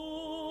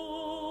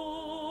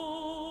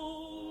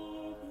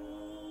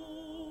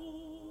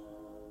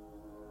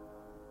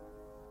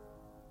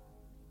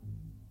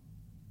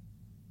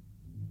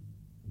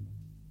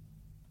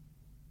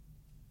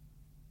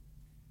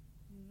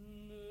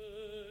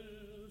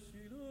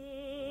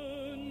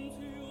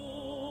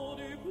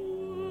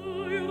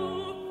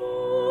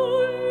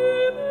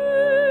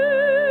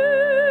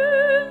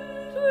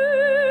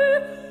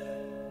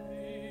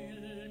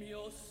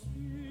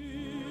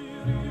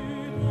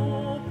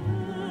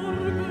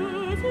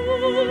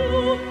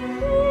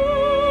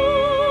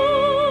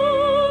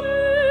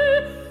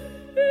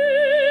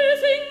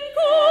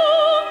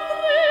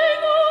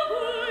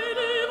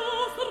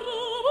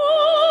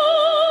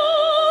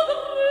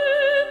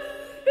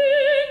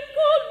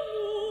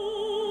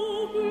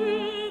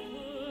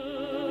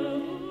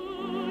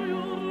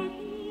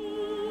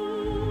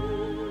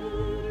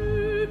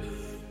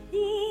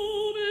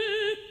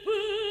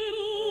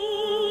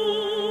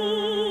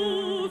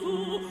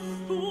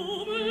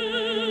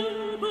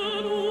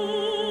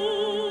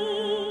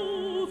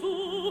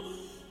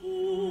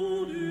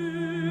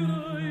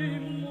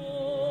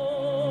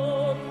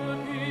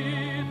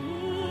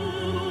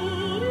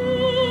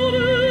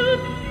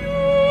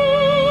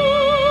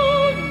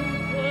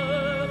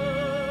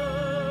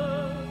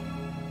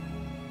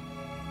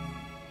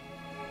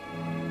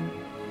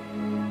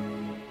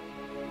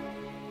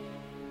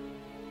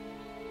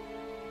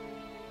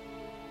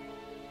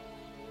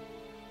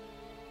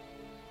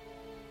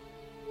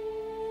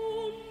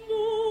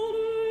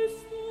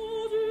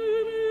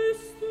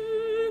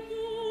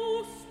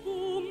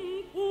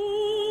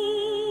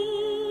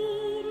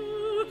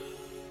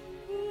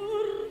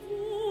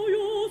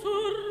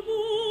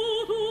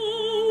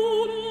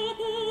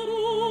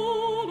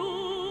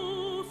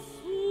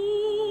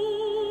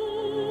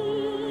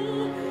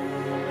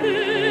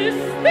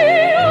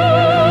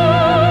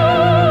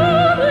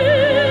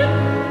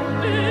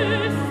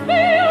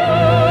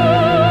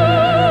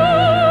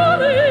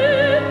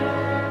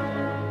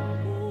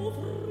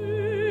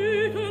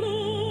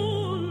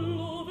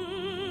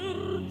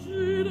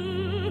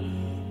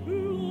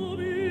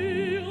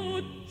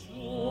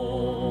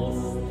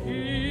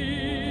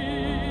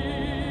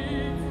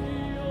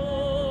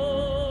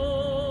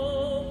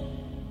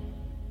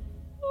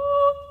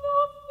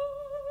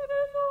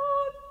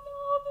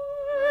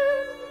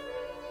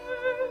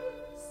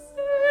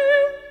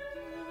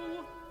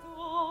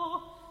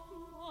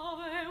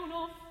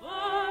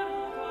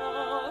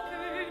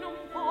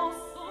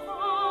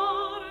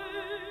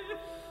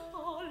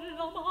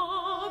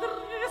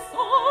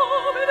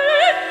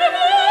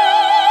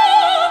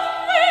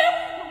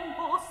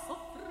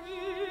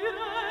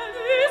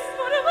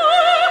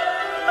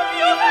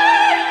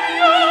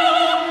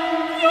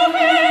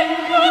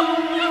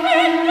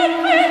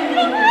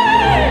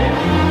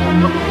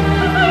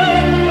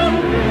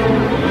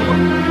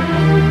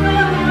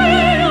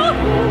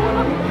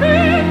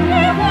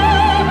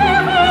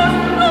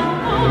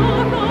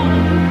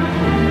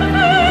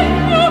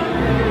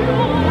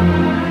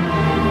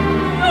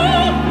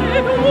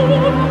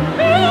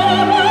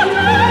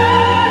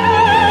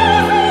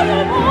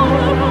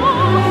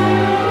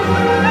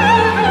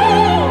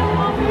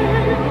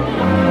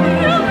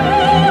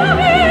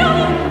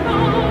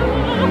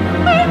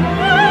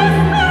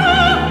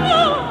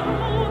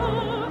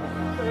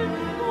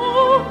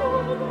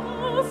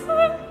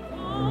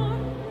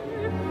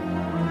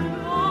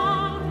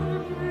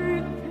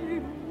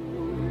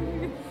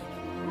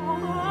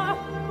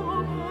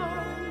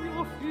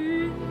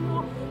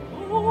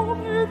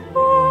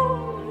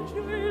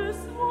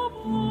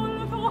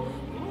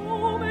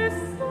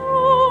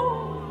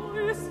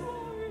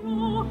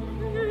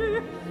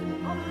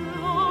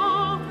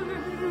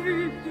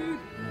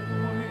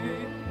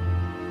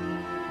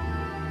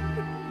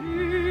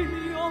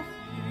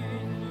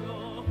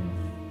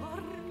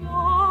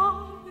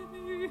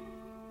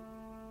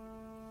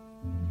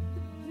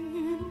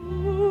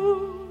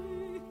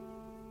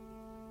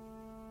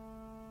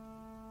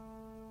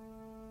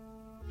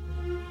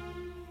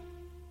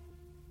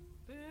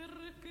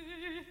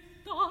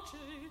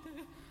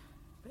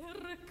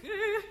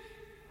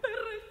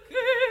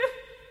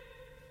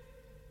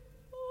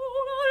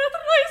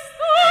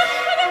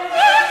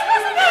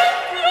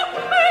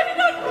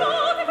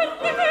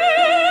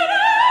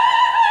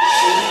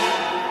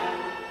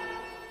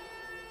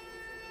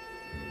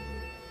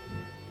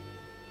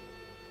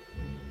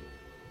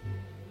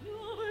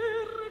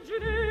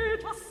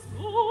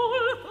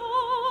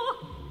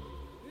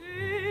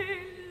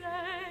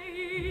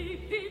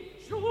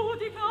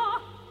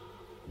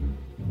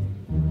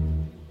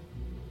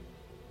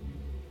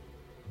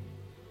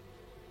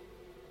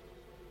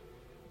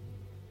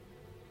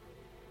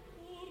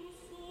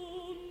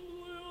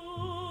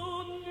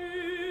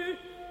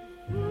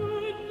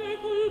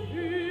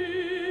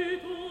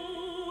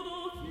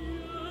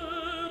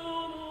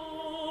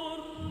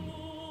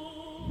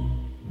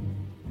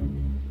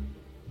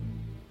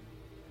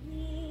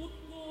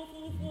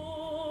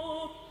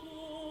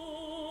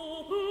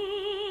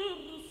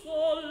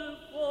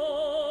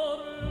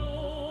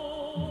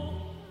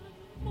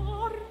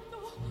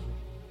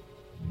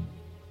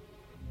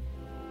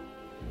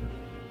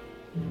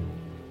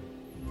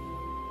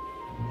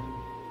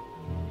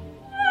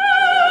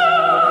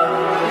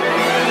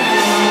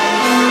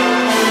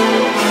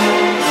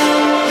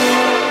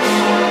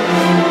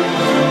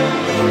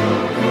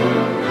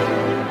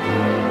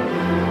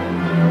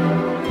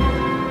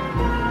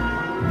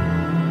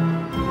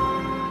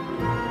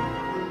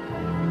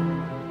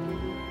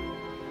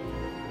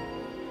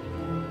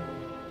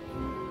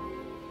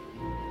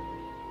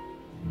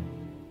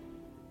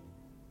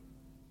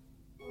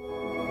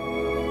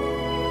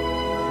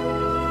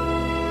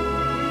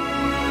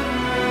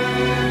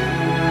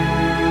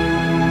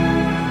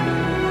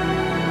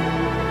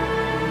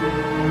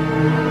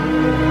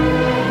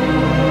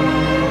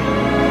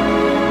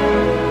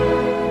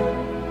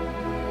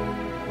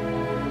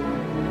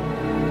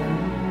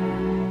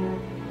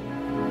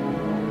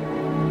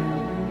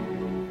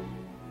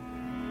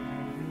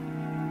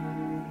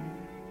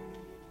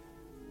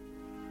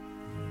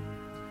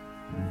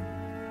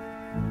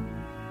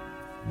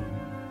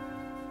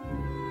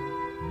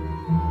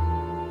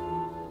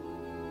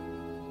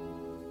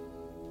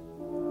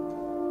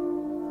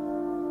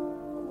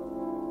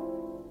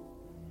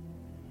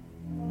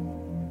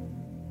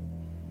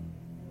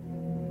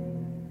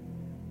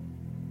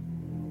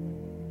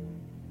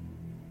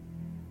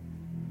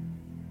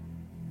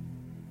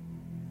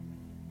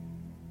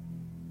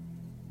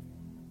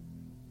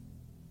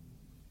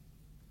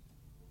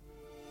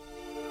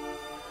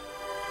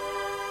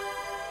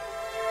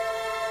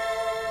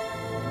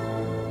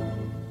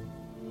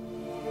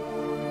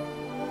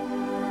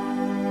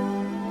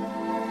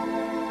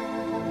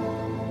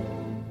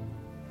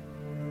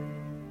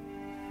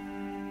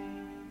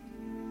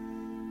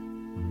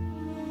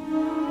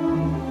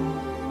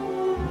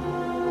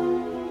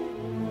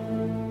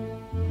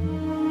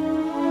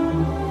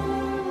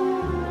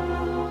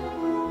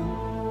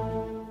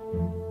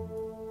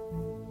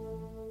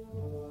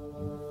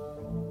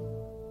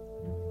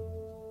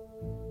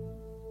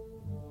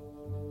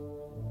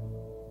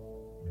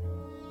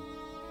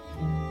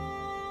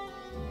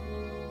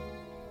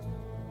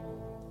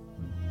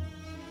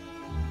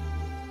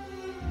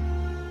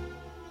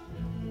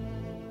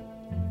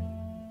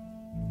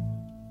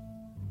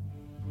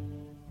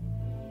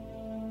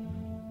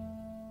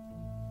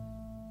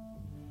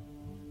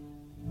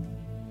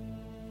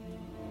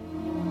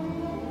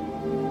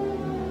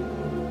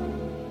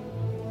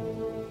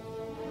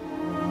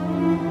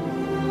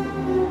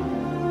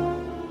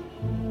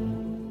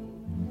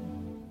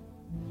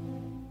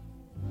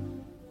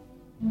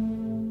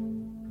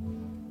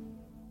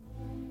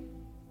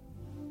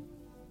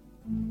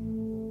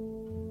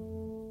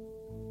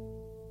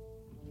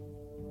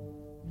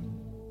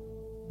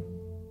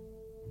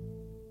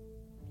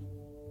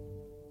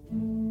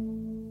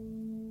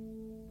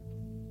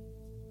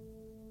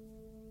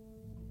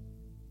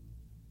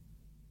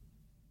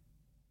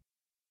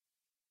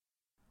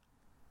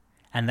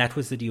And that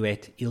was the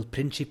duet Il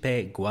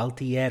Principe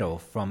Gualtiero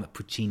from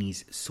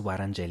Puccini's Suor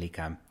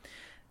Angelica.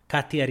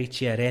 Katia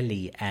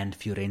Ricciarelli and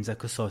Fiorenza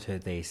Cosotto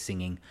there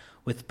singing,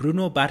 with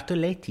Bruno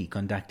Bartoletti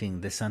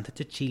conducting the Santa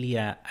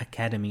Cecilia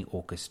Academy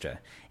Orchestra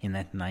in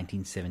that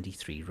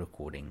 1973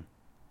 recording.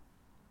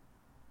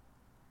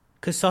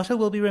 Cosotto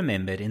will be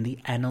remembered in the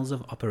annals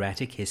of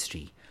operatic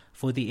history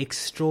for the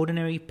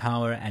extraordinary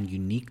power and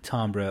unique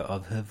timbre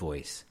of her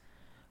voice.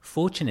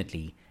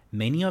 Fortunately,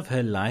 many of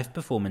her live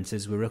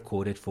performances were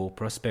recorded for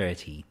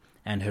posterity,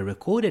 and her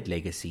recorded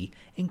legacy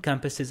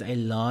encompasses a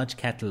large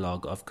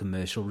catalogue of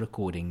commercial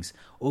recordings,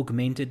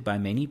 augmented by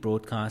many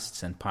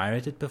broadcasts and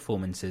pirated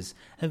performances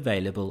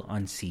available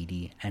on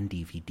CD and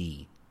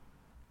DVD.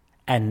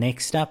 And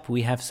next up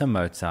we have some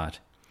Mozart,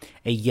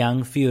 a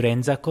young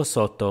Fiorenza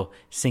Cosotto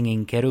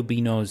singing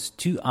Cherubino's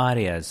two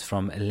arias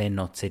from Le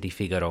Nozze di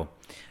Figaro,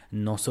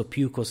 Non so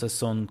più cosa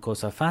son,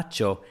 cosa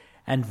faccio,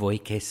 and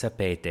Voi che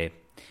sapete.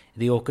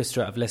 The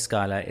orchestra of La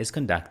Scala is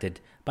conducted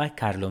by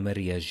Carlo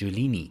Maria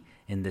Giulini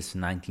in this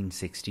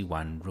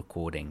 1961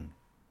 recording.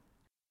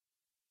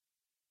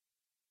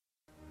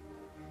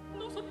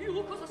 Non so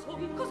più cosa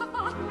son, cosa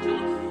faccio,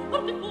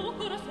 or di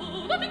fuoco una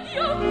sola di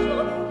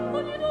ghiaccio,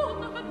 ogni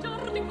donna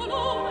cambiar di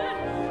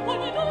colore,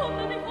 ogni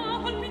donna mi fa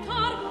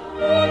palpitar,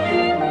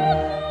 ogni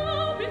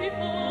donna mi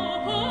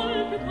fa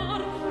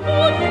palpitar,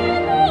 ogni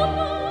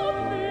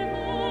donna mi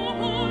fa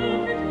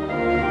palpitar.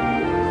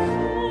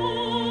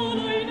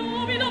 Solo i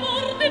nomi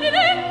d'amor di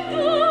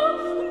diletto,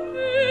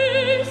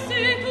 mi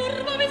si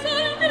turba, mi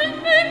salta nel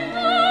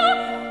petto,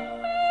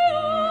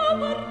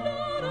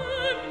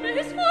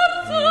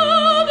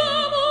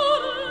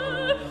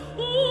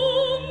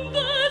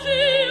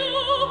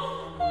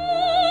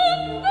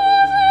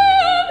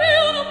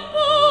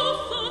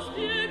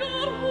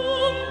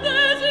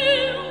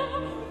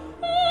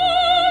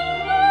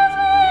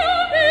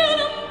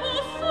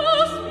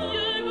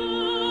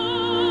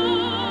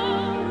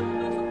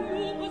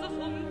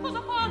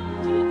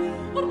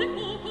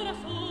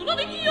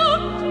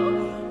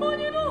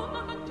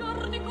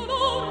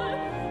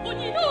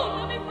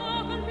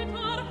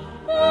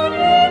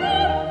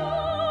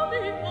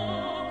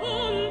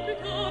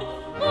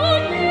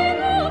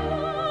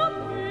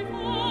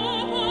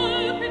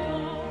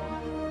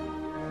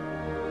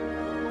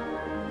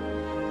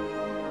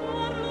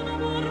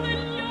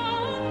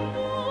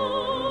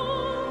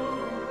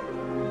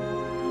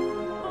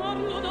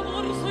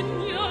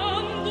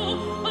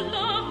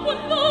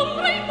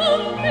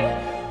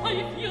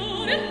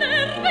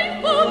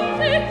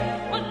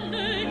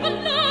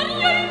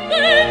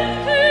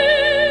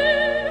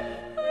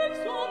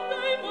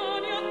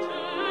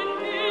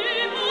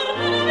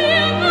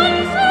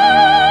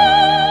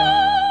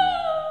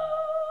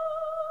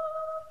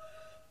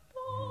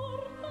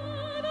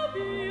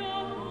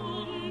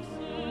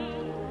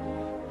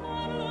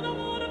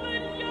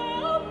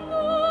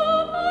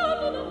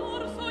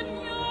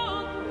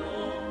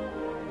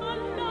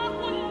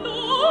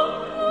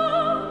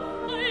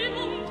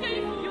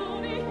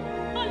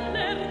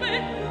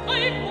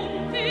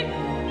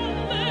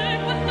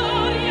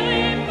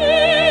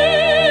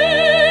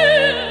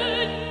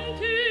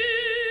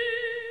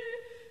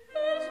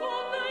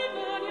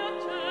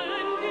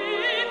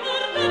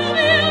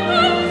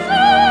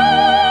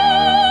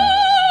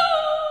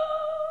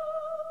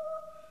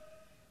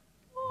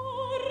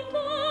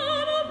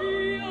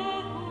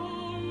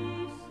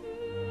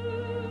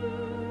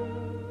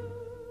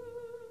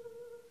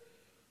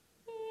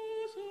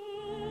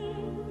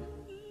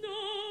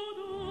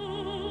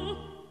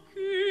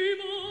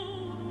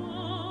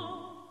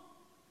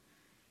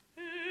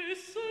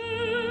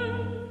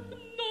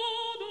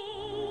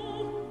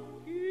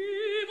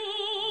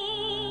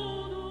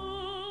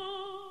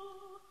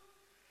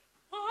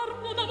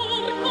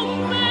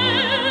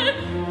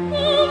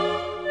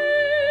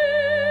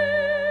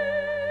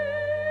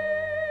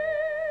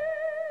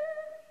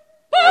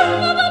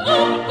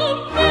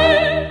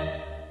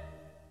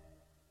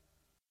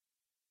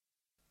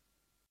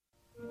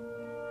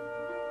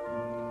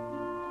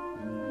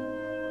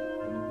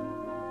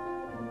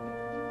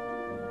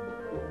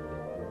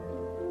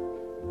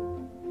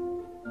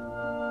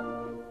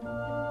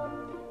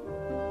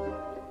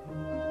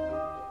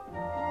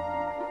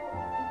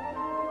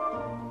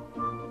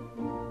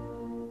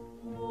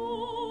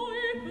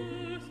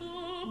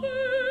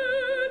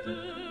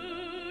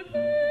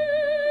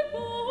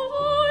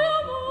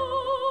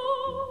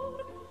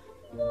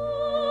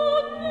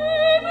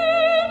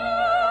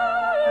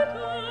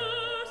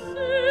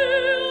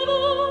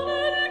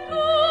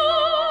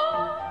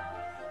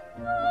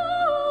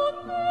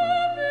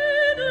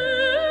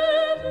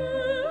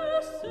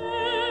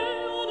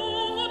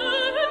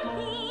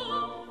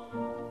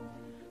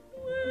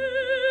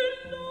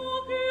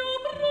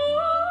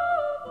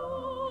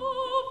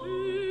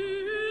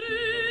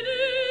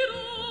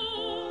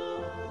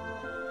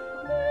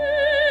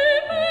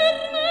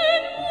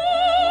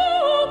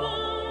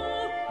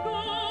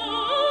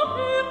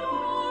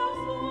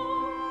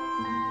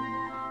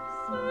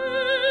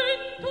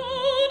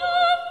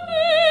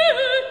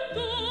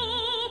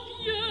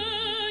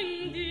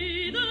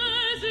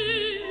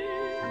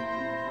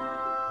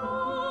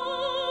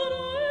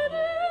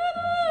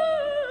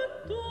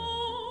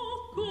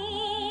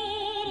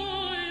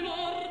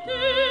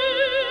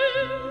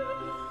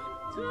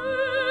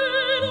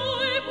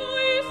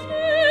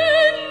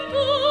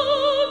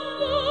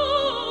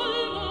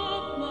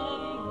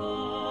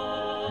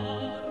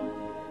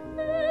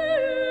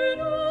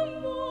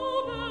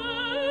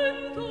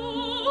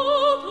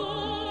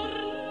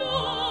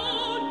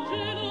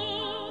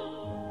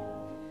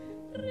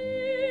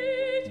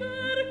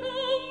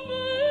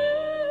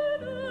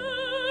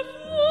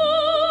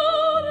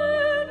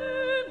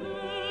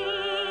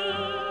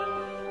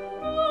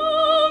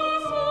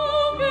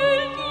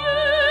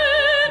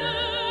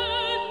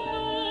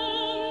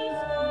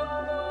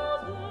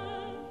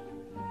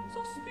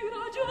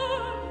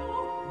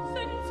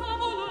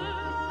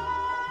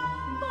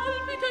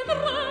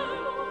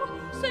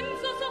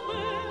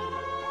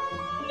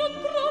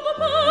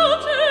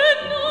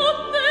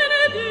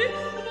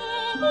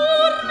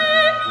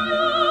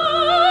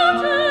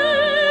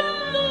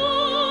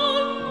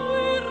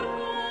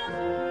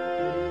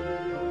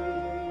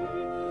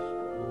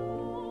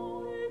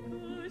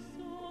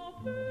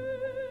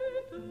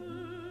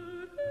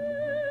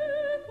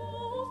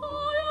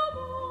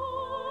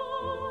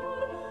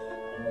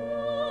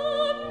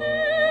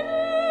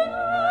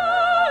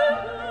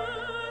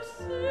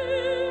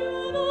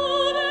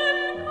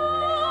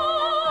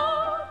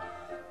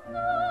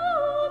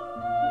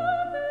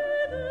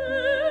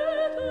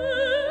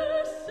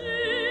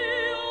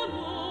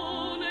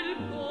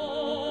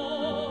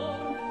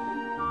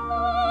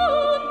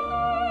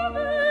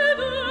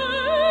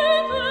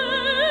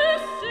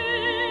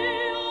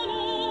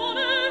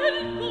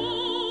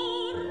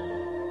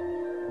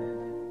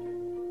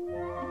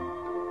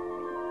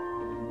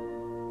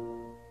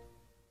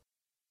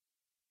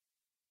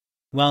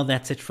 Well,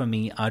 that's it from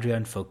me,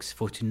 Adrian Fuchs,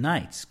 for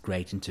tonight's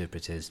Great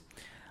Interpreters.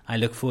 I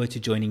look forward to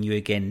joining you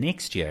again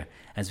next year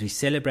as we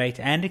celebrate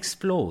and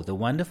explore the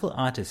wonderful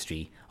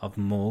artistry of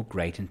more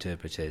great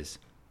interpreters.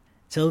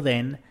 Till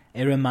then,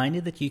 a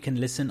reminder that you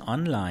can listen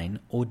online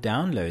or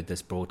download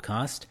this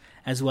broadcast,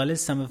 as well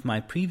as some of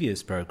my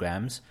previous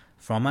programs,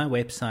 from my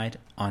website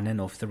On and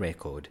Off the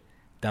Record,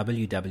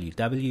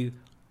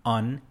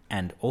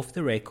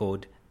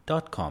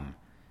 www.onandofftherecord.com.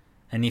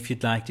 And if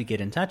you'd like to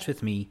get in touch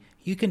with me,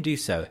 you can do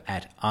so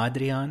at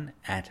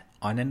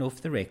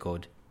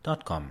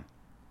adrian@onandofftherecord.com.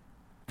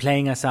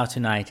 Playing us out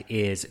tonight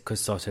is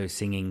Cosotto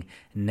singing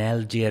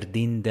Nel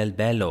Giardin del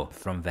Bello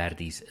from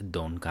Verdi's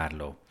Don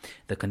Carlo.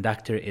 The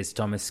conductor is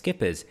Thomas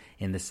Skippers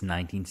in this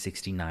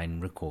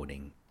 1969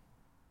 recording.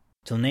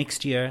 Till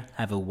next year,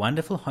 have a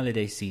wonderful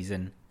holiday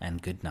season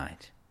and good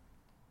night.